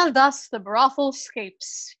 Marina thus the brothel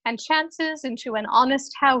scapes, and chances into an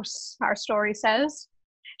honest house, our story says.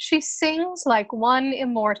 She sings like one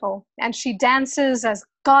immortal, and she dances as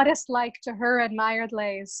goddess-like to her admired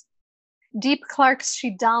lays. Deep clerks she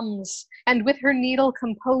dumbs, and with her needle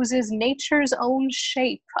composes nature's own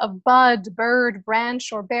shape of bud, bird,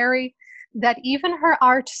 branch, or berry, that even her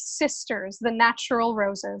art sisters the natural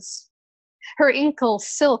roses. Her inkle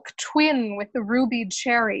silk twin with the rubied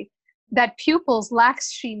cherry, that pupils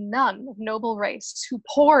lacks she none of noble race, who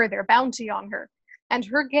pour their bounty on her, and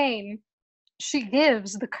her gain she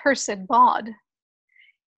gives the cursed bawd.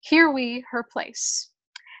 Here we her place,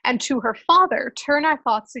 and to her father turn our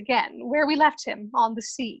thoughts again, where we left him on the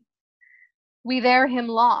sea. We there him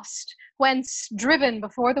lost, whence, driven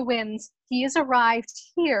before the winds, he is arrived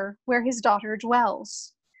here where his daughter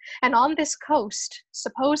dwells. And on this coast,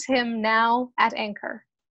 suppose him now at anchor.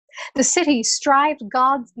 The city strived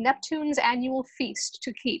gods Neptune's annual feast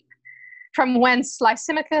to keep, from whence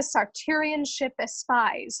Lysimachus our Tyrian ship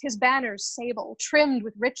espies, his banners sable, trimmed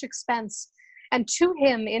with rich expense, and to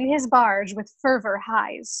him in his barge with fervor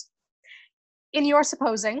hies. In your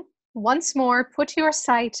supposing, once more put your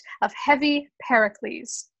sight of heavy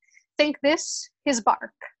Pericles. Think this his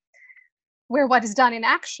bark, where what is done in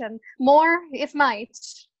action, more, if might,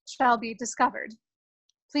 shall be discovered.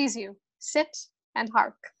 Please you, sit and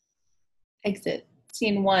hark. Exit.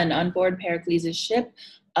 Scene 1, on board Pericles' ship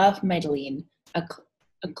of Mytilene.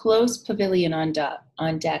 A close pavilion on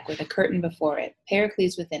deck with a curtain before it.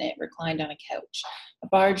 Pericles within it, reclined on a couch. A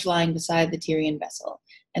barge lying beside the Tyrian vessel.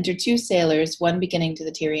 Enter 2 sailors, one belonging to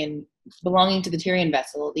the Tyrian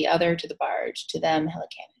vessel, the other to the barge. To them,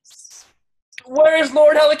 Helicanus. Where is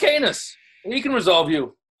Lord Helicanus? He can resolve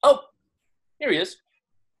you. Oh, here he is.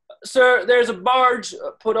 Sir, there's a barge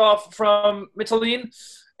put off from Mytilene,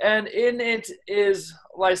 and in it is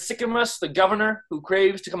Lysicamus, the governor, who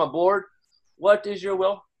craves to come aboard. What is your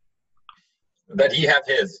will? That he have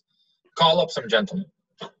his. Call up some gentlemen.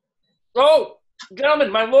 Oh,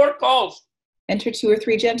 gentlemen, my lord calls. Enter 2 or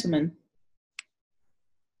 3 gentlemen.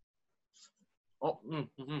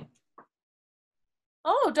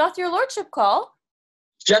 Oh, doth your lordship call?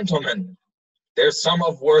 Gentlemen, there's some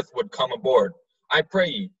of worth would come aboard. I pray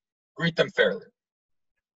ye, greet them fairly.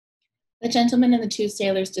 The gentlemen and the 2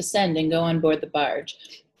 sailors descend and go on board the barge.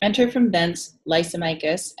 Enter from thence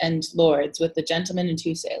Lysimachus and lords with the gentlemen and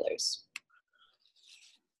 2 sailors.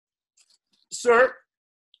 Sir,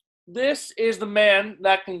 this is the man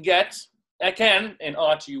that can, in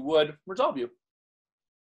aught you would, resolve you.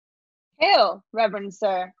 Hail, reverend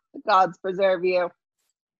sir, the gods preserve you.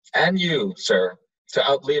 And you, sir, to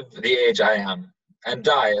outlive the age I am, and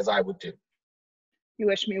die as I would do. You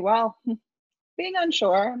wish me well. Being on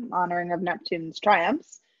shore, honoring of Neptune's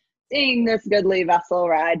triumphs, seeing this goodly vessel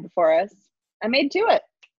ride before us, I made to it,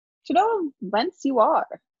 to know whence you are.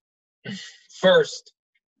 First,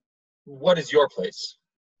 what is your place?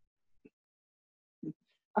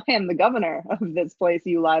 I am the governor of this place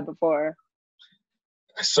you lie before.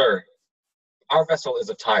 Sir, our vessel is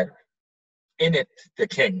of Tyre. In it the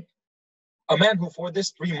king, a man who for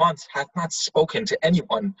this 3 months hath not spoken to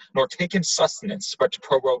anyone, nor taken sustenance, but to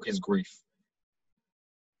prorogue his grief.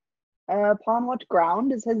 Upon what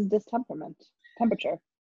ground is his temperature?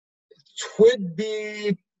 'Twould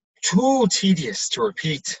be too tedious to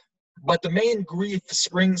repeat, but the main grief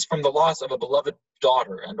springs from the loss of a beloved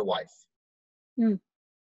daughter and a wife.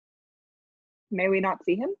 May we not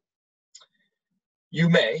see him? You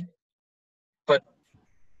may, but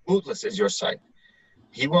bootless is your sight.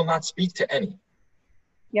 He will not speak to any.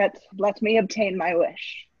 Yet let me obtain my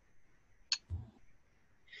wish.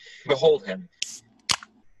 Behold him.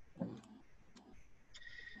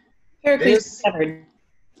 Pericles covered.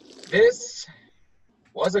 This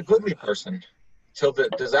was a goodly person, till the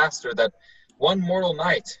disaster that one mortal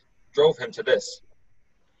night drove him to this.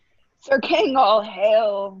 Sir King, all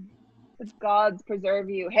hail. The gods preserve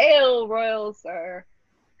you. Hail, royal sir.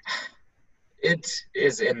 It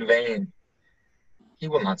is in vain. He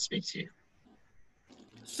will not speak to you.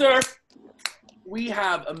 Sir, we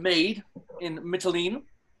have a maid in Mitylene.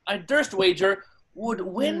 I durst wager would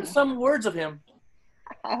win some words of him.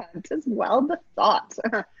 'Tis well bethought.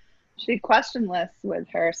 She questionless with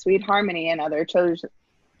her sweet harmony and other chosen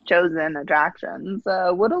attractions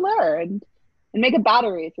would allure and make a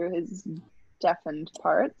battery through his deafened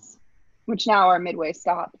parts, which now are midway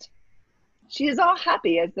stopped. She is all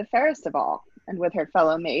happy as the fairest of all, and with her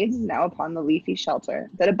fellow maids is now upon the leafy shelter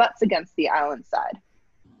that abuts against the island side.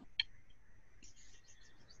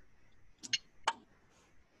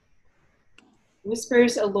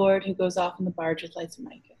 Whispers a lord who goes off in the barge with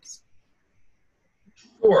Lysimachus.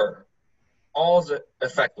 Sure, all's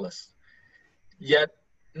effectless, yet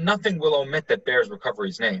nothing will omit that bears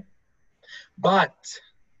recovery's name. But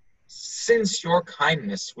since your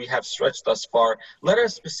kindness we have stretched thus far, let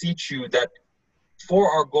us beseech you that for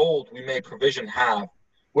our gold we may provision have,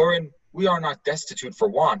 wherein we are not destitute for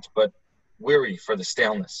want, but weary for the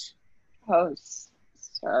staleness. Oh,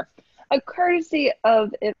 sir, a courtesy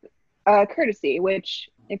which,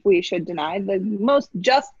 if we should deny, the most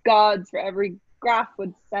just gods for every graph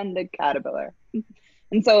would send a caterpillar,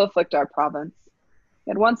 and so afflict our province.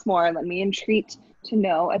 Yet once more let me entreat to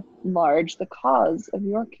know at large the cause of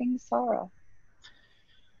your king's sorrow.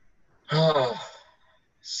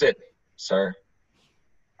 Sit, sir.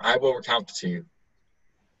 I will recount it to you.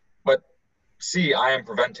 But see, I am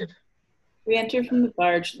prevented. We enter from the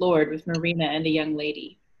barge, Lord, with Marina and a young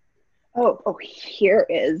lady. Oh, here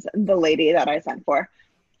is the lady that I sent for.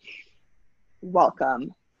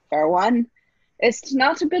 Welcome, fair one. Is't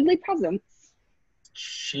not a goodly presence?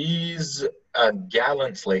 She's a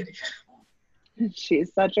gallant lady.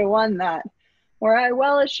 She's such a one that, were I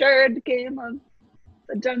well assured, came of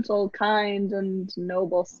a gentle, kind, and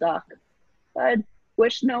noble stock. I'd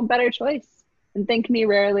wish no better choice, and think me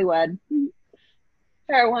rarely wed.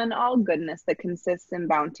 Fair one, all goodness that consists in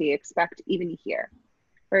bounty expect even here,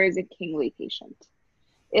 for is a kingly patient.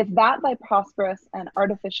 If that thy prosperous and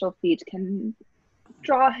artificial feet can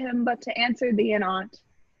draw him but to answer thee in aught,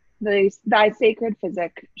 thy sacred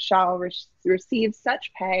physic shall receive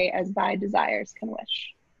such pay as thy desires can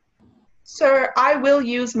wish. Sir, I will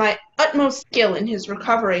use my utmost skill in his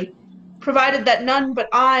recovery, provided that none but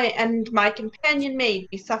I and my companion maid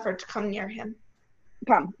be suffered to come near him.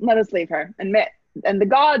 Come, let us leave her, and the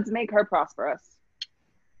gods make her prosperous.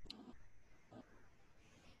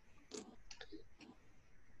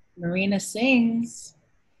 Marina sings.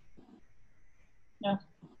 No.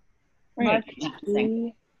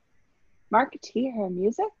 Mark T, her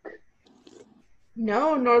music?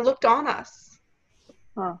 No, nor looked on us.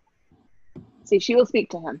 Huh. See, she will speak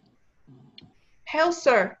to him. Hail,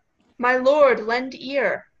 sir. My lord, lend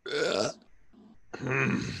ear.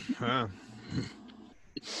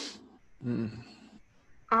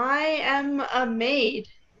 I am a maid,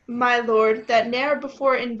 my lord, that ne'er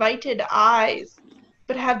before invited eyes,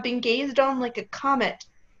 but have been gazed on like a comet.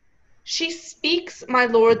 She speaks, my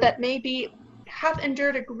lord, that maybe hath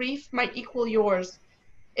endured a grief might equal yours,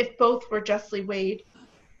 if both were justly weighed.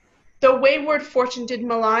 Though wayward fortune did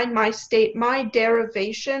malign my state, my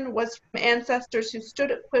derivation was from ancestors who stood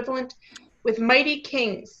equivalent with mighty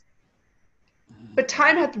kings. But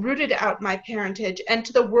time hath rooted out my parentage, and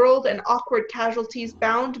to the world and awkward casualties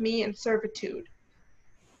bound me in servitude.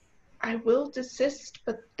 I will desist,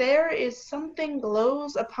 but there is something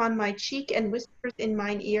glows upon my cheek and whispers in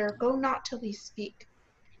mine ear, go not till he speak.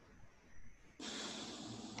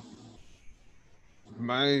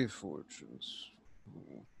 My fortunes.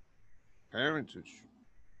 Parentage.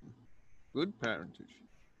 Good parentage.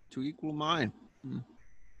 To equal mine.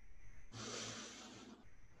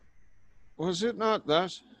 Was it not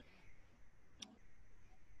thus?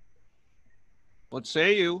 What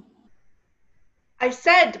say you? I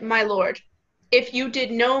said, my lord, if you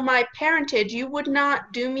did know my parentage, you would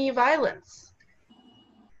not do me violence.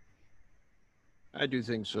 I do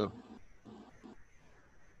think so.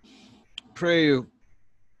 Pray you,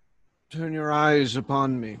 turn your eyes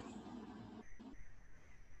upon me.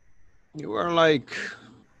 You are like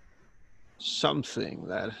something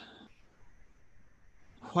that...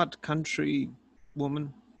 What country,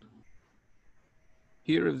 woman?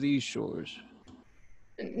 Here of these shores.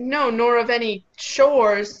 No, nor of any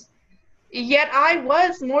shores. Yet I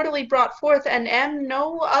was mortally brought forth and am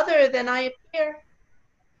no other than I appear.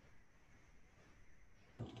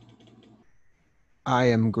 I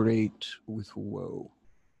am great with woe,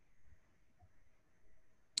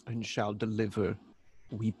 and shall deliver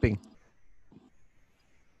weeping.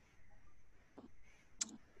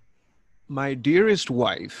 My dearest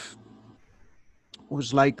wife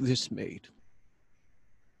was like this maid,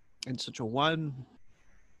 and such a one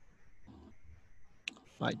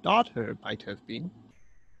my daughter might have been.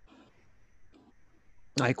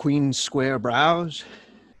 My queen's square brows,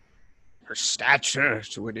 her stature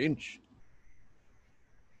to an inch,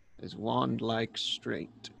 is wand-like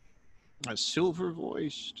straight, a silver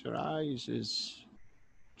voiced, her eyes is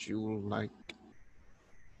jewel-like,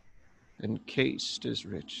 encased as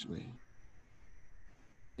richly.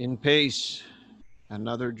 In pace,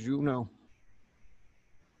 another Juno,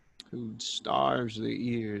 who starves the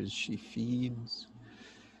ears she feeds,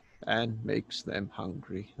 and makes them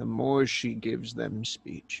hungry, the more she gives them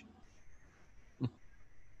speech.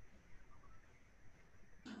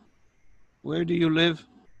 Where do you live?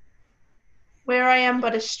 Where I am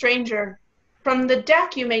but a stranger. From the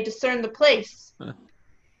deck you may discern the place.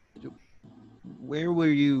 Where were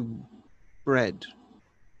you bred?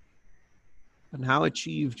 And how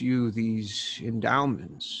achieved you these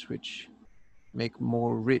endowments which make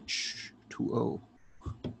more rich to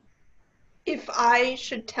owe? If I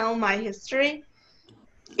should tell my history,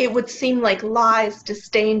 it would seem like lies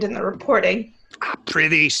disdained in the reporting.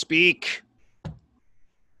 Prithee, speak.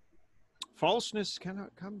 Falseness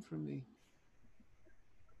cannot come from thee.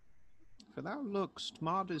 For thou look'st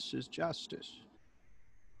modest as justice.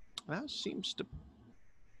 Thou seem'st a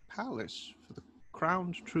palace for the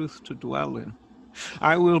crowned truth to dwell in.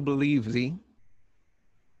 I will believe thee,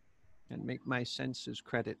 and make my senses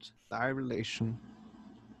credit thy relation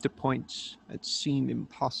to points that seem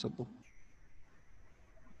impossible.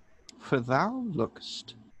 For thou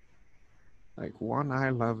look'st like one I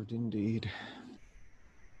loved indeed.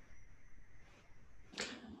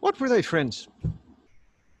 What were thy friends?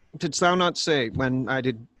 Didst thou not say, when I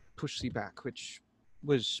did push thee back, which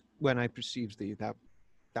was when I perceived thee,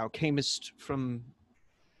 thou camest from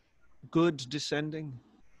good descending?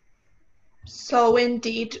 So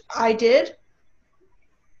indeed I did.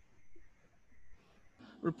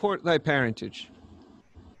 Report thy parentage.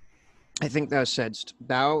 I think thou saidst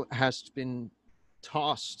thou hast been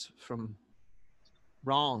tossed from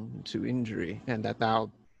wrong to injury, and that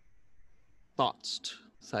thou thought'st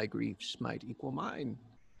thy griefs might equal mine,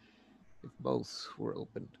 if both were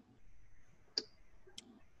opened.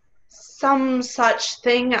 Some such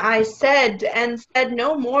thing I said, and said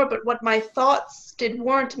no more but what my thoughts did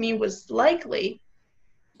warrant me was likely.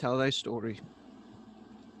 Tell thy story.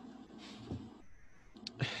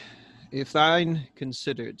 If thine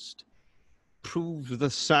consideredst prove the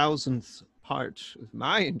 1000th part of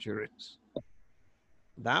my endurance,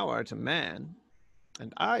 thou art a man,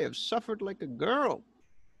 and I have suffered like a girl.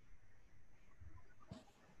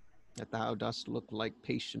 That thou dost look like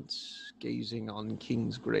patience gazing on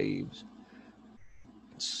kings' graves,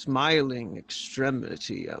 smiling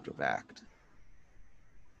extremity out of act.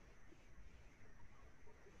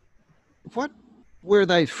 What were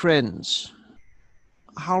thy friends?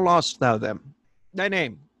 How lost thou them? Thy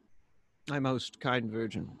name, my most kind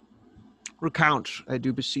virgin. Recount, I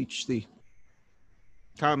do beseech thee.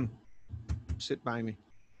 Come, sit by me.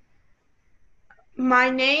 My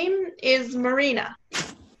name is Marina.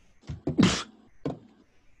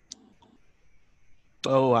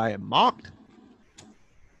 Oh, I am mocked.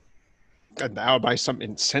 And thou by some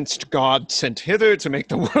incensed god sent hither to make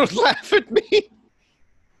the world laugh at me.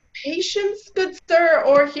 Patience, good sir,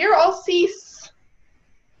 or here I'll cease.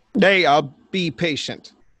 Nay, I'll be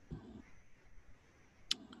patient.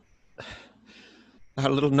 Thou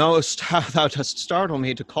little knowest how thou dost startle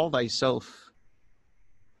me to call thyself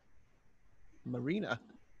Marina.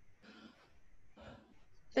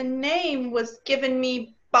 The name was given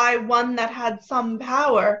me by one that had some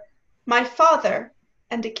power, my father,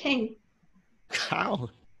 and a king. How?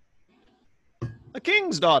 A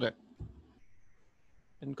king's daughter,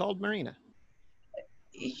 and called Marina.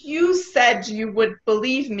 You said you would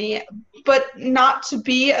believe me, but not to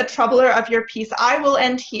be a troubler of your peace. I will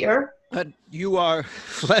end here. But you are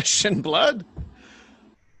flesh and blood.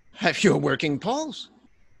 Have you a working pulse?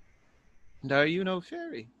 And are you no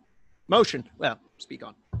fairy? Motion. Well, speak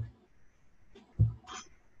on.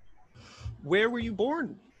 Where were you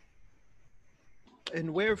born?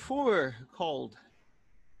 And wherefore called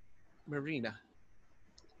Marina?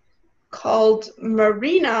 Called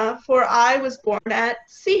Marina, for I was born at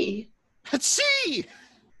sea. At sea!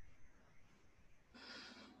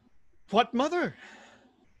 What mother?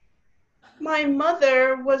 My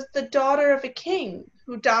mother was the daughter of a king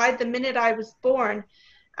who died the minute I was born,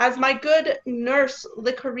 as my good nurse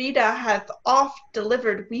Lycorida hath oft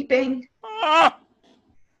delivered weeping. Ah!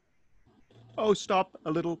 Oh, stop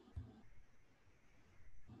a little.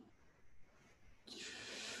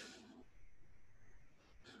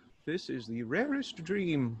 This is the rarest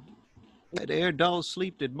dream that ere dull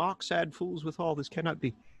sleep did mock sad fools withal. This cannot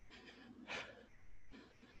be.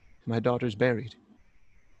 My daughter's buried.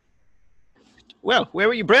 Well, where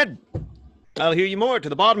were you bred? I'll hear you more to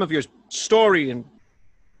the bottom of your story and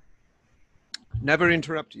never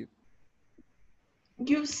interrupt you.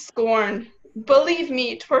 You scorn. Believe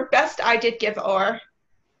me, 'twere best I did give o'er.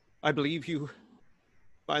 I believe you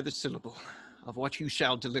by the syllable of what you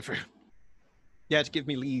shall deliver. Yet give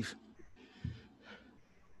me leave.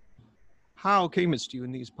 How camest you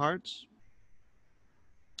in these parts?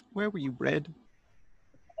 Where were you bred?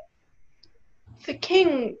 The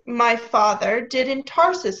king, my father, did in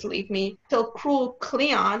Tarsus leave me, till cruel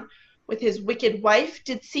Cleon, with his wicked wife,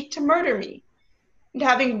 did seek to murder me. And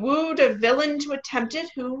having wooed a villain to attempt it,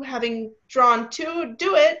 who, having drawn to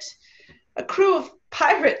do it, a crew of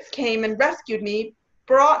pirates came and rescued me,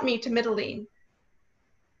 brought me to Mitylene.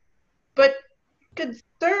 But, good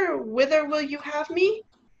sir, whither will you have me?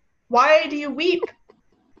 Why do you weep?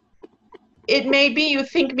 It may be you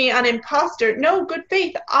think me an impostor. No, good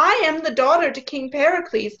faith, I am the daughter to King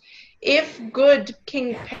Pericles, if good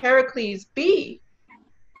King Pericles be.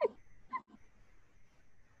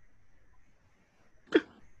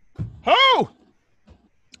 Ho!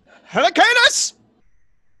 Helicanus!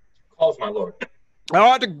 Calls my lord. Thou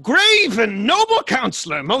art a grave and noble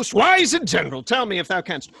counselor, most wise and general. Tell me, if thou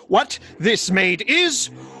canst, what this maid is,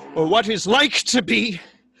 or what is like to be,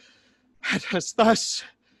 that has thus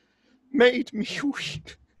made me weep.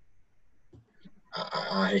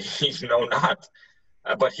 I know not.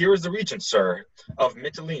 But here is the regent, sir, of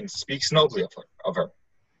Mitylene, speaks nobly of her.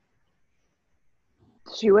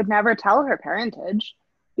 She would never tell her parentage.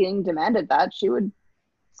 Being demanded that, she would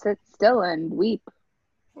sit still and weep.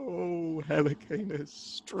 Oh, Helicanus,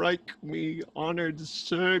 strike me, honored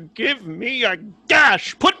sir, give me a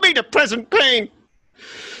gash, put me to present pain,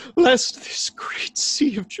 lest this great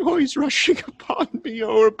sea of joys rushing upon me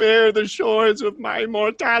o'erbear the shores of my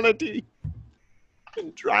mortality,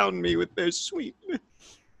 and drown me with their sweetness.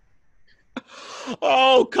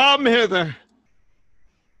 Oh, come hither,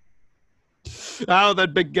 thou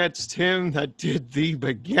that begett'st him that did thee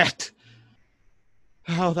beget,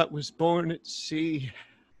 thou that was born at sea,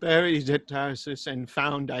 buried at Tarsus, and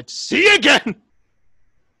found at sea again.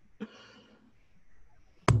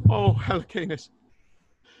 Oh, Helicanus,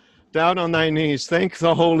 down on thy knees, thank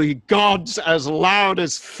the holy gods as loud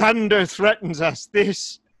as thunder threatens us.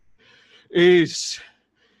 This is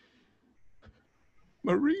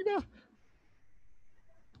Marina.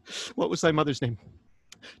 What was thy mother's name?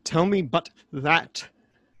 Tell me but that,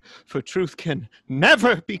 for truth can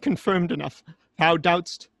never be confirmed enough. Thou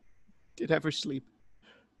doubt'st, did ever sleep.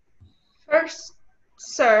 First,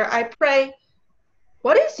 sir, I pray,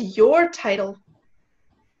 what is your title?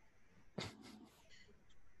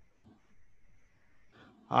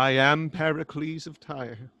 I am Pericles of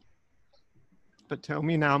Tyre. But tell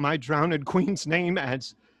me now my drowned queen's name,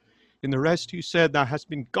 as in the rest you said thou hast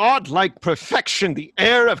been godlike perfection, the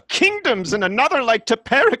heir of kingdoms, and another like to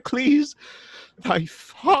Pericles, thy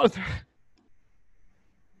father.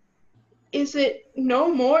 Is it no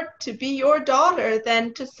more to be your daughter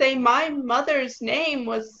than to say my mother's name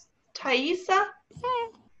was Thaisa?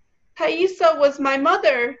 Thaisa was my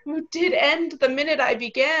mother, who did end the minute I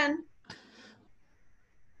began.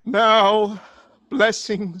 Now,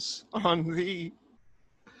 blessings on thee.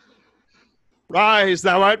 Rise,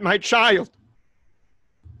 thou art my child.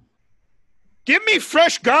 Give me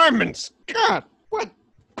fresh garments. God, what?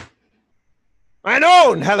 Mine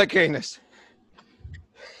own, Helicanus.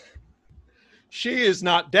 She is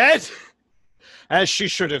not dead, as she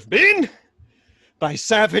should have been. By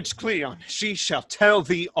savage Cleon, she shall tell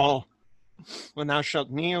thee all. When thou shalt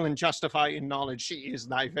kneel and justify in knowledge, she is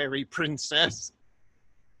thy very princess.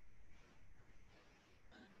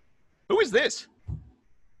 Who is this?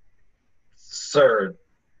 Sir,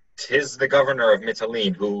 'tis the governor of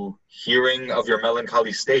Mitylene, who, hearing of your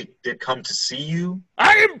melancholy state, did come to see you.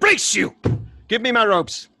 I embrace you! Give me my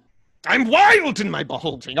robes. I'm wild in my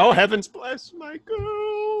beholding. Oh, heavens bless my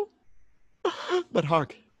girl. But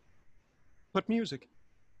hark, what music?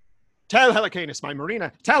 Tell Helicanus, my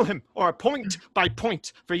Marina, tell him, or point by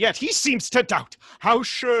point, for yet he seems to doubt how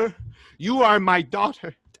sure you are my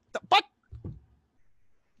daughter. But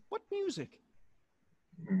what music?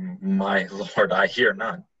 My lord, I hear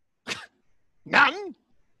none. None?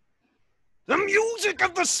 The music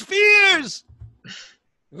of the spheres!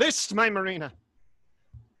 List, my Marina.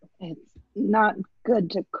 It's not good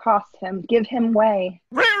to cross him. Give him way.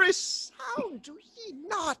 Rarest, how do ye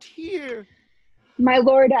not hear? My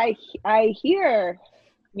lord, I hear.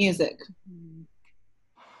 Music.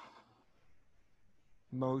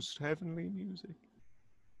 Most heavenly music.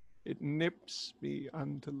 It nips me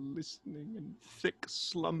unto listening, and thick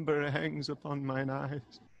slumber hangs upon mine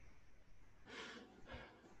eyes.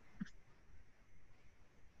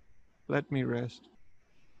 Let me rest.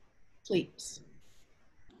 Sleeps.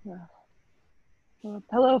 A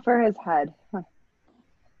pillow for his head.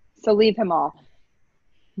 So leave him all.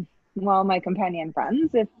 Well, my companion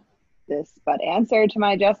friends, if this but answer to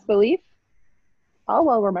my just belief, I'll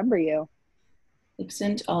well remember you.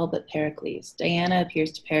 Exeunt all but Pericles. Diana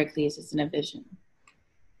appears to Pericles as in a vision.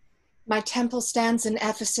 My temple stands in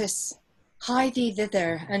Ephesus. Hie thee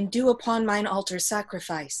thither, and do upon mine altar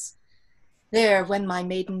sacrifice. There, when my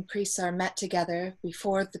maiden priests are met together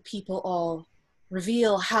before the people all,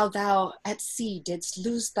 reveal how thou at sea didst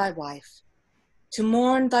lose thy wife, to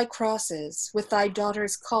mourn thy crosses with thy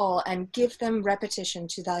daughters call, and give them repetition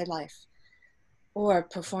to thy life, or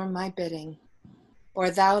perform my bidding,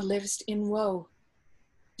 or thou livest in woe.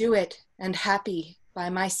 Do it, and happy by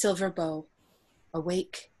my silver bow,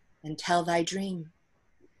 awake and tell thy dream.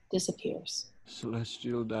 Disappears.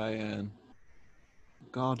 Celestial Diane,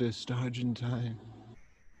 Goddess Argentine,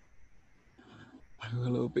 I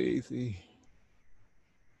will obey thee.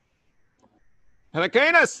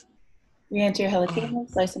 Helicanus! Re-enter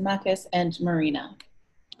Helicanus, Lysimachus, and Marina.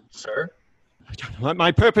 Sir?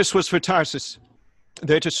 My purpose was for Tarsus,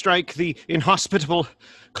 there to strike the inhospitable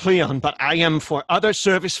Cleon, but I am for other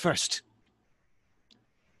service first.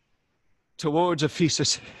 Towards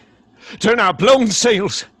Ephesus, turn our blown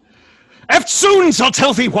sails. Eftsoons, I'll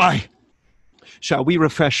tell thee why. Shall we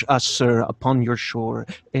refresh us, sir, upon your shore,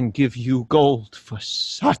 and give you gold for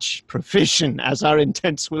such provision as our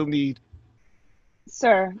intents will need?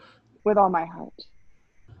 Sir, with all my heart.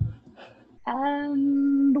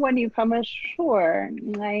 And when you come ashore,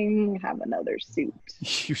 I have another suit.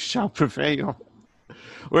 You shall prevail.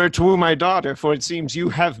 Were to woo my daughter, for it seems you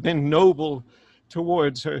have been noble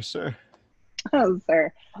towards her, sir. Oh,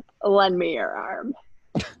 sir, lend me your arm.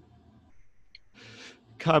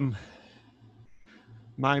 Come,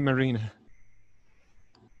 my Marina.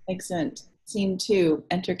 Excellent. Scene 2.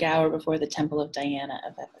 Enter Gower before the temple of Diana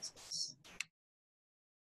of Ephesus.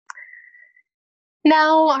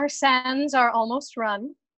 Now our sands are almost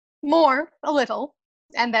run, more a little,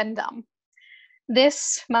 and then dumb.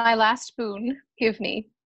 This, my last boon, give me,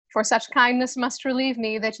 for such kindness must relieve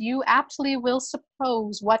me, that you aptly will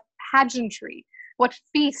suppose what pageantry, what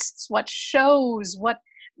feasts, what shows, what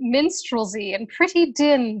minstrelsy and pretty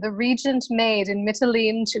din the regent made in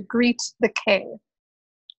Mitylene to greet the king.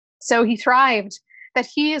 So he thrived, that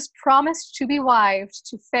he is promised to be wived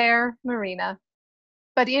to fair Marina,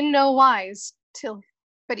 but in no wise I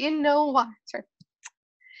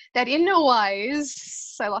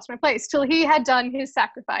lost my place, till he had done his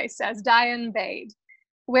sacrifice, as Dian bade,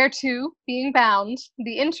 whereto, being bound,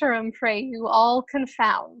 the interim pray you all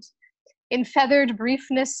confound. In feathered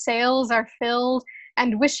briefness sails are filled,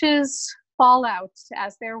 and wishes fall out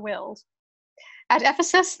as they're willed. At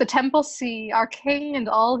Ephesus the temple see, our king and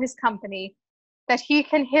all his company, that he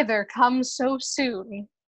can hither come so soon,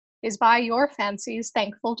 is by your fancy's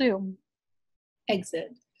thankful doom.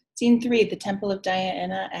 Exit. Scene 3. The temple of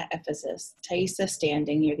Diana at Ephesus. Thaisa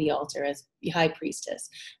standing near the altar as the high priestess.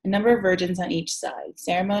 A number of virgins on each side.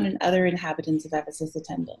 Cerimon and other inhabitants of Ephesus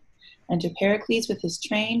attending. Enter Pericles with his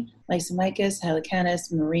train, Lysimachus,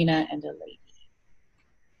 Helicanus, Marina, and a lady.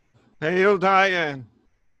 Hail, Diane!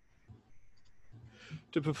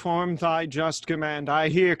 To perform thy just command, I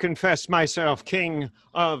here confess myself king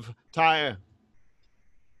of Tyre,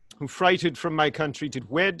 who frighted from my country did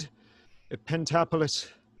wed at Pentapolis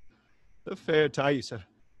the fair Thaisa.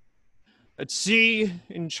 At sea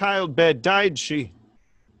in childbed died she,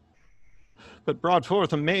 but brought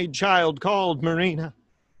forth a maid child called Marina,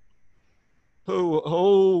 who,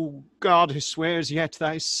 O goddess, wears yet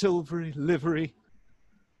thy silvery livery.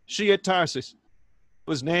 She at Tarsus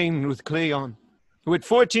was named with Cleon, who at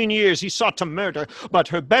 14 years he sought to murder, but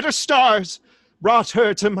her better stars brought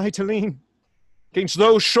her to Mytilene. 'Gainst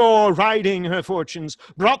those shore riding her fortunes,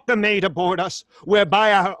 brought the maid aboard us,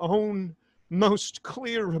 whereby our own most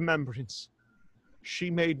clear remembrance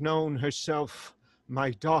she made known herself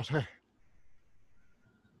my daughter.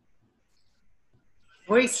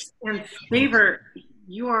 Voice and favor,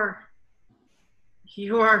 you are,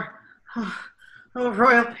 oh,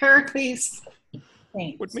 royal Pericles.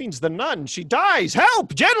 Thanks. What means the nun? She dies!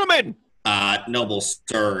 Help, gentlemen! Noble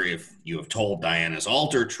sir, if you have told Diana's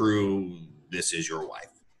altar true, this is your wife.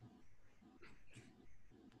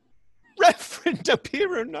 Reverend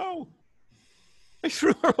Apira, no. I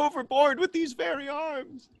threw her overboard with these very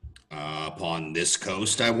arms. Upon this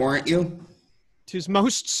coast, I warrant you? 'Tis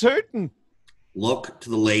most certain. Look to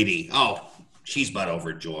the lady. Oh, she's but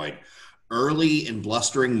overjoyed. Early in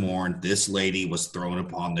blustering morn, this lady was thrown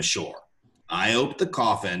upon the shore. I opened the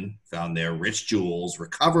coffin, found there rich jewels,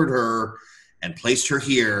 recovered her, and placed her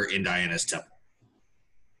here in Diana's temple.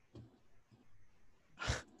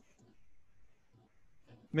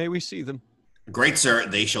 May we see them? Great sir,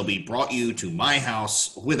 they shall be brought you to my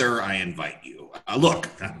house, whither I invite you. Look,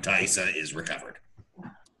 Thaisa is recovered.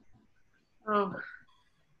 Oh,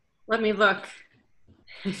 let me look.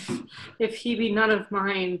 If he be none of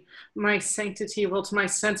mine, my sanctity will to my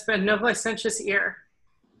sense bend no licentious ear,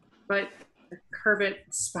 but curb it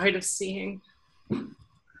spite of seeing.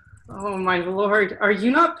 Oh, my lord, are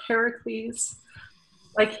you not Pericles?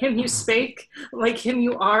 Like him you spake, like him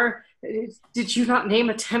you are. Did you not name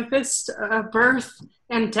a tempest, a birth,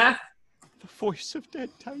 and death? The voice of dead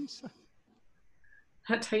Thaisa.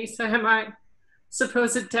 That Thaisa am I,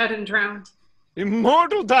 supposed dead and drowned.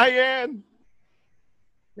 Immortal Diane!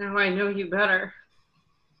 Now I know you better.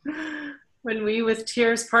 When we with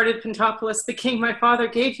tears parted Pentopolis, the king my father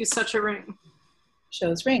gave you such a ring.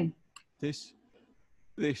 Shows ring. This,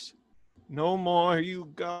 no more,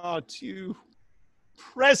 you gods, you.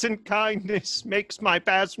 Present kindness makes my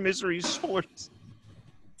past miseries short.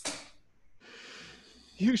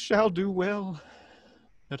 You shall do well,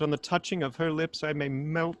 that on the touching of her lips I may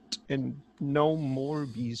melt and no more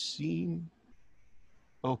be seen.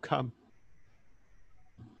 Oh, come.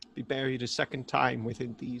 Be buried a second time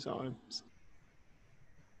within these arms.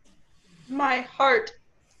 My heart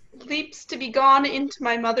leaps to be gone into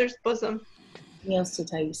my mother's bosom. Kneels to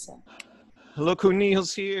Thaisa. Look who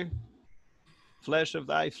kneels here. Flesh of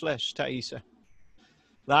thy flesh, Thaisa.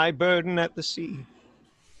 Thy burden at the sea.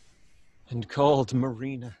 And called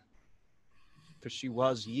Marina. For she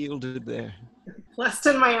was yielded there. Blessed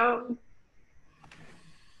in my own.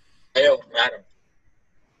 Hail, madam,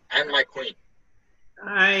 and my queen.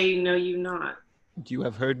 I know you not. You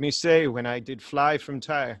have heard me say when I did fly from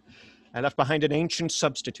Tyre, I left behind an ancient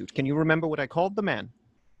substitute. Can you remember what I called the man?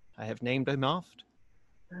 I have named him oft.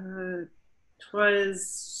 'Twas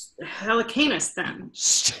Helicanus then.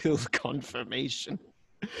 Still confirmation.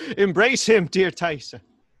 Embrace him, dear Thaisa.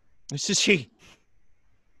 This is he.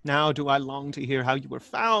 Now do I long to hear how you were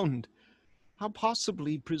found, how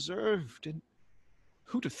possibly preserved, and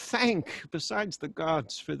who to thank besides the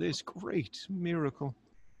gods for this great miracle.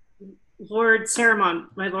 Lord Cerimon,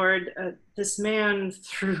 my lord, this man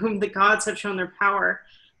through whom the gods have shown their power,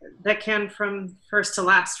 that can from first to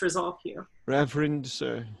last resolve you. Reverend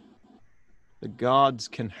sir, the gods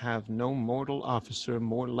can have no mortal officer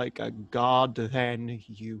more like a god than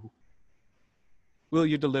you. Will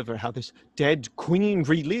you deliver how this dead queen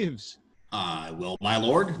relives? I will, my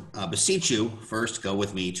lord. Beseech you, first go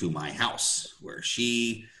with me to my house, where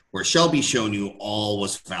shall be shown you all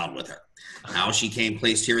was found with her. How she came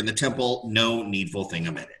placed here in the temple, no needful thing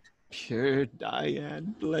omitted. Pure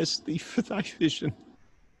Diane, bless thee for thy vision.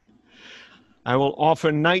 I will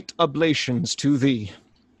offer night oblations to thee.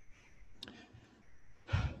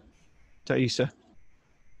 Thaisa,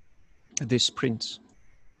 this prince,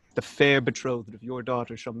 the fair betrothed of your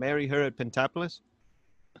daughter, shall marry her at Pentapolis.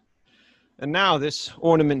 And now this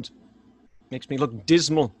ornament makes me look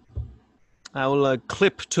dismal. I will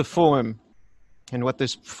clip to form, and what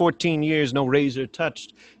this 14 years no razor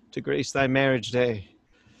touched to grace thy marriage day,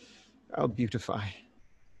 I'll beautify.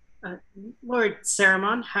 Lord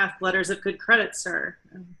Cerimon hath letters of good credit, sir.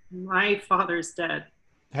 My father's dead.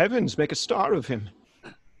 Heavens, make a star of him.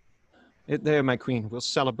 It there, my queen, will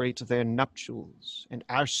celebrate their nuptials, and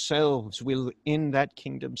ourselves will in that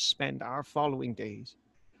kingdom spend our following days.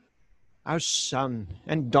 Our son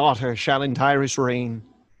and daughter shall in Tyrus reign.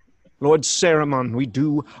 Lord Cerimon, we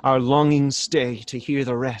do our longing stay to hear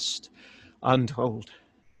the rest untold.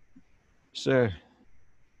 Sir,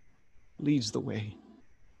 leads the way.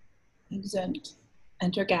 Exeunt.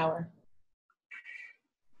 Enter Gower.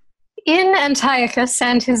 In Antiochus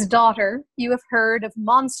and his daughter, you have heard of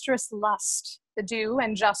monstrous lust, the due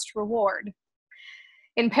and just reward.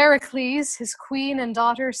 In Pericles, his queen and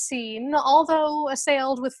daughter seen, although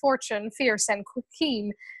assailed with fortune fierce and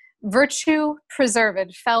keen, virtue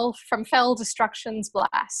preserved fell from fell destruction's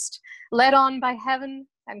blast, led on by heaven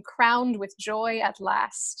and crowned with joy at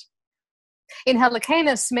last. In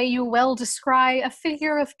Helicanus may you well descry a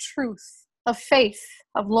figure of truth, of faith,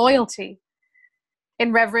 of loyalty.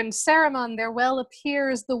 In reverend ceremony there well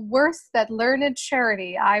appears the worth that learned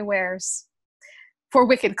charity I wears. For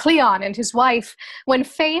wicked Cleon and his wife, when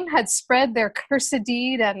fame had spread their cursed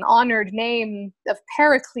deed and honored name of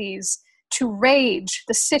Pericles, to rage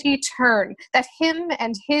the city turn, that him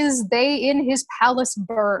and his they in his palace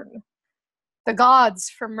burn. The gods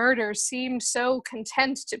for murder seemed so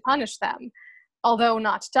content to punish them, although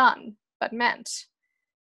not done, but meant.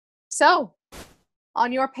 So,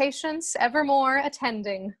 on your patience evermore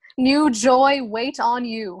attending, new joy wait on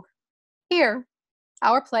you. Here,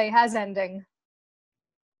 our play has ending.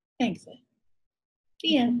 Thanks.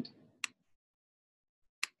 The end.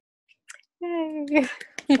 Yay.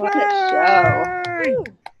 What a show.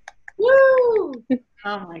 Woo!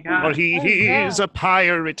 Oh my god. For he is a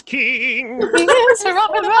pirate king. He is a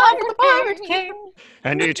Robin Hood, the pirate king.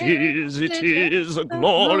 And it is a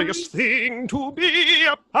glorious thing to be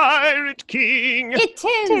a pirate king. It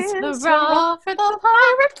is hurrah for the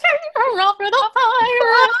pirate king, hurrah for the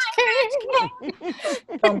pirate king.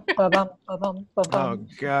 Oh,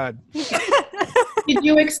 God. Did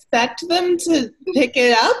you expect them to pick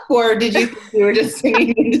it up, or did you think you were just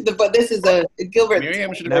singing into the book? This is a Gilbert.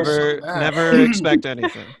 Miriam should have Never expect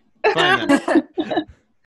anything. Fine then.